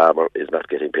the farmer is not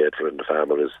getting paid for it, and the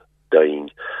farmer is dying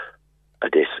a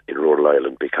death in rural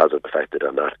Ireland because of the fact that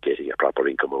they're not getting a proper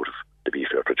income out of the beef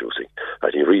they're producing. I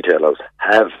think retailers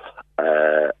have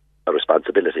a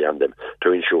responsibility on them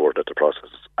to ensure that the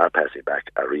processes are passing back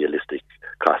a realistic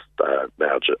cost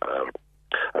margin,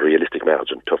 a realistic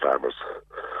margin to farmers.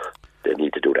 They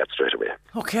need to do that straight away.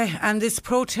 Okay, and this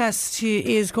protest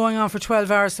is going on for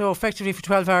 12 hours, so effectively for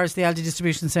 12 hours the Aldi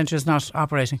Distribution Centre is not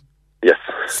operating? Yes.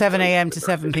 7 a.m. to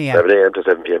 7 p.m. 7 a.m. to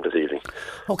 7 p.m. this evening.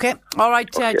 Okay, all right,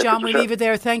 okay, John, we'll leave it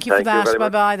there. Thank you for that.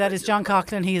 Bye-bye. That is John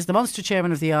Coughlin. He is the Munster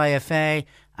Chairman of the IFA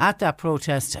at that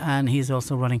protest, and he's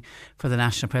also running for the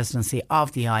national presidency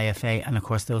of the IFA, and of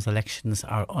course those elections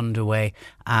are underway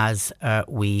as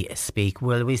we speak.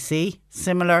 Will we see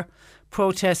similar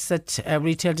protests at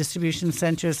retail distribution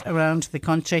centres around the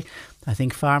country? I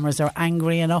think farmers are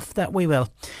angry enough that we will.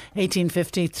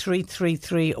 1850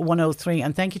 333 103,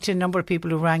 and thank you to a number of people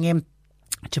who rang in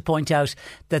to point out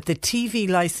that the TV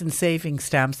licence savings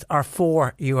stamps are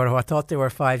 €4. I thought they were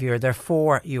 €5. They're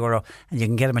 €4, and you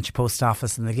can get them at your post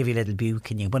office, and they'll give you a little book,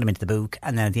 and you can put them into the book,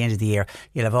 and then at the end of the year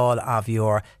you'll have all of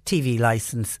your TV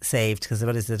licence saved, because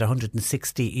what is it,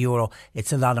 €160?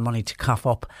 It's a lot of money to cough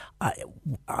up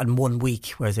on 1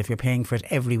 week, whereas if you're paying for it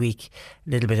every week, a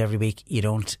little bit every week, you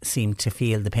don't seem to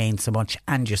feel the pain so much,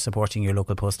 and you're supporting your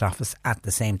local post office at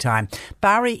the same time.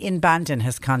 Barry in Bandon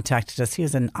has contacted us.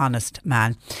 Here's an honest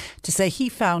man to say he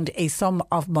found a sum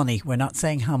of money. We're not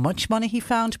saying how much money he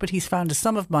found, but he's found a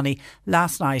sum of money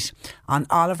last night on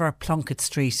Oliver Plunkett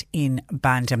Street in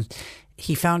Bandon.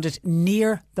 He found it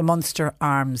near the Munster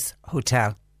Arms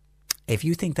Hotel. If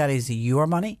you think that is your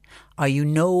money, or you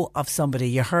know of somebody,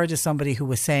 you heard of somebody who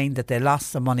was saying that they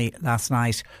lost some money last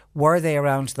night, were they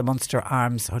around the Munster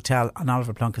Arms Hotel on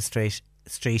Oliver Plunkett Street?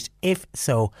 If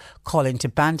so, call into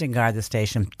Bandon Garda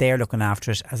Station. They're looking after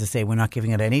it. As I say, we're not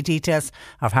giving out any details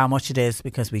of how much it is,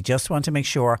 because we just want to make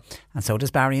sure, and so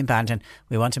does Barry in Bandon,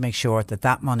 we want to make sure that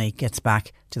that money gets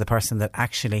back to the person that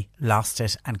actually lost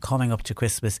it. And coming up to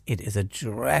Christmas, it is a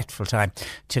dreadful time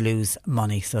to lose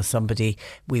money. So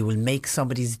we will make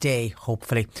somebody's day,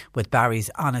 hopefully, with Barry's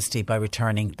honesty by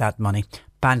returning that money.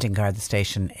 Bandon Garda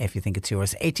Station, if you think it's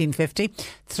yours. 1850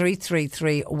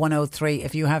 333 103.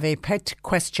 If you have a pet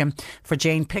question for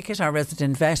Jane Pickett, our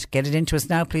resident vet, get it into us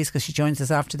now, please, because she joins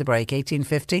us after the break.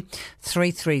 1850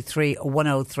 333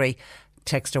 103.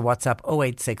 Text or WhatsApp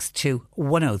 0862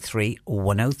 103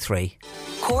 103.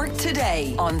 Cork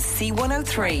Today on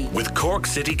C103. With Cork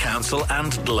City Council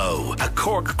and Glow, a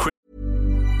Cork.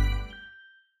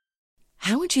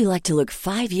 How would you like to look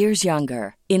 5 years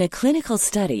younger? In a clinical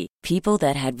study, people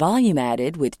that had volume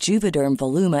added with Juvederm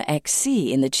Voluma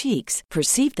XC in the cheeks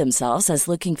perceived themselves as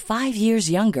looking 5 years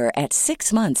younger at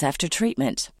 6 months after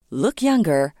treatment. Look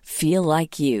younger, feel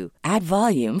like you. Add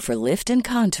volume for lift and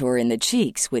contour in the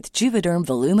cheeks with Juvederm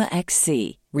Voluma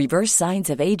XC. Reverse signs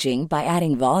of aging by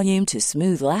adding volume to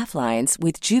smooth laugh lines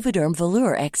with Juvederm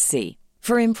Volure XC.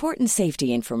 For important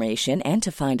safety information and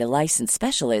to find a licensed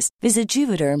specialist, visit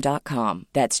Juvederm.com.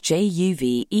 That's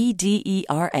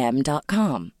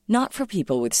JUVEDERM.com. Not for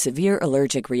people with severe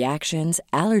allergic reactions,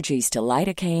 allergies to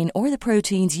lidocaine, or the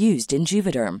proteins used in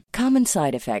Juvederm. Common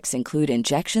side effects include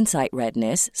injection site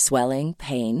redness, swelling,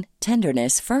 pain,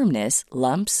 tenderness, firmness,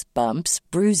 lumps, bumps,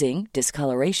 bruising,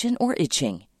 discoloration, or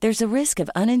itching. There's a risk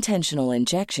of unintentional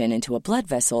injection into a blood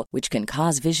vessel, which can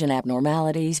cause vision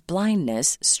abnormalities,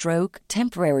 blindness, stroke,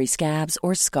 temporary scabs,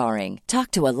 or scarring.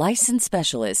 Talk to a licensed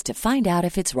specialist to find out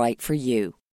if it's right for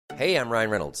you. Hey, I'm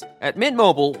Ryan Reynolds. At Mint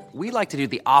Mobile, we like to do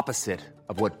the opposite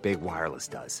of what Big Wireless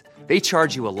does. They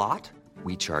charge you a lot,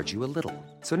 we charge you a little.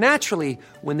 So naturally,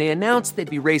 when they announced they'd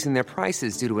be raising their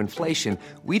prices due to inflation,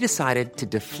 we decided to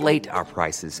deflate our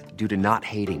prices due to not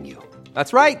hating you.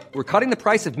 That's right. We're cutting the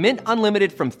price of Mint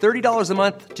Unlimited from $30 a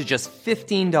month to just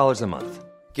 $15 a month.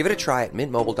 Give it a try at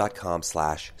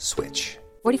mintmobile.com/switch.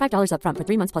 $45 up front for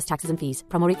 3 months plus taxes and fees.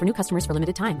 Promo rate for new customers for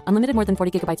limited time. Unlimited more than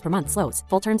 40 gigabytes per month. Slows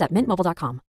full terms at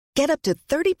mintmobile.com. Get up to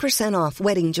 30% off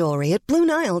wedding jewelry at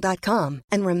BlueNile.com.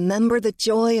 And remember the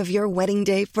joy of your wedding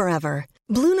day forever.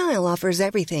 Blue Nile offers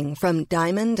everything from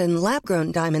diamond and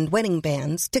lab-grown diamond wedding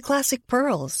bands to classic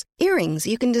pearls, earrings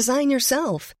you can design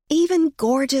yourself, even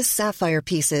gorgeous sapphire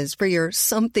pieces for your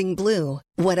something blue.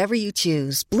 Whatever you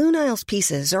choose, Blue Nile's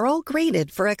pieces are all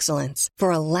graded for excellence,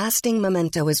 for a lasting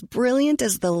memento as brilliant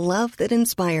as the love that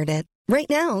inspired it. Right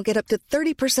now, get up to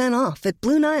 30% off at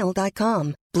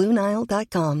BlueNile.com.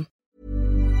 BlueNile.com.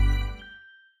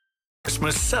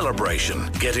 Christmas celebration.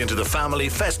 Get into the family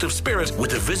festive spirit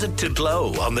with a visit to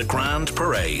Glow on the Grand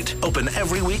Parade. Open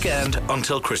every weekend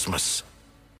until Christmas.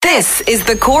 This is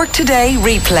the Cork Today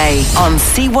replay on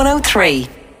C103.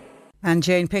 And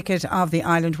Jane Pickett of the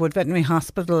Islandwood Veterinary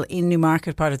Hospital in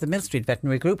Newmarket, part of the Mill Street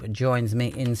Veterinary Group, joins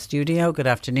me in studio. Good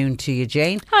afternoon to you,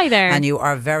 Jane. Hi there. And you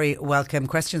are very welcome.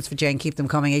 Questions for Jane, keep them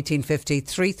coming. 1850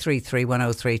 333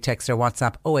 103. Text or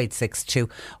WhatsApp 0862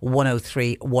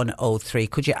 103 103.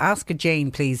 Could you ask Jane,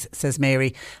 please, says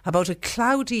Mary, about a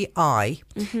cloudy eye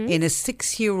in a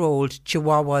 6-year-old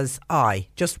Chihuahua's eye?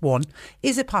 Just one.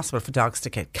 Is it possible for dogs to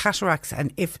get cataracts?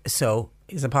 And if so,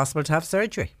 is it possible to have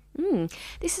surgery?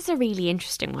 This is a really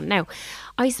interesting one. Now,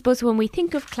 I suppose when we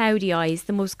think of cloudy eyes,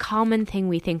 the most common thing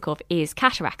we think of is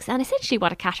cataracts. And essentially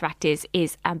what a cataract is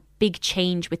a big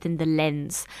change within the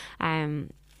lens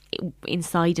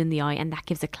inside in the eye, and that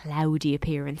gives a cloudy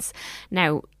appearance.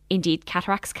 Now, indeed,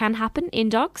 cataracts can happen in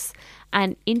dogs,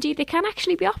 and indeed they can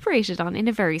actually be operated on in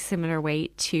a very similar way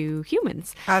to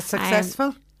humans. As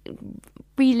successful?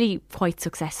 Really quite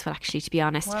successful, actually, to be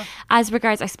honest. Wow. As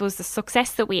regards, I suppose, the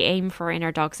success that we aim for in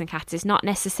our dogs and cats is not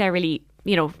necessarily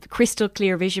crystal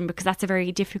clear vision, because that's a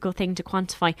very difficult thing to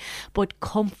quantify, but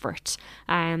comfort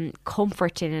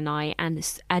in an eye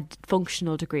and a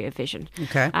functional degree of vision.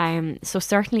 Okay. So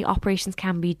certainly operations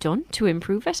can be done to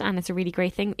improve it, and it's a really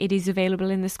great thing. It is available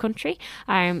in this country.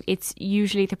 It's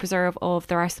usually the preserve of,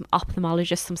 there are some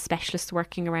ophthalmologists, some specialists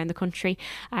working around the country.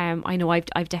 I know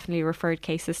I've definitely referred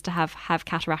cases to have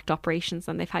cataract operations,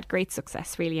 and they've had great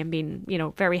success really, and been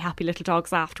very happy little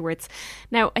dogs afterwards.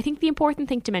 Now, I think the important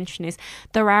thing to mention is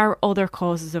there are other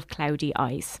causes of cloudy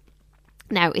eyes.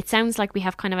 Now, it sounds like we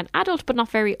have kind of an adult but not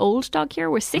very old dog here.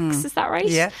 We're 6, is that right?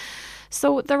 Yeah.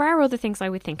 So there are other things I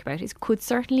would think about. It could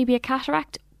certainly be a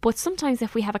cataract, but sometimes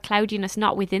if we have a cloudiness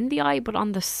not within the eye but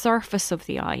on the surface of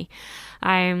the eye,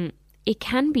 it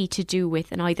can be to do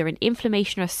with either an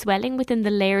inflammation or swelling within the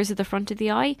layers of the front of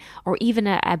the eye, or even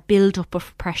a build-up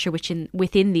of pressure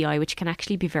within the eye, which can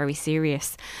actually be very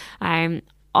serious.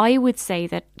 I would say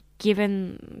that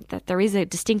given that there is a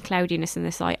distinct cloudiness in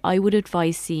this eye, I would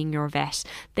advise seeing your vet.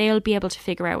 They'll be able to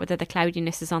figure out whether the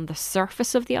cloudiness is on the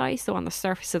surface of the eye, so on the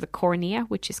surface of the cornea,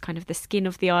 which is kind of the skin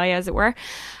of the eye, as it were,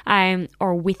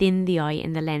 or within the eye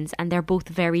in the lens. And they're both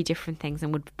very different things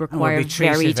and would require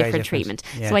very different treatment.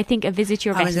 Yeah. So I think a visit to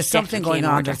your vet is there's something going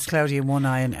on that's cloudy in one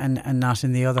eye and not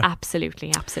in the other.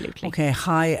 Absolutely. Okay,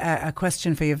 hi. A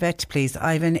question for your vet, please.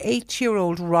 I have an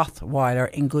 8-year-old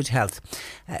Rottweiler in good health.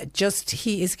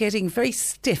 He is getting very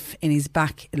stiff in his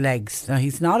back legs. Now,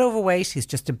 he's not overweight, he's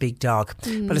just a big dog.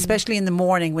 But especially in the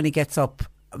morning when he gets up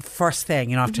first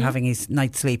thing, after having his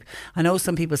night's sleep. I know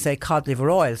some people say cod liver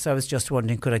oil, so I was just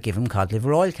wondering, could I give him cod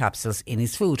liver oil capsules in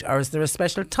his food, or is there a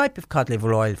special type of cod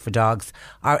liver oil for dogs,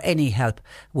 or any help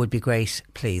would be great,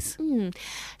 please.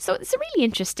 So it's a really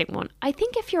interesting one. I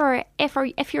think if your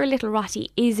little Rottie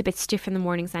is a bit stiff in the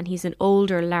mornings and he's an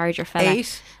older, larger fella,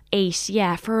 8,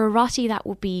 yeah, for a Rottie that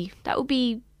would be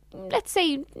let's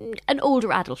say an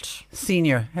older adult,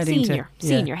 heading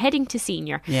to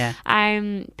senior. Yeah.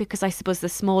 Because I suppose the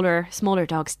smaller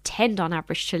dogs tend on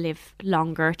average to live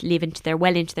longer, live into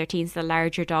their teens. The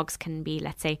larger dogs can be,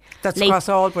 let's say, that's across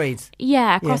all breeds.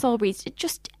 Yeah, across all breeds,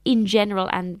 just in general.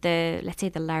 And the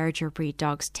larger breed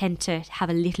dogs tend to have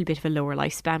a little bit of a lower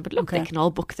lifespan. But look, they can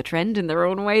all buck the trend in their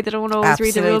own way. They don't always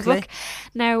read the rule book.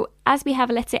 Now, as we have,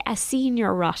 let's say, a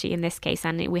senior Rottie in this case,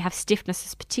 and we have stiffness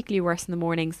is particularly worse in the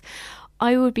mornings,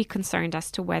 I would be concerned as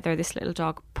to whether this little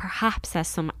dog perhaps has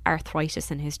some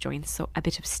arthritis in his joints, so a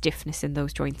bit of stiffness in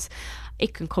those joints.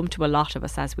 It can come to a lot of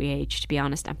us as we age, to be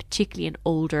honest, and particularly in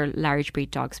older large breed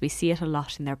dogs. We see it a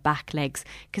lot in their back legs,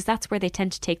 because that's where they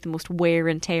tend to take the most wear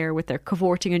and tear with their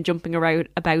cavorting and jumping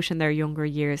about in their younger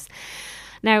years.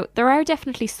 Now, there are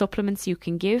definitely supplements you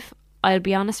can give. I'll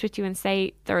be honest with you and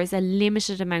say there is a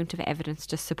limited amount of evidence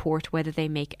to support whether they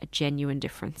make a genuine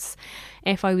difference.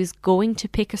 If I was going to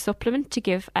pick a supplement to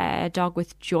give a dog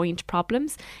with joint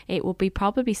problems, it would be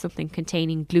probably something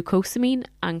containing glucosamine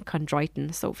and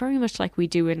chondroitin. So very much like we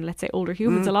do in, let's say, older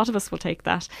humans, a lot of us will take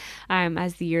that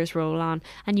as the years roll on.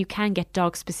 And you can get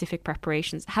dog-specific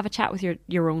preparations. Have a chat with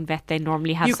your own vet. They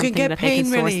normally have something that they can source. You can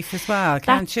get pain relief as well,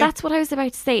 can't you? That's what I was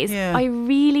about to say. I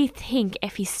really think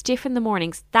if he's stiff in the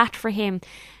mornings, that for him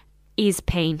is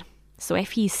pain. So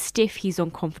if he's stiff, he's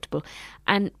uncomfortable.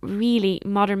 And really,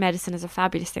 modern medicine is a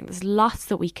fabulous thing. There's lots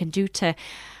that we can do to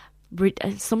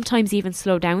sometimes even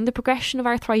slow down the progression of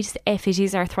arthritis, if it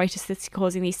is arthritis that's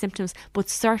causing these symptoms, but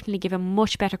certainly give a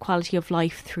much better quality of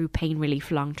life through pain relief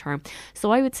long term.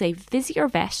 So I would say visit your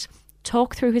vet,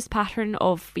 talk through his pattern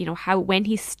of, how when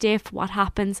he's stiff, what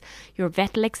happens. Your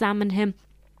vet will examine him.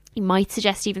 He might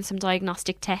suggest even some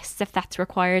diagnostic tests if that's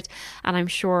required, and I'm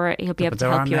sure he'll be able to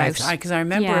help you out. Because I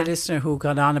remember a listener who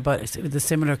got on about the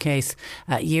similar case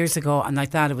years ago, and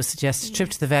like that, it was suggested trip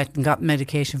to the vet and got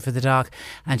medication for the dog,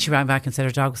 and she ran back and said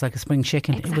her dog was like a spring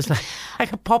chicken. Exactly. It was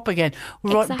like a pup again,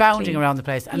 bounding around the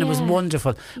place, and it was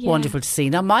wonderful to see.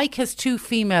 Now, Mike has 2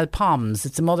 female poms.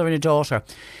 It's a mother and a daughter.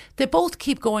 They both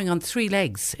keep going on 3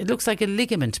 legs. It looks like a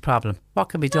ligament problem. What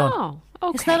can be done? Oh,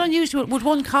 okay. Is that unusual? Would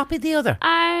one copy the other?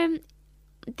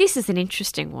 This is an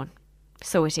interesting one.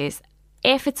 So it is.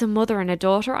 If it's a mother and a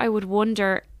daughter, I would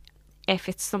wonder if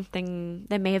it's something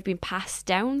that may have been passed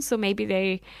down. So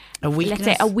maybe let's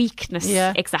say a weakness,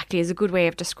 exactly, is a good way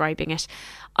of describing it.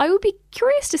 I would be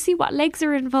curious to see what legs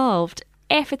are involved.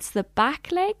 If it's the back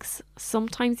legs,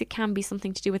 sometimes it can be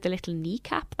something to do with the little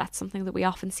kneecap. That's something that we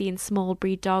often see in small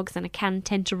breed dogs, and it can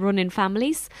tend to run in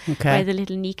families where the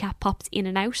little kneecap pops in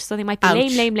and out. So they might be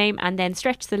lame, and then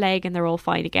stretch the leg and they're all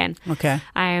fine again. Okay.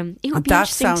 It would and be that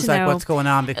interesting sounds to know. like what's going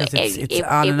on, because it's on and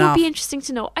off. It would be interesting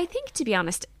to know. I think, to be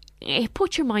honest,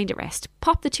 put your mind at rest.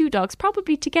 Pop the 2 dogs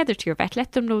probably together to your vet.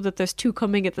 Let them know that there's 2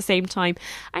 coming at the same time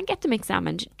and get them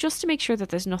examined just to make sure that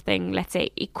there's nothing, let's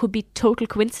say, it could be total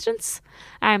coincidence,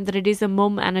 that it is a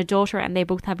mum and a daughter and they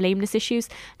both have lameness issues.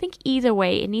 I think either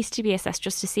way, it needs to be assessed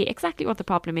just to see exactly what the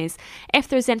problem is. If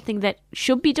there's anything that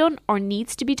should be done or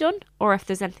needs to be done, or if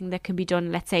there's anything that can be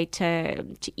done, let's say,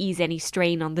 to ease any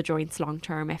strain on the joints long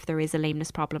term if there is a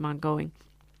lameness problem ongoing.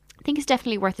 I think it's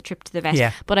definitely worth a trip to the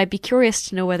vet, but I'd be curious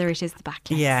to know whether it is the back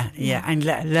legs. Yeah, and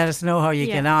let us know how you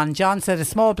get on. John said a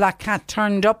small black cat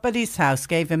turned up at his house,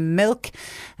 gave him milk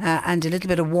and a little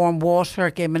bit of warm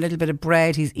water, gave him a little bit of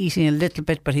bread. He's eating a little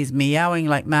bit, but he's meowing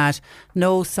like mad.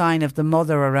 No sign of the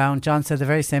mother around. John said the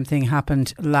very same thing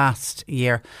happened last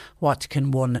year. What can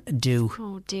one do?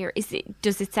 Oh dear,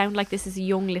 does it sound like this is a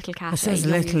young little cat? It says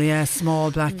little,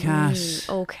 small black cat.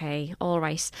 Okay, all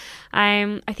right.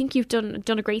 I think you've done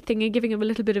a great thing in giving them a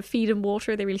little bit of feed and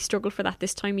water. They really struggle for that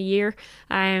this time of year.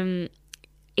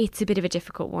 It's a bit of a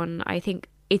difficult one. I think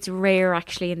it's rare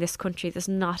actually in this country. There's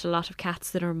not a lot of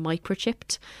cats that are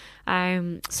microchipped.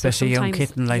 Especially a young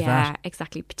kitten like that. Yeah,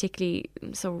 exactly. Particularly,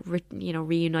 so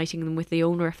reuniting them with the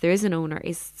owner, if there is an owner,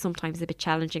 is sometimes a bit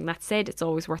challenging. That said, it's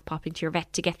always worth popping to your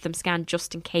vet to get them scanned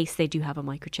just in case they do have a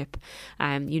microchip.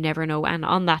 You never know. And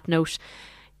on that note,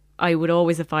 I would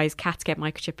always advise cats get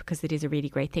microchip because it is a really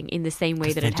great thing, in the same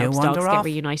way that it helps dogs get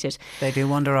reunited. They do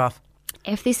wander off.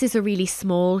 If this is a really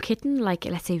small kitten, like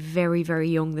let's say very, very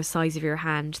young, the size of your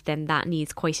hand, then that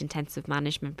needs quite intensive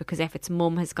management, because if its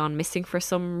mum has gone missing for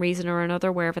some reason or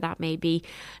another, wherever that may be,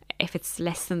 if it's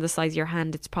less than the size of your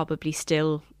hand, it's probably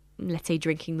still, let's say,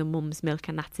 drinking the mum's milk,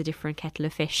 and that's a different kettle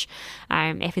of fish.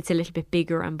 If it's a little bit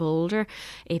bigger and bolder,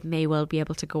 it may well be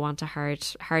able to go on to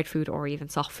hard food or even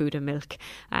soft food and milk.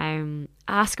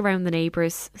 Ask around the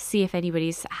neighbours, see if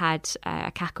anybody's had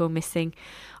a cat go missing.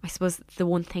 I suppose the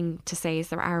one thing to say is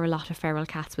there are a lot of feral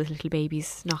cats with little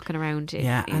babies knocking around.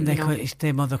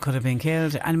 Their mother could have been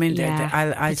killed. I mean,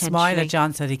 I smile at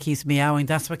John said he keeps meowing.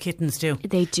 That's what kittens do.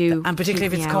 They do. And particularly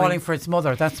if it's calling for its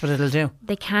mother, that's what it'll do.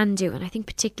 They can do. And I think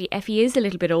particularly if he is a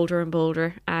little bit older and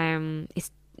bolder, then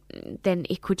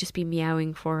it could just be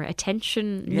meowing for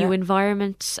attention. New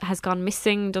environment, has gone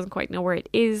missing, doesn't quite know where it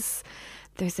is.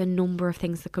 There's a number of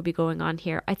things that could be going on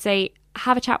here. I'd say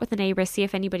have a chat with the neighbours, see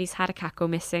if anybody's had a cat go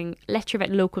missing. Let your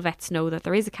local vets know that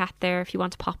there is a cat there. If you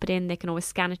want to pop it in, they can always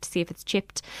scan it to see if it's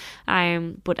chipped.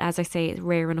 But as I say, it's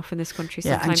rare enough in this country.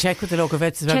 Yeah, and check with the local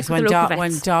vets as well. Because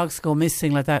when dogs go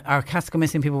missing like that, or cats go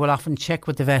missing, people will often check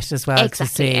with the vet as well.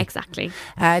 Exactly.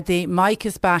 The mic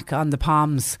is back on the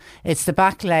palms. It's the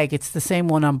back leg. It's the same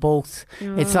one on both.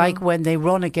 It's like when they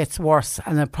run, it gets worse,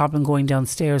 and a problem going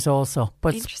downstairs also.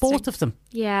 But it's both of them.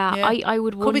 Yeah. I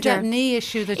would wonder. Could be that knee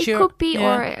issue that it could be,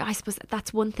 or I suppose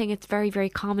that's one thing. It's very, very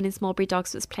common in small breed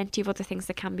dogs. There's plenty of other things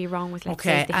that can be wrong with, let's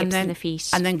say, the hips and the feet.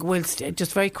 And then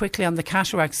just very quickly on the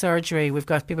cataract surgery, we've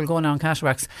got people going on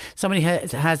cataracts. Somebody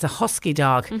has a husky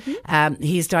dog.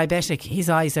 He's diabetic. His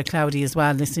eyes are cloudy as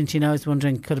well. Listening to you now, I was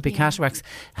wondering, could it be cataracts?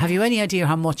 Have you any idea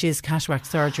how much is cataract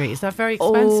surgery? Is that very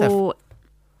expensive?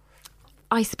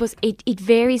 I suppose it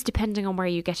varies depending on where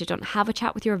you get it done. Have a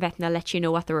chat with your vet and they'll let you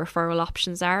know what the referral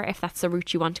options are, if that's the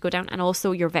route you want to go down. And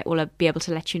also your vet will be able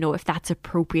to let you know if that's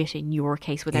appropriate in your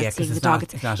case without seeing the dog.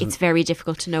 It's very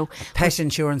difficult to know. Pet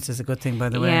insurance is a good thing, by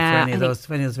the way, for any of those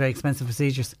very expensive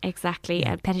procedures. Exactly.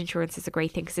 And pet insurance is a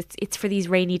great thing because it's for these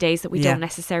rainy days that we don't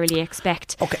necessarily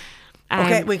expect.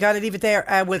 Okay, we got to leave it there.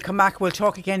 We'll come back. We'll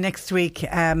talk again next week.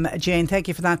 Jane, thank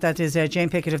you for that. That is Jane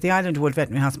Pickett of the Islandwood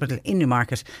Veterinary Hospital in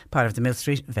Newmarket, part of the Mill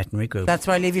Street Veterinary Group. That's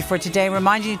where I leave you for today.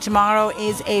 Reminding you, tomorrow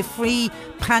is a free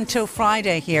Panto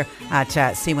Friday here at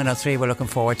C103. We're looking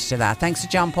forward to that. Thanks to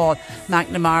John Paul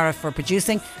McNamara for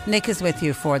producing. Nick is with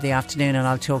you for the afternoon, and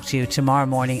I'll talk to you tomorrow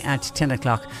morning at 10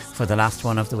 o'clock for the last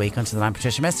one of the week. Until then, I'm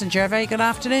Patricia Messenger. Very good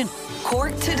afternoon.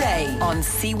 Cork Today on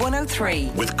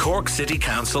C103. With Cork City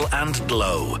Council and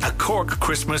Glow, a Cork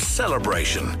Christmas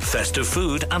celebration, festive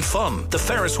food and fun, the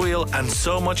Ferris wheel and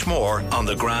so much more on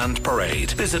the Grand Parade.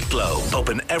 Visit Glow,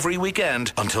 open every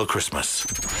weekend until Christmas.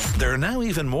 There are now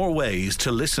even more ways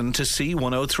to listen to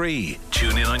C103.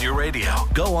 Tune in on your radio,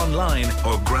 go online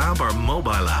or grab our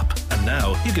mobile app. And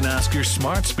now you can ask your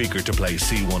smart speaker to play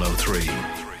C103.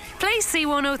 Play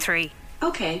C103.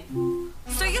 Okay.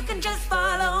 So you can just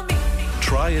follow me.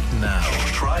 Try it now.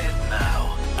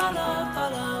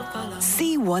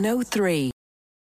 C103.